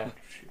 Yeah.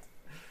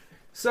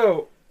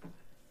 So,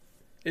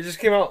 it just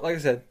came out, like I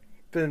said,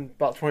 been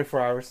about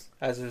 24 hours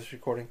as of this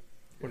recording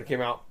when it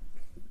came out.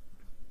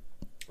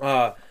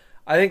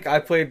 I think I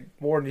played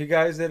more than you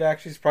guys did,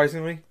 actually,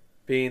 surprisingly,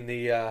 being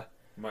the...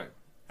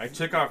 I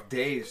took off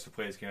days to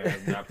play this game. I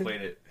have not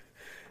played it.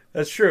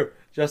 That's true.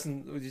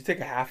 Justin, would you take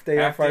a half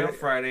day on Friday? Half day on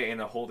Friday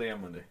and a whole day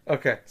on Monday.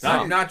 Okay.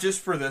 Not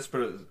just for this,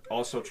 but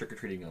also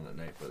trick-or-treating on that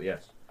night, but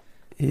yes.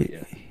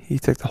 He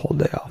took the whole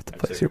day off to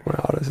play Super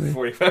Mario Odyssey.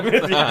 45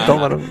 minutes.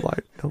 Don't let him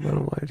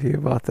lie to you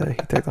about that. He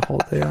took the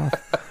whole day off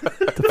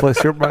to play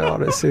Super Mario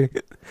Odyssey.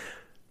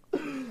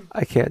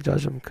 I can't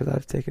judge him because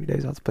I've taken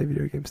days off to play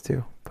video games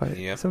too. But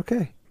it's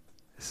okay.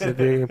 This is a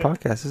video game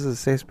podcast. This is a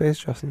safe space,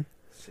 Justin.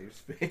 Safe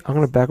space. I'm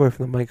gonna back away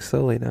from the mic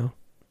slowly now.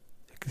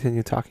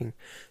 Continue talking.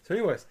 So,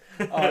 anyways,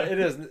 it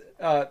is.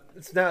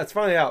 It's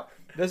finally out.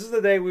 This is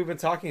the day we've been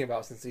talking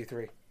about since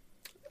E3,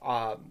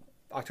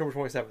 October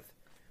 27th.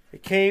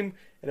 It came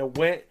and it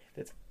went.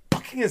 It's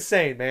fucking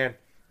insane, man.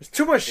 There's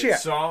too much shit.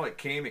 It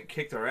came, it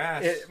kicked our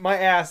ass. My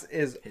ass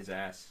is his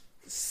ass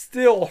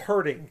still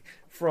hurting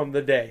from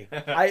the day.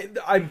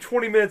 I'm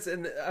 20 minutes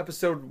in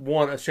episode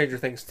 1 of Stranger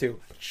Things 2.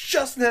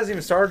 Justin hasn't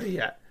even started it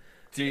yet.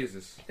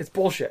 Jesus, it's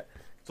bullshit.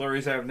 That's the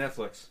reason I have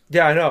Netflix.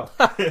 Yeah, I know.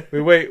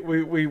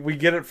 we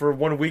get it for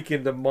 1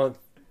 weekend a month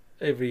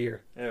every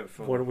year. Yeah,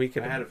 1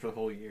 weekend. I had it for the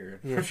whole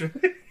year. Yeah,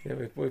 yeah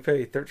we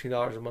pay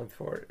 $13 a month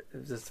for it.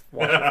 It's just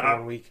watch it for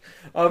 1 week.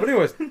 But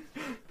anyways,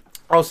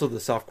 also the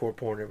softcore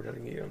porn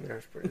everything you on there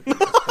is pretty.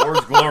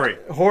 Horror's Glory.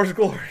 Horror's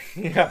Glory.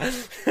 Yeah.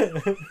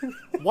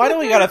 Why do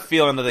we got a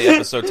feeling that the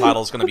episode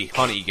title is going to be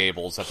Honey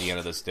Gables at the end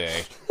of this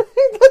day?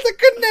 That's a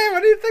good name. I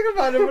didn't think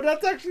about it, but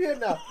that's actually it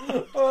now.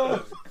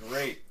 That's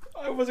great.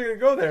 I wasn't going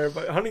to go there,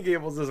 but Honey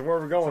Gables is where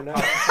we're going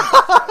now.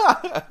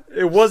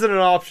 It wasn't an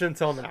option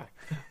until now.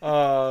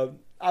 I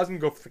was going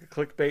to go for the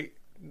clickbait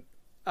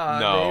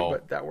name,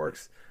 but that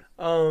works.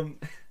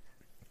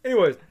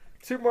 Anyways,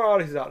 Super Mario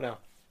Odyssey's out now.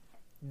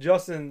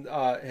 Justin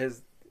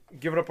has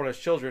given up on his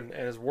children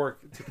and his work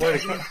to play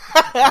the game.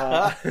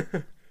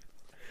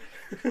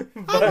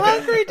 I'm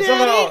hungry,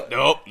 Daddy.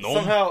 Nope.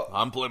 Somehow,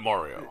 I'm playing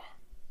Mario.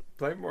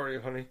 play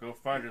Mario, honey. Go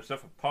find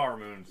yourself a Power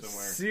Moon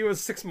somewhere. See you in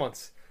 6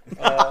 months.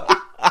 But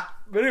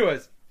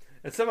anyways,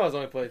 and somehow I was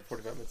only played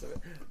 45 minutes of it.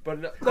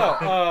 But no,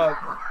 I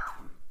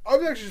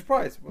was actually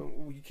surprised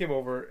when you came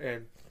over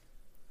and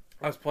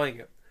I was playing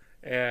it,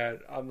 and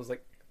I was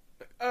like,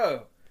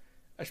 "Oh,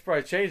 I should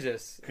probably change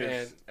this."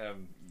 And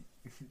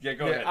yeah,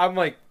 go ahead. I'm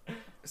like,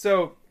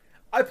 so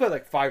I played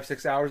like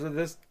 5-6 hours of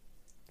this,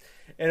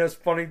 and it was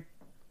funny.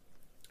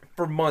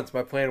 For months,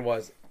 my plan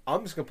was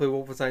I'm just gonna play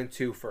Wolfenstein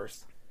 2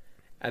 first,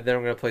 and then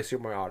I'm gonna play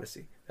Super Mario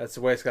Odyssey. That's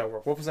the way it's gotta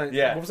work.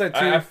 Wolfenstein 2.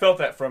 I felt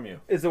that from you.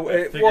 Is the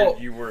I figured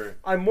you were.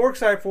 I'm more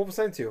excited for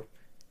Wolfenstein 2,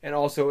 and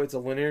also it's a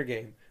linear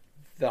game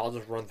that I'll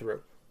just run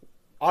through.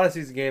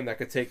 Odyssey's a game that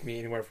could take me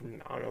anywhere from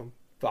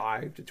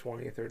 5 to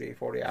 20, 30,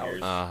 40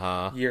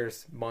 hours,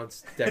 years,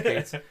 months,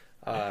 decades.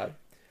 But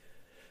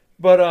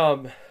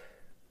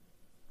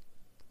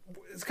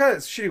it's kind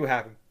of shitty what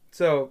happened.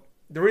 So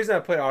the reason I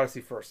played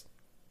Odyssey first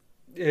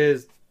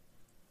is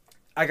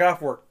I got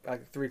off work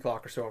like 3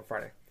 o'clock or so on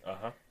Friday.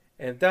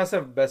 And downside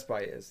of Best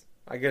Buy is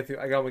I got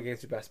all my games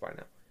through Best Buy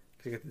now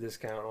because you get the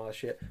discount and all that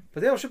shit.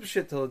 But they don't ship the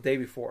shit till the day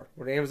before.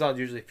 When Amazon's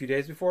usually a few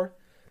days before,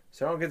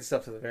 so I don't get the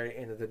stuff till the very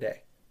end of the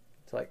day.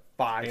 It's like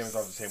 5,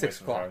 Amazon's the same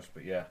 6 way o'clock. sometimes,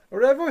 but yeah.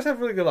 Or I've always had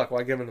really good luck.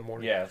 Well, I get them in the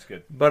morning. Yeah, that's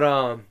good.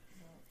 But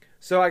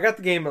so I got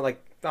the game at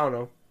like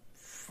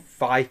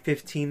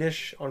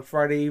 5:15ish on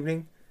Friday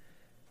evening,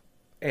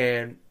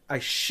 and I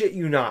shit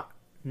you not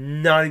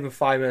even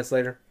 5 minutes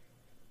later,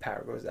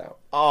 power goes out.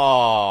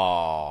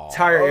 Oh,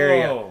 Entire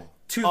area,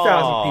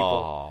 2,000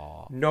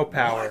 people, no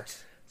power.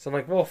 What? So I'm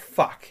like, well,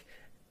 fuck.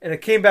 And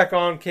it came back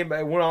on,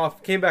 went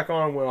off, came back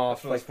on, went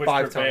off like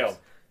 5 times.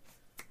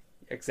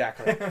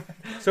 Exactly.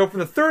 So for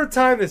the 3rd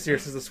time this year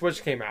since the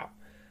Switch came out,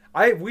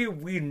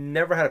 we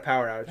never had a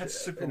power outage. That's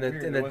super in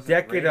weird. the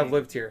decade I've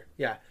lived here.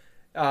 Yeah.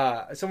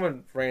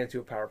 Someone ran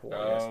into a power pole,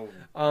 I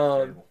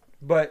guess.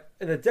 But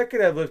in the decade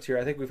I've lived here,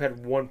 I think we've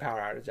had 1 power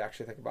outage,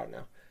 actually, think about it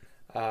now.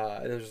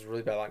 And there's just a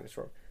really bad lightning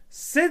storm.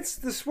 Since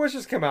the Switch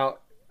has come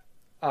out,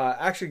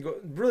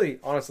 really,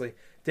 honestly,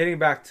 dating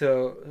back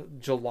to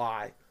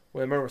July,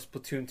 when I remember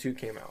Splatoon 2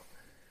 came out,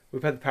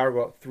 we've had the power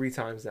go up 3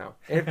 times now.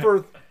 And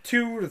for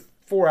 2 to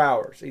 4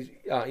 hours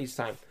each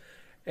time.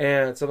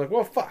 And so I'm like,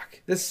 well,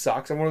 fuck. This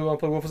sucks. I want to go and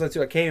play Wolfenstein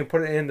 2. I can't even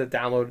put it in the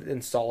download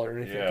installer or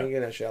anything. I can't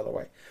get that shit out of the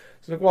way.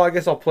 So I'm like, well, I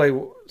guess I'll play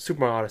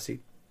Super Mario Odyssey.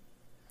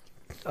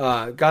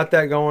 Got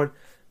that going.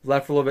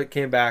 Left for a little bit.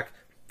 Came back.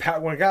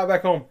 When I got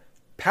back home,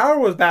 power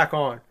was back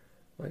on.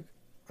 I'm like,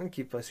 I can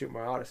keep playing Super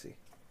Mario Odyssey.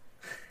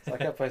 So I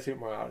kept playing Super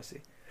Mario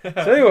Odyssey.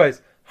 So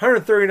anyways,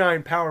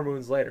 139 power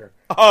moons later,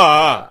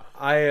 I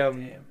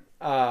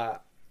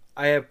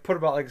have put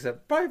about, like I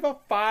said, probably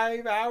about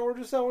 5 hours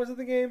or so into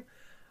the game.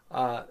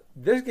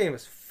 This game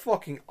is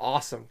fucking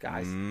awesome,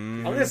 guys.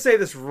 I'm going to say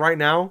this right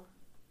now.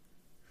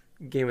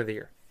 Game of the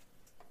year.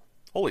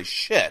 Holy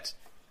shit.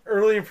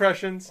 Early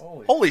impressions.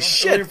 Holy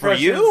shit for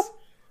you?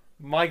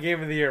 My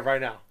game of the year right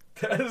now.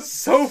 That is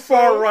so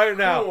far right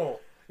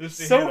cool. now.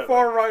 So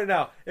far right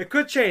now. It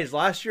could change.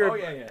 Last year Oh,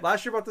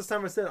 about this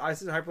time I said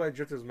Hyper Light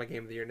Drifter was my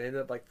game of the year and it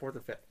ended up like 4th or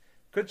 5th.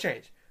 Could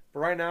change.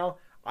 But right now,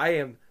 I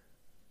am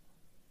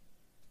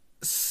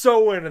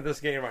so into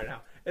this game right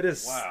now. It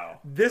is. Wow.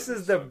 This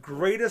is the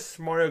greatest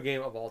Mario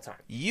game of all time.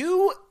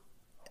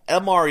 A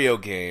Mario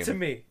game. To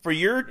me. For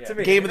your To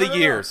me. game of the No.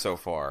 year so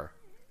far.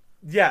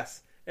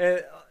 Yes.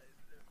 And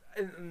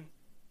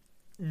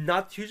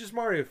not the hugest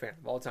Mario fan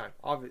of all time.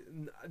 I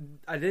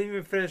didn't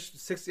even finish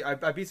 60.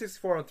 I beat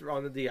 64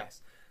 on the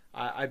DS.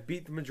 I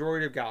beat the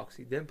majority of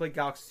Galaxy. Didn't play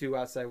Galaxy 2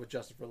 outside with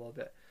Justin for a little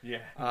bit.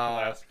 Yeah.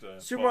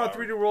 Super Mario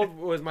 3D World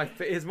was my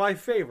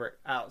favorite.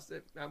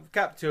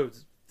 Cap 2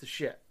 is the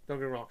shit. Don't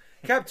get me wrong.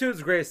 Cap 2 is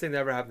the greatest thing that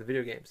ever happened to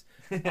video games.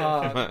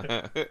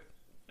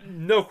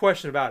 No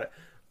question about it.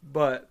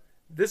 But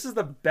this is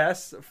the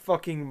best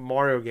fucking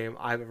Mario game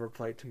I've ever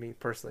played, to me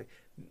personally.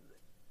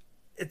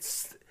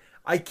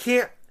 I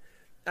think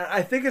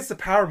it's the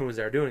power moves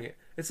that are doing it.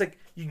 It's like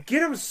you get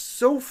them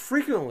so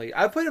frequently.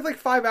 I played it for like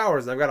 5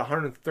 hours and I've got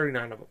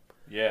 139 of them.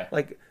 Yeah.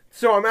 Like,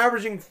 so I'm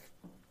averaging,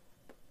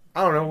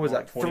 I don't know, what was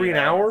that 3 an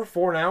hour,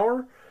 4 an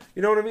hour?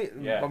 You know what I mean?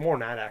 Yeah. More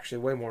than that, actually.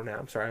 Way more than that.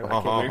 I'm sorry.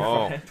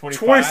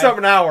 20-something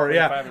an hour.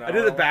 Yeah. I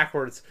did it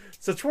backwards.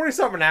 So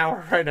 20-something an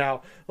hour right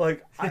now.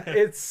 Like,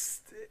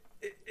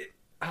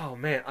 oh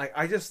man.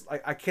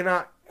 I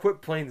cannot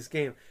quit playing this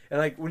game. And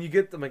like, when you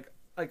get them, like,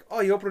 oh,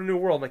 you open a new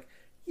world. I'm like,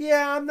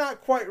 yeah, I'm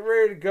not quite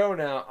ready to go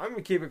now. I'm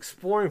going to keep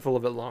exploring for a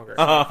little bit longer.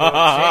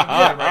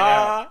 Right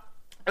now.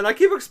 And I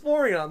keep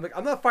exploring. I'm like,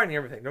 I'm not finding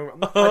everything. No, I'm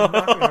not going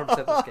to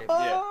 100% this game.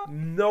 Yeah.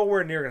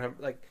 Nowhere near going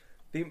to, like,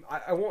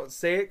 I won't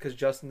say it because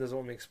Justin doesn't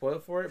want me to spoil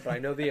it for it, but I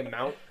know the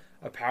amount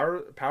of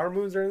power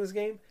moves are in this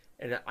game,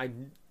 and I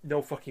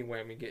no fucking way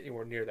I'm going to get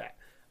anywhere near that.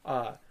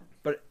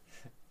 But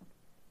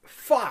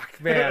fuck,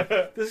 man.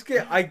 This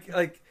game,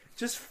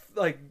 just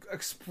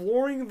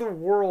exploring the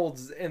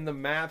worlds and the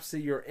maps that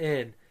you're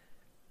in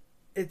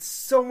it's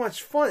so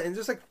much fun, and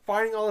just like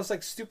finding all this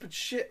like stupid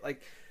shit.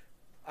 Like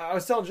I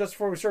was telling just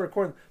before we started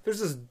recording, there's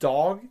this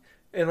dog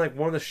in like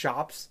one of the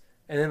shops,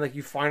 and then like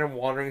you find him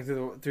wandering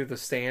through the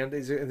stand.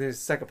 He's in his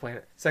second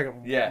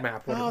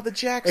map. Whatever. Oh, the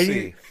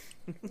Jaxie.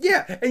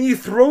 Yeah, and you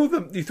throw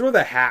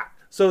the hat.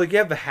 So like you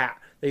have the hat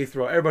that you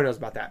throw. Everybody knows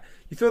about that.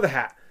 You throw the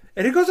hat,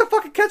 and he goes and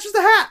fucking catches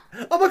the hat.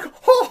 I'm like,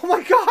 oh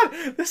my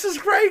god, this is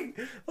great!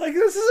 Like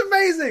this is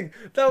amazing.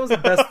 That was the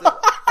best.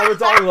 I'm a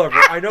dog lover.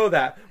 I know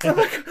that. But I'm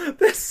like,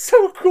 this is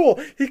so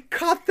cool. He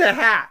caught the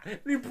hat and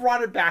he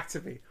brought it back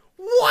to me.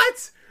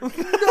 What?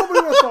 Nobody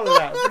would have thought of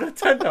that. For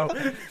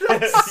Nintendo.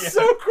 That's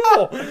so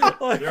cool.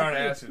 Like, You're on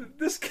acid.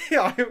 This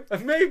game,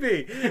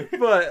 maybe,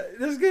 but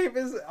this game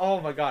is. Oh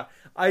my god!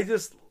 I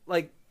just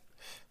like.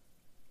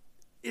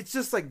 It's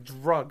just like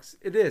drugs.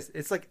 It is.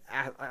 It's like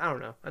I don't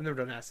know. I've never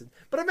done acid,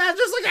 but imagine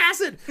just like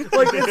acid.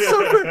 Like it's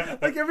so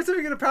good. Like every time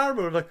you get a power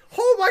move, I'm like,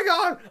 oh my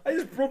god! I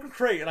just broke a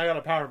crate and I got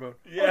a power move.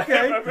 Yeah,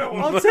 Okay,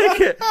 I'll take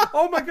it.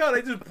 Oh my god!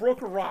 I just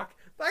broke a rock.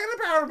 I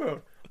got a power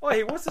move. Oh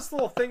hey, what's this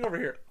little thing over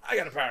here? I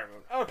got a power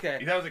move. Okay.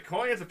 You thought it was a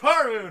coin? It's a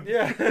power moon.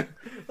 Yeah,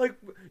 like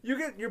you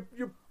get you're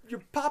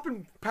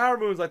popping power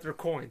moves like they're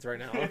coins right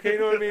now. Okay, you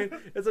know what I mean?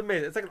 It's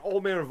amazing. It's like an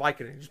old man with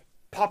Vicodin. Just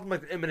pop them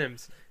like the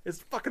M&Ms.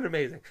 It's fucking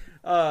amazing.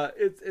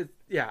 It's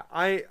yeah.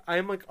 I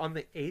am like on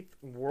the 8th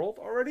world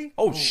already.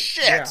 Oh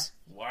shit! Yeah.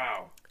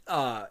 Wow.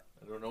 Uh,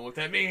 I don't know what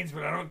that means,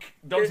 but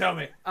don't tell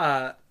me.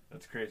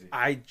 That's crazy.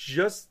 I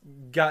just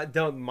got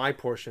done with my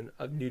portion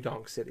of New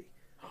Donk City.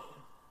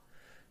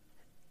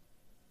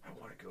 I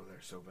want to go there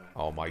so bad.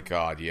 Oh my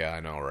god, yeah, I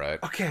know, right?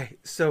 Okay,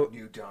 so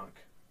New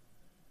Donk.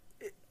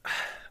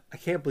 I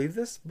can't believe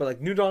this, but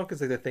like New Donk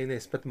is like the thing they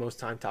spent the most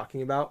time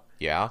talking about.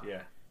 Yeah.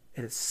 Yeah.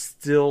 And it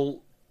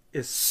still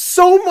is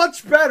so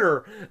much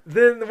better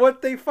than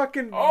what they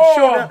fucking showed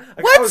out.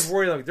 Like, what? I was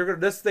worried like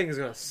this thing is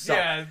gonna suck,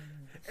 Yeah.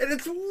 and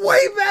it's way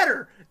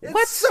better.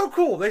 It's so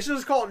cool. They should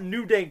just call it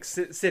New Dank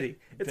City.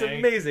 It's Dank.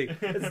 amazing.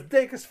 It's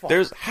dank as fuck.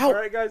 There's how all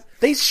right, guys.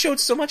 they showed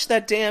so much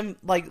that damn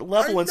like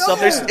level I and stuff.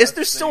 know! Is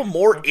there still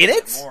more in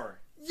it? More.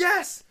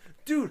 Yes,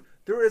 dude.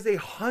 There is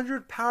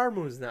 100 power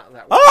moves now.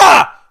 That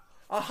Ah!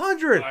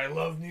 100. I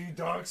love New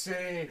Donk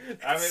City.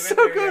 It's so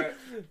good.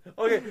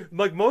 Okay,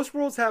 like most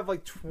worlds have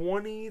like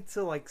 20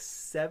 to like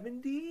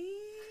 70,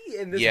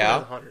 and this Yeah. one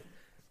has 100.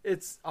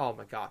 It's oh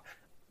my god,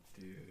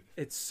 Dude.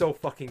 it's so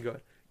fucking good,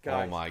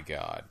 guys. Oh my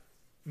god.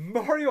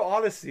 Mario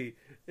Odyssey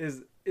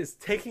is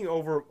taking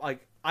over.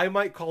 Like I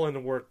might call into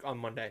work on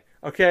Monday.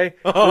 Okay,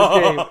 this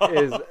game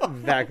is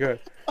that good.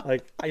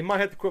 Like I might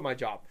have to quit my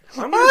job.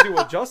 I'm gonna do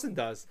what Justin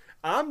does.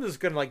 I'm just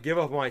gonna like give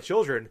up my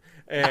children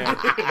and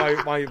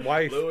my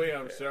wife. Louis,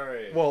 I'm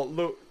sorry.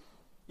 Well,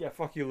 yeah,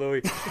 fuck you,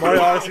 Louis.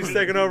 Mario Odyssey's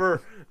taking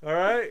over. All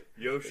right,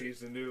 Yoshi's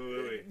the new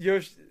Louis.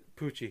 Yoshi,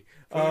 Poochie.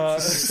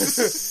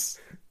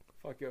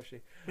 Fuck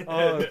Yoshi.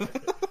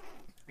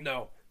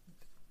 No,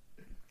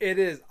 it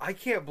is. I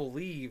can't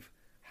believe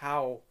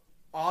how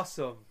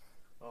awesome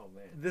Oh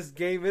man. this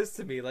game is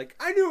to me. Like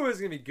I knew it was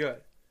gonna be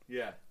good,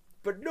 Yeah.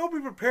 but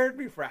nobody prepared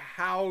me for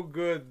how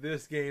good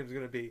this game's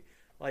gonna be.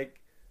 Like,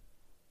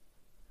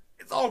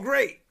 it's all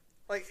great.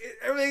 Like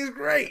everything's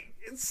great.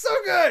 It's so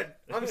good.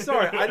 I'm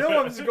sorry. I know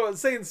I'm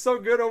just saying so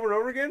good over and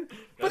over again,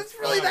 but That's it's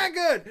really fine.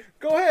 that good.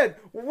 Go ahead.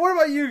 What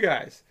about you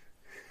guys?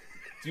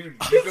 Dude,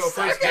 you go so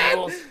first, good.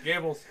 Gables.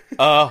 Gables.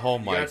 Oh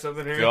my got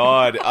something here?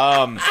 god. It's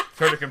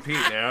hard to compete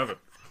now, but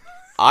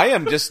I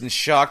am just in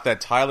shock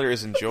that Tyler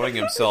is enjoying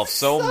himself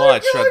so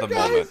much good, at the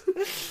guys.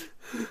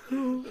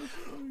 moment.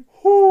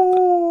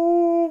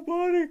 Oh,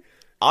 buddy.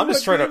 I'm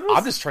just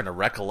trying to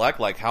recollect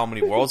like how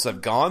many worlds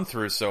I've gone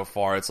through so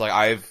far. It's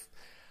like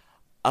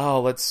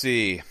let's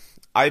see.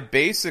 I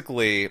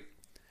basically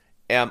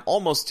am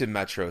almost to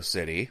Metro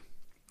City.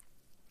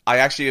 I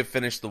actually have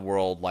finished the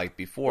world like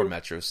before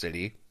Metro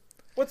City.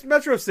 What's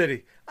Metro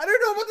City? I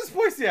don't know about this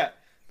place yet.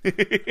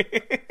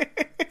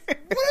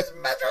 What is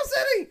Metro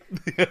City?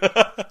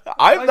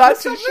 I'm not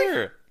missed too something?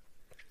 sure.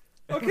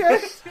 Okay.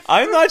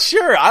 I'm not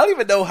sure. I don't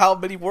even know how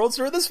many worlds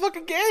are in this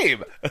fucking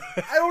game.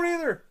 I don't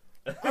either.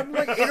 I'm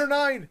like 8 or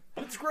 9.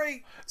 It's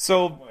great.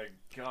 So, oh my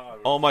god.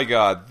 oh my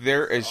god,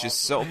 there is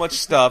just so much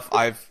stuff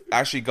I've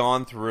actually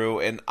gone through,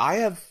 and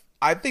I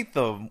think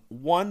the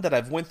one that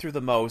I've went through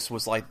the most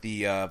was like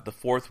the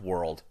fourth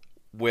world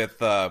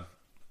with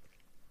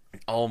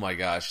oh my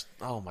gosh.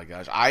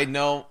 I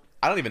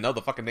don't even know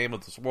the fucking name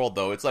of this world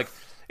though. It's like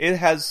it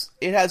has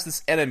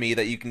this enemy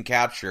that you can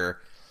capture,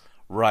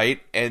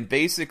 right? And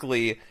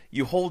basically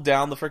you hold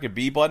down the freaking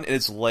B button and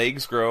its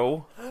legs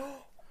grow.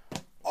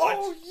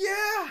 Oh,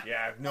 yeah.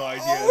 Yeah, I have no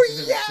idea. Oh, This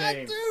is yeah,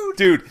 insane. dude.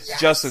 Dude, Yes!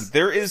 Justin,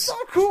 there is So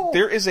cool.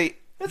 there is a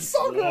It's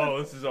so good.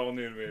 Whoa, this is all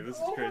new to me. This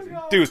is Oh, my crazy.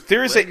 God. dude,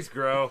 there is a Legs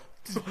grow.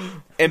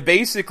 and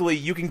basically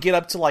you can get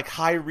up to like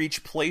high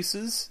reach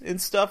places and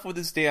stuff with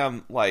this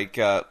damn like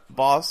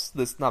boss.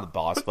 This not a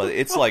boss, but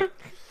it's like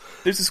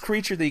there's this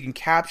creature that you can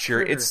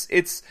capture.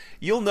 It's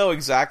you'll know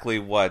exactly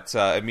what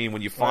I mean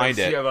when you find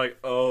it. I'm like,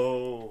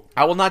 oh.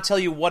 I will not tell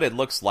you what it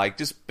looks like.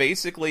 Just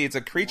basically, it's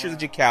a creature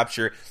that you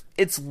capture.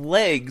 Its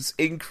legs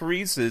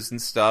increases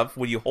and stuff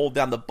when you hold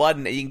down the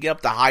button, and you can get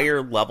up to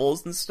higher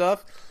levels and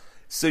stuff.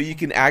 So you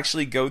can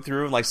actually go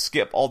through and like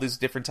skip all these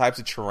different types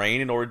of terrain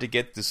in order to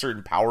get to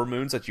certain power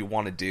moons that you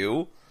want to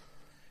do.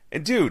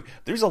 And dude,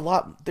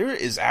 there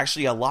is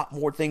actually a lot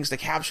more things to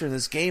capture in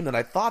this game than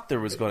I thought there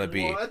was going to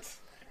be. What?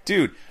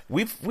 Dude,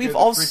 we've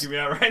all freaking me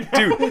out right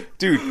now.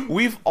 dude,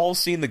 we've all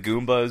seen the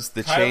Goombas,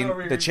 the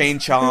chain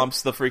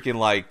chomps, the freaking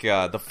like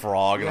the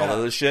frog and all that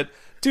other shit.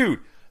 Dude,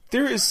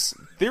 there is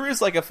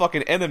like a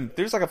fucking enemy.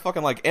 There's like a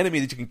fucking like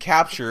enemy that you can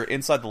capture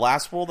inside the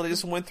last world that I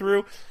just went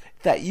through.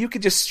 That you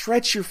could just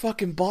stretch your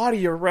fucking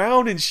body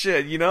around and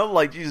shit, you know,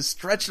 like you just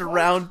stretch it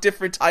around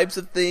different types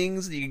of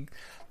things. You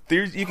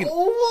can.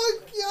 Oh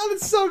my god,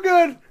 it's so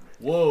good.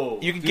 Whoa,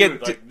 you can dude,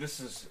 get. Like, this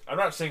is. I'm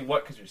not saying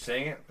what because you're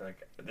saying it. But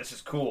like, this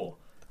is cool.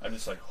 I'm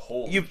just like,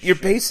 holy. You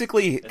shit.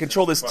 basically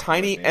control this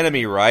tiny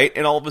enemy, right?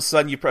 And all of a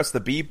sudden, you press the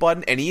B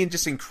button, and he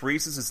just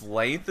increases his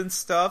length and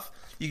stuff.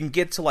 You can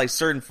get to like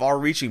certain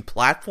far-reaching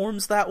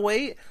platforms that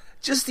way.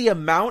 Just the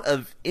amount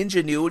of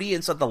ingenuity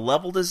inside the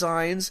level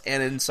designs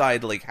and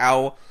inside like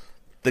how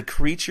the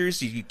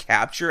creatures you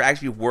capture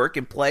actually work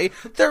and play.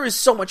 There is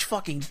so much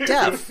fucking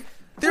depth.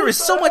 There is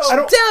so much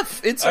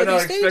depth inside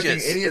these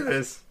stages. Any of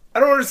this.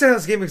 I don't understand how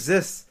this game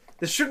exists.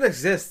 This shouldn't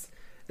exist.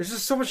 There's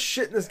just so much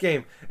shit in this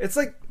game. It's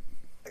like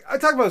I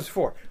talked about this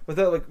before with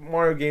the like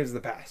Mario games in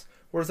the past,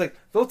 where it's like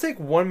they'll take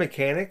one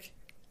mechanic,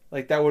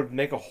 like that would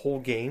make a whole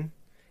game,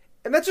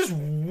 and that's just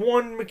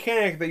one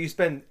mechanic that you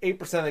spend 8%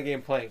 of the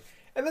game playing.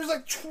 And there's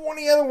like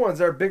 20 other ones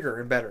that are bigger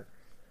and better.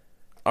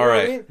 All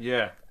right. I mean?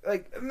 Yeah.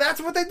 Like, and that's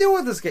what they do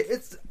with this game.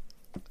 It's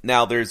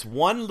now there's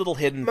one little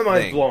hidden my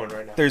mind's blowing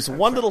right now. There's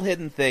one little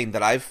hidden thing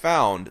that I've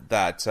found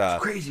that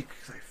crazy.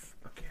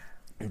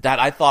 That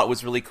I thought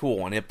was really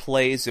cool, and it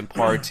plays in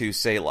part to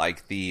say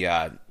like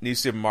the New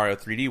Super Mario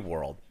 3D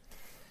World,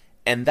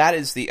 and that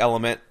is the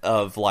element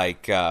of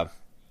like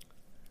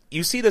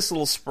you see this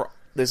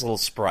little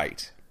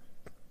sprite,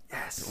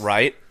 Yes.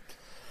 right?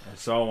 I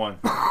saw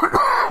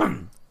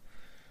one.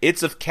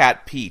 It's of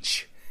Cat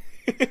Peach.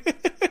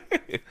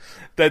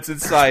 That's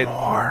inside.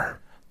 More.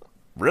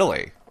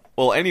 Really?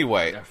 Well,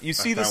 anyway, Yeah, you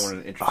see this.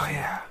 Oh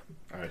yeah.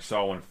 I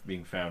saw one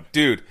being found.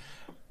 Dude,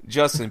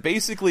 Justin,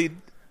 basically,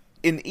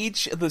 in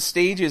each of the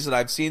stages that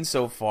I've seen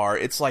so far,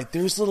 it's like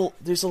there's little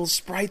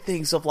sprite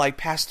things of like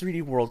past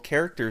 3D World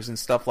characters and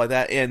stuff like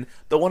that. And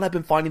the one I've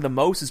been finding the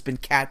most has been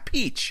Cat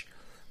Peach.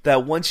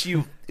 That once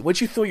you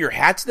throw your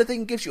hat to the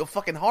thing, it gives you a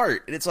fucking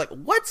heart, and it's like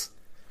what?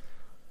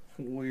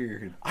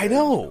 Weird. I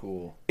know.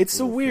 Cool. It's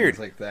so weird.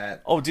 Like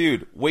that. Oh,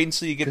 dude, wait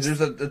until you get. Because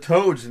there's the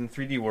toads in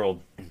 3D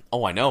World.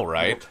 Oh, I know,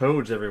 right? Little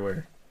toads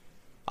everywhere.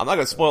 I'm not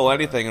gonna spoil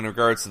anything in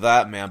regards to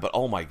that, man. But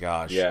oh my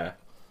gosh, Yeah.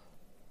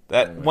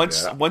 that Oh my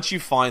once God. you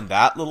find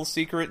that little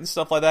secret and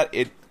stuff like that,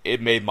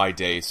 it made my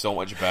day so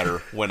much better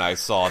when I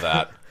saw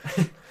that.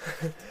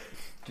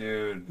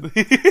 Dude.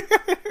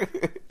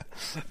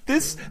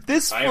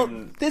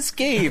 This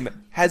game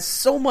has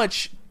so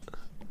much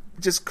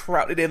just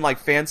crowded in like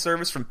fan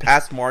service from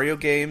past Mario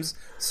games,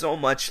 so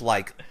much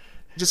like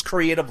just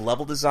creative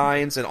level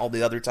designs and all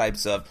the other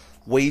types of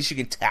ways you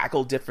can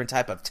tackle different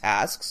type of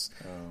tasks.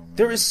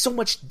 There is so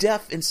much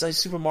depth inside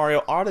Super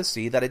Mario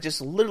Odyssey that it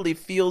just literally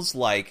feels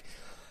like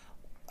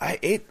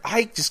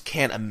I just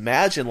can't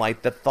imagine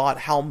like the thought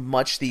how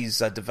much these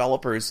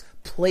developers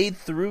played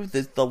through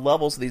the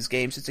levels of these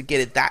games just to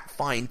get it that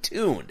fine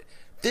tuned.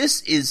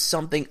 This is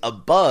something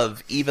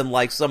above even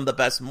like some of the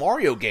best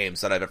Mario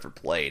games that I've ever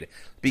played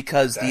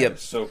because That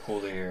is so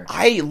cool to hear.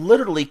 I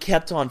literally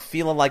kept on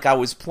feeling like I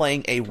was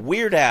playing a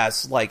weird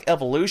ass like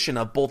evolution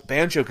of both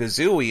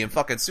Banjo-Kazooie and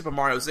fucking Super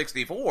Mario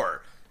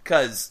 64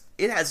 because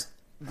it has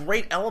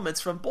great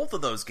elements from both of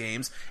those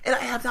games, and I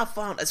have not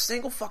found a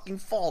single fucking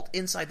fault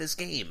inside this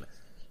game.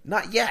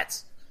 Not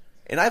yet.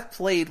 And I've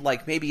played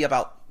like maybe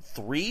about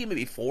 3,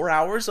 maybe 4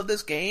 hours of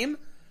this game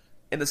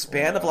in the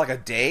span of like a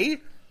day.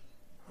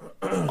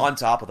 On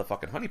top of the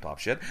fucking Honey Pop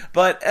shit.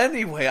 But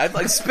anyway, I've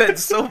like spent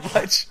so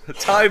much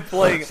time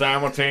playing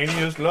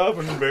Simultaneous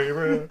loving,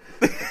 baby.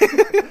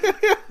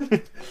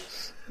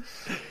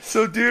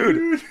 So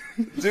dude,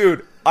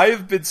 I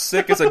have been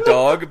sick as a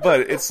dog,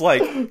 but it's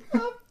like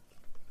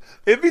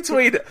in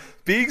between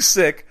being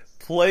sick,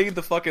 playing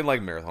the fucking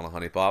like Marathon of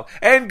Honey Pop,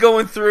 and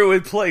going through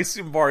and play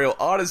Super Mario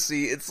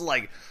Odyssey, it's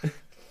like,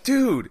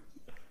 dude,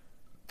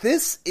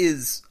 this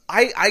is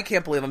I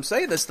can't believe I'm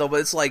saying this though, but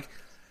it's like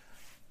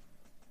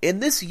in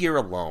this year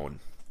alone,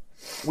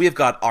 we have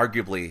got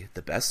arguably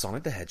the best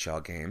Sonic the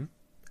Hedgehog game,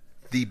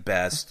 the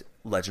best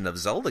Legend of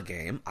Zelda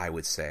game, I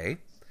would say,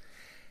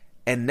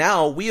 and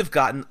now we have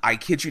gotten, I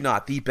kid you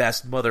not, the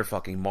best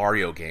motherfucking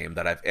Mario game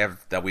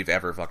that we've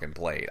ever fucking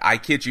played. I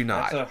kid you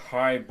not. That's a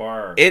high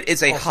bar. It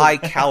is a high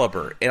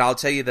caliber, and I'll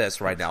tell you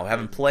this right now,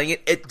 having playing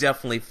it, it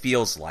definitely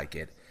feels like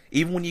it.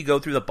 Even when you go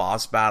through the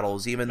boss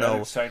battles, even That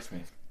though, excites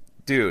me.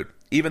 dude,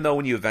 even though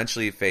when you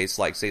eventually face,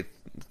 like, say,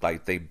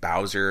 like, the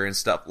Bowser and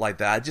stuff like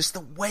that, just the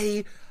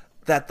way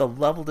that the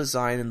level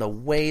design and the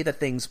way that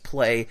things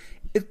play,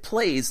 it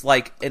plays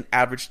like an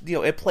average,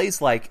 it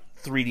plays like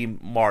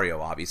 3D Mario,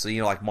 obviously,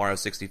 like Mario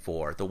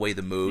 64, the way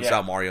the moves,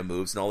 how Mario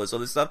moves, and all this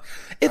other stuff.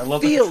 I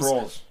love the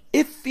controls.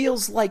 It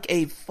feels like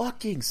a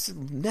fucking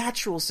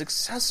natural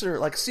successor,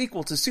 like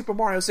sequel to Super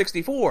Mario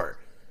 64.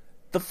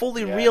 The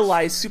fully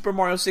realized Super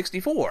Mario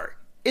 64.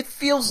 It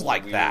feels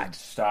like that.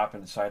 Stop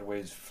and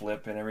sideways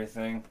flip and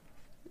everything.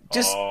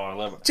 I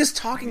love it. Just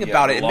talking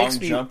about it, it makes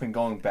me jump and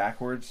going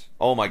backwards.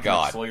 Oh my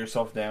god! Slow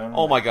yourself down.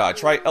 Oh my god!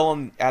 Try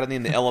adding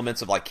in the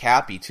elements of like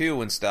Cappy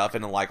too and stuff,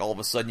 and then like all of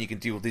a sudden you can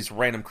do these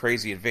random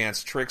crazy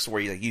advanced tricks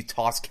where you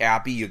toss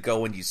Cappy, you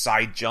go and you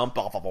side jump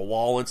off of a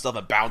wall and stuff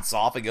and bounce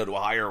off and go to a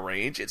higher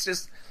range. It's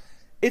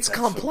That's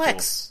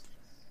complex. So cool.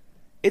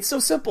 It's so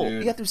simple.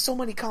 Dude. Yet there's so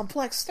many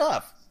complex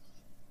stuff.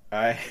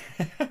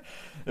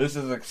 This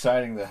is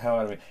exciting the hell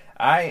out of me.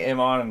 I am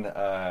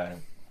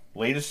on.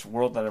 Latest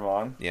world that I'm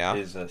on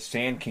is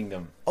Sand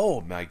Kingdom.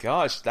 Oh my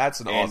gosh, that's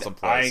an awesome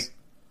place.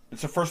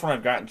 It's the first one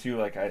I've gotten to,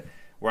 like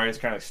where I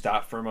just kind of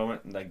stopped for a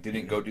moment and like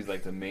didn't go do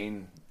like the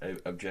main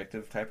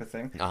objective type of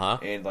thing.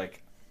 And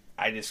like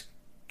I just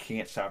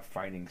can't stop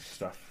finding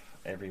stuff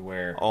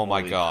everywhere. Oh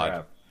my god!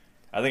 Crap.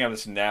 I think I'm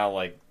just now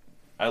like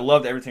I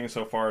loved everything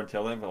so far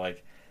until then, but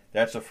like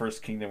that's the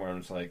first kingdom where I'm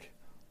just like,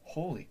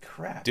 holy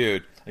crap,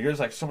 dude! Like, there's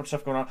like so much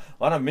stuff going on.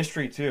 A lot of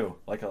mystery too.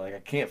 Like I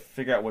can't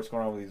figure out what's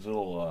going on with these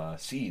little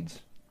seeds.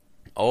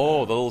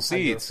 Oh, the little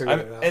seeds,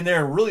 and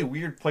they're in really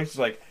weird places.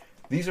 Like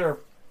these are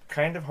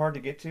kind of hard to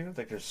get to.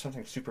 Like there's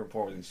something super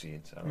important with these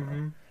seeds. I don't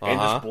know. And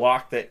this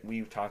block that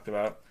we've talked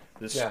about,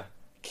 this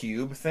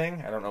cube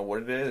thing. I don't know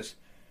what it is.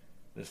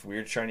 This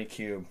weird shiny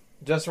cube.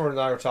 Justin and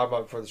I were talking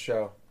about it before the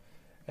show.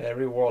 And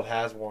every world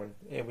has one,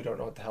 and we don't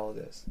know what the hell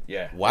it is.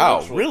 Yeah.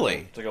 Wow, really?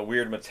 Cool. It's like a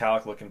weird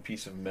metallic-looking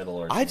piece of metal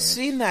or something. I've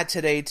seen that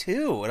today,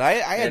 too, and I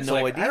had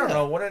no idea. I don't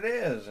know what it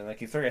is. And like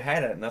you throw your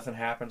hat at it, nothing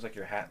happens, like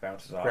your hat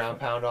bounces off.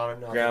 Ground pound on it,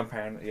 nothing. Ground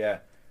pound, yeah.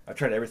 I've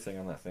tried everything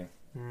on that thing.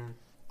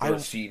 Throw a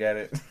seed at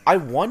it. I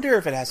wonder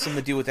if it has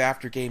something to do with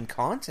after-game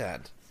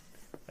content.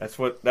 That's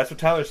what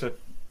Tyler said.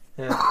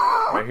 Yeah.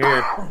 Right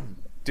here.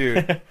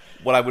 Dude,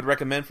 what I would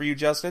recommend for you,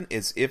 Justin,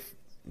 is if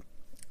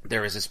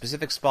there is a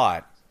specific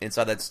spot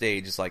inside that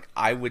stage, it's like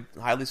I would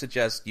highly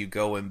suggest you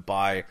go and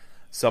buy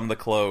some of the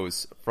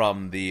clothes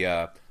from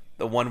the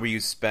one where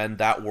you spend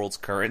that world's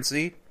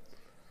currency.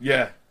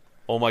 Yeah.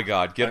 Oh my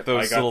god, get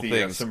those little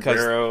things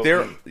sombrero,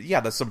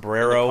 the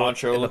sombrero,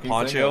 the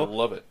poncho. I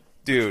love it,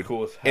 dude. It's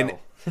cool as hell. And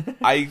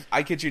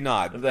I kid you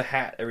not, the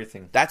hat,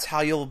 everything. That's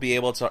how you'll be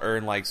able to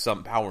earn like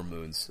some power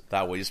moons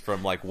that way, just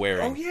from like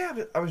wearing. Oh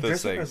yeah, I was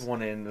dressed up as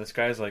one, and this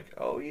guy's like,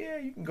 "Oh yeah,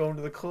 you can go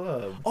into the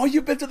club." Oh,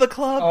 you've been to the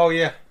club? Oh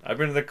yeah, I've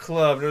been to the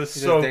club. It was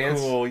so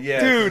cool.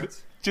 Yeah, dude.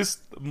 Just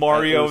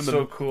Mario. It was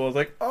so cool. I was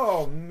like,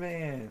 "Oh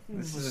man,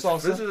 this is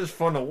just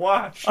fun to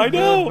watch." I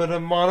know. But a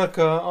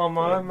Monica on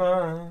my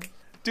mind,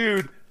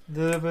 dude.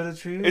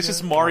 It's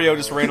just Mario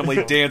just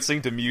randomly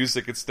dancing to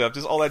music and stuff.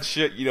 Just all that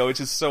shit, it's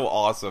just so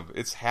awesome.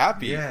 It's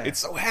happy. Yeah. It's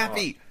so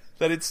happy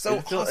that it's so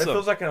awesome. It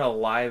feels like an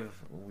alive,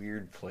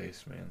 weird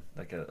place, man.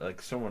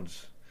 Like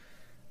someone's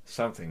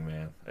something,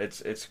 man.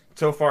 It's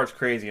so far it's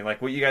crazy. And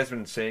like what you guys have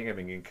been saying, I've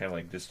been getting kind of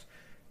like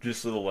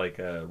just little like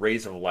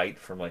rays of light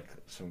from like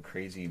some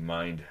crazy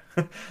mind.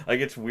 Like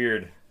it's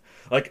weird.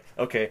 Like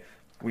okay,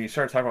 when you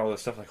start talking about all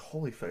this stuff, like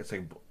holy fuck, it's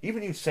like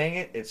even you saying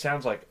it, it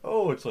sounds like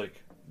it's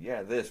like.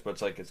 Yeah, but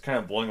it's like it's kind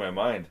of blowing my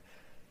mind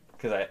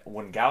because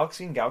when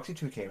Galaxy and Galaxy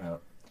 2 came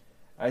out,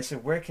 I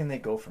said, where can they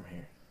go from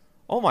here?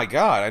 Oh my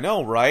god, I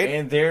know, right?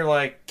 And they're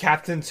like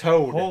Captain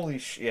Toad. Holy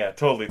shit! Yeah,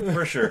 totally,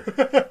 for sure.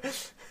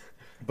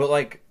 But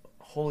like,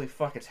 holy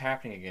fuck, it's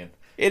happening again.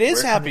 It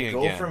is happening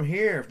again. Go from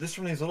here. Just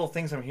from these little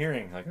things I'm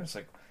hearing. Like it's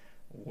like,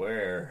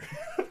 where?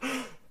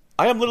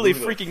 I am literally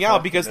freaking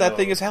out because that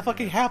thing is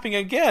fucking happening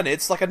again.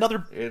 It's like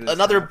another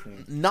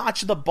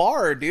notch in the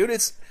bar, dude.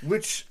 It's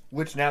which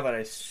now that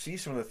I see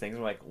some of the things,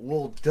 I'm like,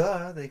 well,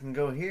 duh, they can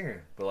go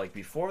here. But like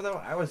before, though,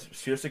 I was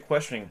seriously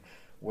questioning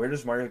where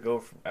does Mario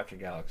go after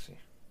Galaxy.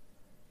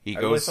 I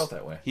really felt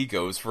that way. He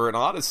goes for an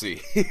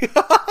Odyssey.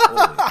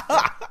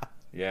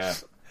 Yeah.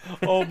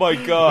 Oh my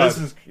god.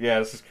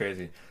 This is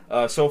crazy.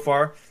 So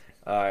far,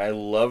 I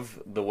love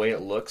the way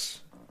it looks.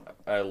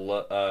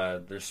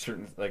 There's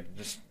certain like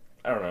just.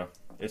 I don't know.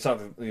 It's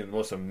not the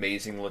most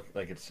amazing look.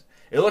 Like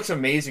it looks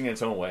amazing in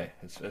its own way.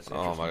 It's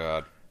oh my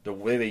god, the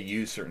way they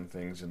use certain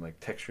things and like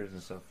textures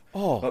and stuff.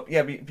 Oh, but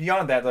yeah.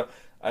 Beyond that, though,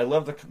 I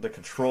love the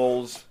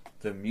controls,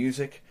 the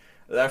music.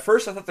 At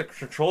first, I thought the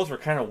controls were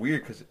kind of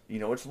weird because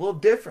it's a little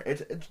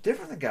different. It's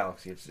different than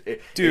Galaxy.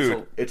 It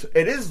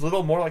is a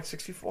little more like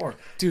 64.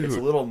 Dude, it's a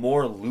little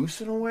more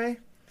loose in a way.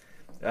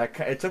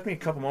 It took me a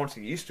couple moments to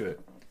get used to it.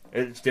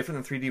 It's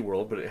different than 3D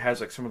World, but it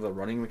has like some of the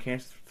running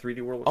mechanics of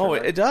 3D World. Oh,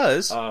 it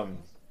does.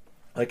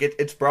 Like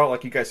it's borrowed,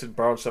 like you guys said,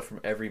 borrowed stuff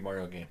from every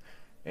Mario game,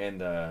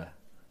 and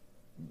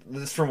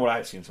this is from what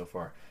I've seen so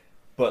far.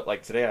 But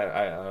like today,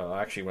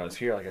 I actually when I was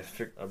here, like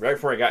right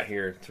before I got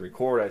here to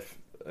record,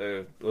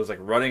 I was like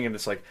running and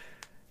just like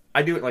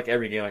I do it like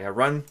every game. Like I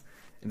run,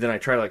 and then I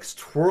try to like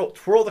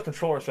twirl the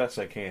controller as fast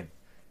as I can.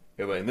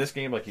 Yeah, but in this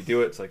game, like you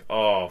do it, it's like,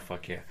 oh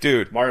fuck yeah,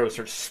 Dude. Mario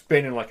starts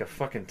spinning like a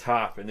fucking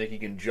top, and then he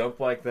can jump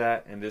like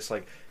that, and just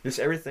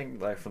everything,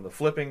 like from the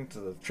flipping to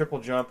the triple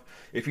jump.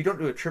 If you don't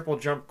do a triple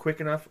jump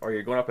quick enough, or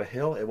you're going up a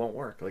hill, it won't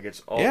work. Like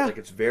it's all like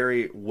it's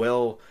very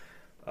well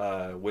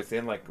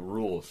within like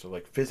rules, so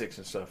like physics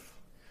and stuff,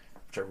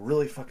 which I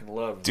really fucking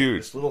love.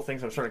 Dude, just little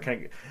things I'm starting to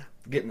kind of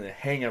getting the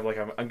hang of. Like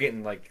I'm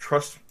getting like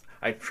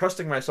I'm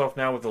trusting myself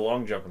now with the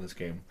long jump in this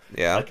game.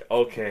 Yeah. Like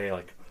okay,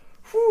 like.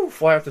 Whew,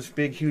 fly off this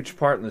big, huge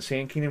part in the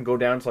Sand Kingdom, go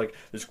down to like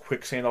there's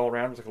quicksand all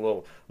around. It's like a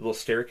little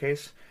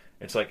staircase.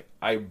 It's like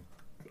I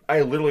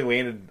literally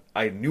landed.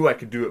 I knew I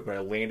could do it, but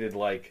I landed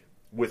like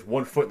with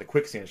one foot in the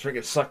quicksand. So I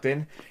get sucked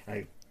in, and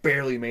I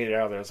barely made it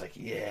out of there. I was like,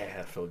 yeah,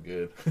 that felt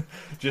good.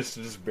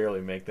 just barely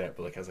make that,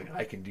 but like I was like,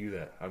 I can do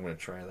that. I'm gonna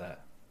try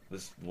that.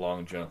 This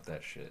long jump,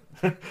 that shit.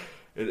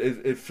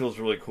 it feels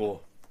really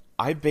cool.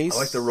 I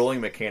like the rolling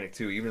mechanic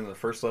too, even in the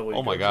first level.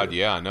 Oh my god,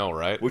 yeah, I know,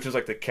 right? Which is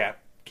like the Cap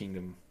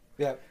Kingdom.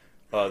 Yeah.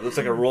 It's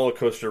like a roller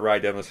coaster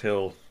ride down this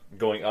hill,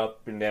 going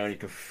up and down. You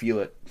can feel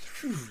it,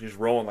 just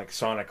rolling like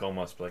Sonic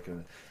almost, but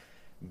like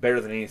better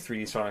than any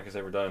 3D Sonic has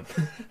ever done.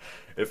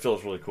 It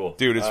feels really cool,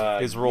 dude.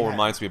 His roll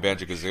reminds me of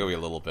Banjo-Kazooie a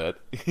little bit.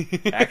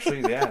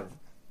 Actually,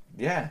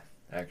 yeah,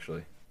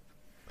 actually.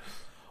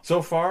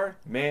 So far,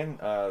 man,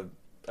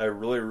 I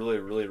really, really,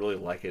 really, really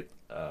like it.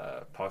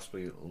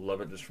 Possibly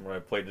love it just from what I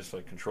played, just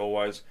like control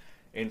wise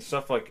and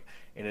stuff like.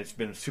 And it's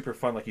been super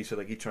fun, like you said.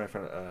 Like each time I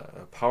found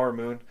a power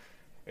moon.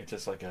 It's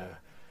just like it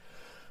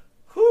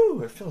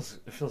feels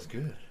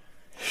good.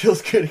 It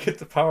feels good to get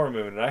the power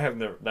moon, and I have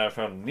not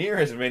found near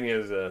as many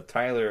as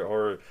Tyler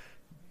or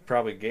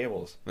probably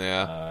Gables.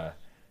 Yeah.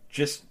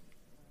 Just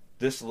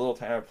this little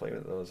time I play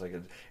with those, like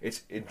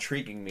it's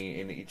intriguing me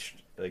in each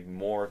like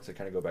more to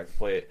kind of go back to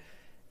play it.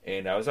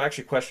 And I was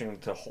actually questioning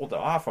to hold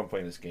off on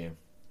playing this game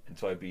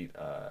until I beat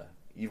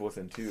Evil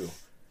Within 2,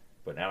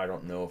 but now I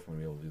don't know if I'm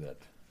gonna be able to do that.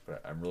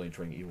 But I'm really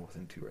enjoying Evil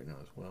Within 2 right now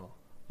as well.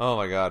 Oh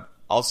my god.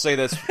 I'll say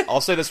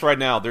this right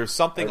now. There's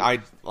something I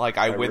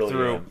went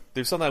through.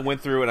 There's something I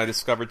went through and I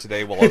discovered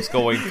today while I was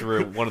going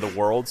through one of the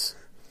worlds.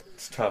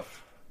 It's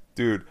tough.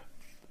 Dude,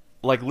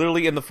 like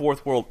literally in the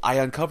fourth world, I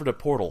uncovered a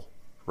portal,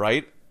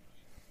 right?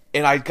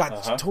 And I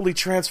got totally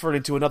transferred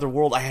into another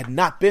world I had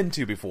not been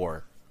to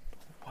before.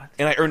 What?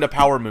 And I earned a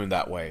power moon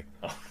that way.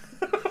 Oh.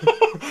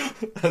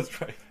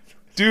 That's right.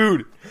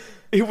 Dude,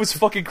 it was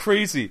fucking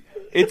crazy.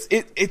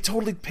 It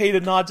totally paid a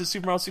nod to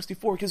Super Mario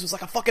 64 because it was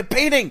like a fucking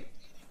painting.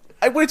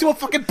 I went into a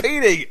fucking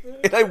painting,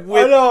 and I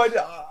went. I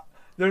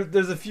know.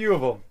 There's a few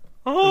of them.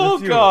 Oh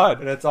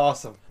god, and it's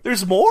awesome.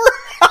 There's more.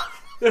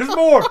 There's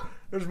more.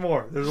 There's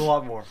more. There's a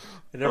lot more.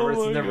 It's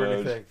never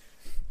anything.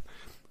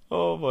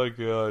 Oh my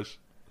gosh.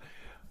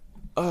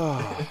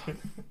 But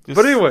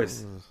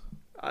anyways,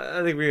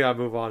 I think we gotta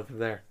move on from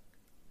there.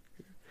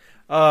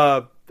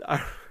 But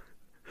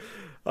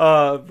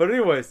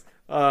anyways,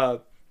 I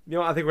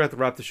think we have to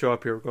wrap the show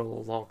up here. We're going a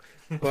little long,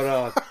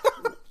 but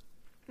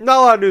not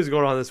a lot of news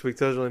going on this week,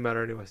 so it doesn't really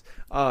matter anyways.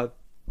 But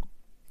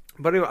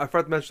anyway, I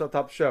forgot to mention on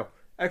top of the show.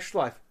 Extra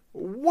Life.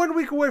 1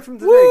 week away from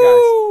today,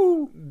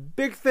 Woo! guys.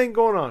 Big thing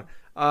going on.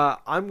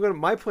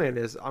 My plan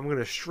is I'm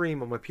gonna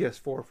stream on my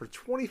PS4 for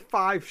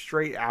 25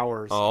 straight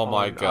hours. Oh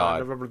my god.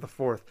 November the 4th.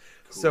 Cool.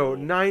 So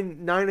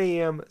 9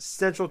 a.m.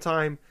 Central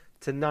Time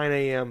to 9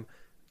 a.m.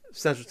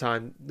 Central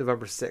Time,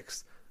 November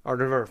 6th. Or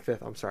November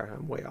 5th. I'm sorry,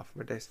 I'm way off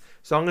my days.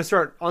 So I'm gonna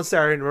start on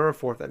Saturday, November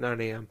 4th at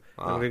 9 a.m.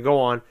 I'm gonna go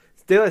on.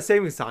 Daylight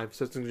savings time,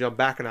 so it's going to jump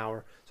back an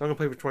hour. So I'm going to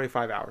play for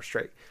 25 hours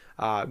straight.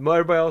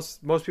 Everybody else,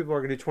 most people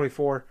are going to do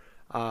 24.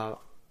 I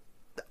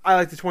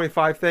like the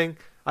 25 thing.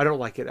 I don't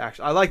like it,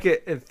 actually. I like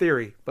it in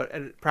theory, but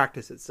in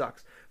practice it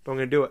sucks. But I'm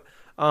going to do it.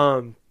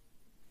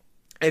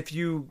 If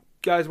you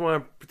guys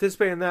want to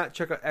participate in that,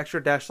 check out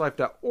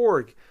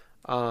extra-life.org.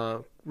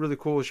 Really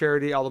cool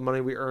charity. All the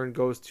money we earn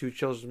goes to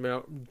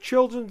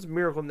Children's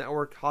Miracle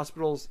Network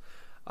hospitals.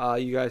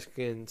 You guys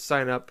can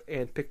sign up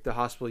and pick the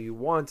hospital you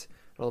want.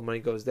 All the money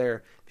goes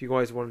there. If you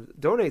guys want to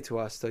donate to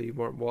us, so you're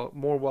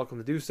more welcome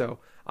to do so.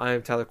 I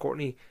am Tyler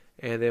Courtney,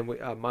 and then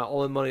my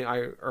all the money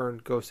I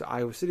earn goes to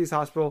Iowa City's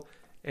hospital,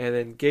 and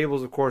then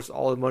Gables, of course,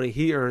 all the money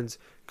he earns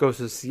goes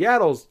to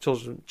Seattle's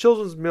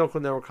Children's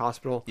Miracle Network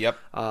Hospital. Yep.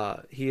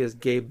 He is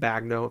Gabe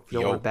Bagno. If you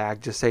don't want a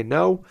bag, just say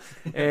no.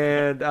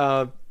 And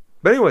but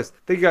anyways,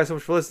 thank you guys so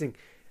much for listening.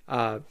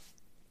 Want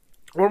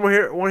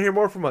to hear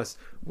more from us?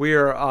 We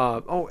are.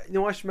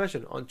 I should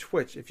mention on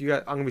Twitch. If you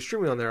guys, I'm gonna be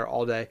streaming on there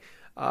all day.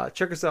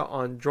 Check us out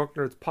on Drunk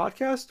Nerds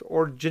Podcast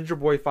or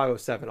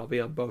Gingerboy507. I'll be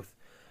on both.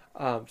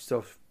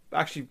 So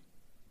actually,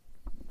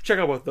 check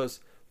out both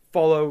those.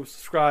 Follow,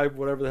 subscribe,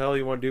 whatever the hell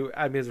you want to do.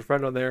 Add me as a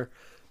friend on there.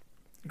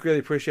 Greatly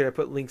appreciate it. I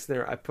put links in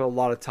there. I put a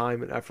lot of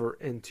time and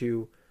effort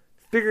into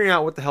figuring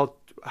out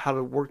how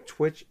to work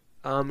Twitch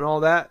and all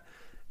that.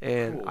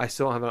 And cool. I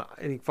still don't have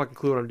any fucking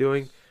clue what I'm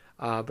doing.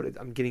 But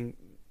I'm getting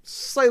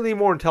slightly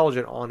more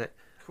intelligent on it.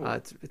 Cool.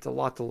 It's a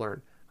lot to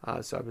learn.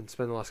 So I've been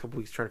spending the last couple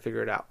weeks trying to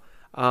figure it out.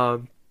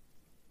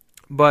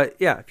 But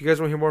yeah, if you guys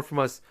want to hear more from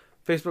us,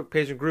 Facebook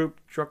page and group,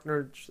 Drunk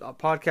Nerds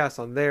Podcast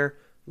on there.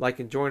 Like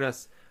and join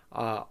us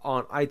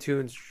on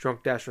iTunes,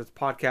 Drunk Nerds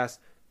Podcast.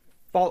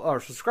 Follow or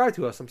subscribe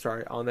to us. I'm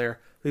sorry, on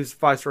there. Leave us a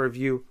 5-star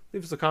review.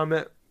 Leave us a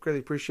comment. Greatly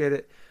appreciate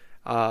it.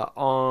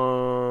 On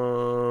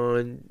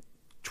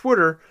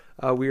Twitter,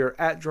 we are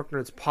at Drunk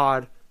Nerds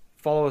Pod.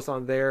 Follow us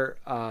on there.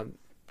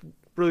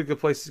 Really good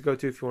places to go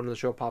to if you want when the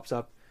show pops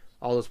up.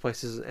 All those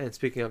places. And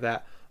speaking of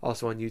that,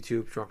 also on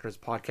YouTube, Drunk Nerds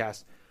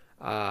Podcast.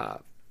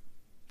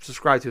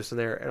 Subscribe to us on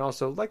there, and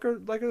also like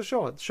the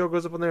show. The show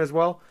goes up on there as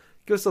well.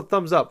 Give us a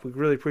thumbs up. We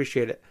really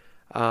appreciate it.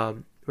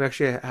 We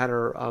actually had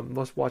our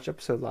most watched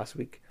episode last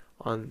week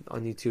on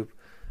YouTube.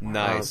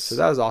 Nice. So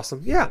that was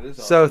awesome. Yeah. That is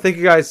awesome. So thank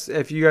you guys.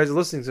 If you guys are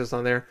listening to us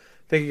on there,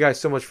 thank you guys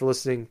so much for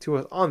listening to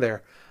us on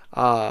there.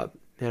 And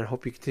I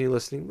hope you continue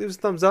listening. Leave us a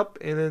thumbs up,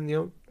 and then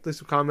leave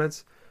some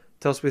comments.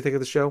 Tell us what you think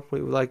of the show. What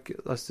you would like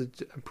us to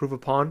improve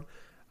upon,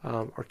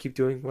 or keep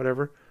doing,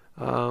 whatever.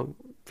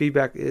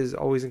 Feedback is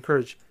always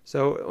encouraged.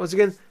 So once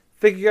again,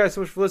 thank you guys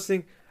so much for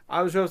listening.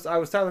 I was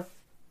Tyler.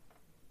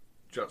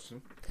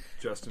 Justin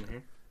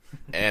here.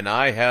 And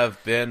I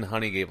have been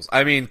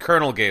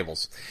Colonel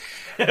Gables.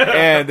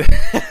 And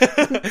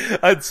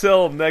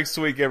until next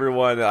week,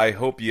 everyone, I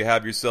hope you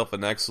have yourself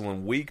an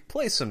excellent week.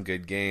 Play some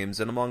good games,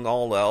 and among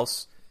all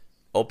else,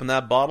 open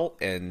that bottle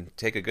and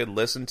take a good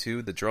listen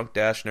to the Drunk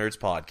Nerds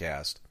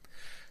podcast.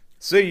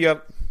 See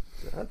ya.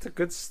 That's a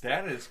good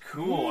That is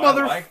cool.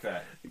 Mother- I like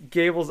that.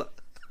 Gables. I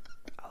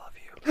love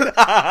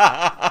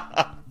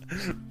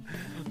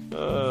you.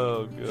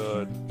 Oh,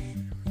 God.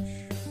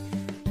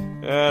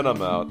 And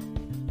I'm out.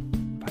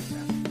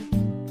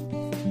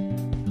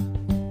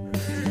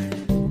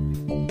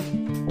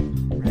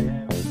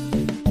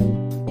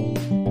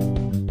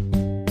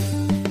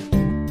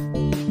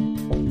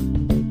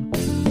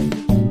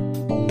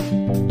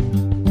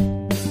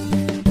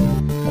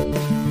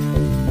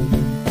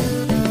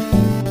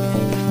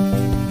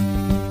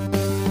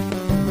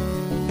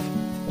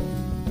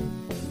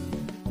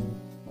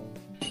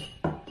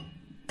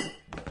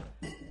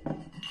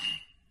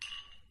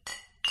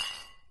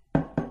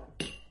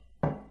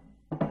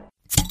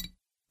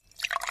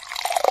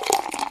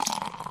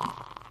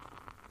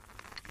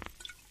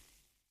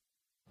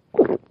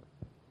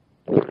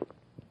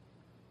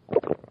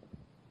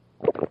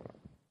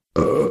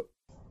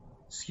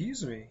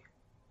 Excuse me.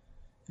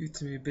 You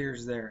too many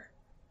beers there.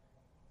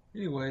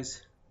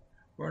 Anyways,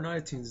 we're on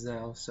iTunes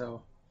now,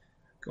 so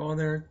go on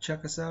there,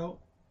 check us out,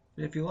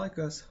 and if you like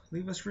us,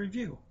 leave us a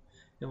review,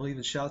 and we'll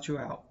even shout you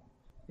out.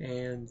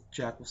 And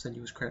Jack will send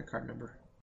you his credit card number.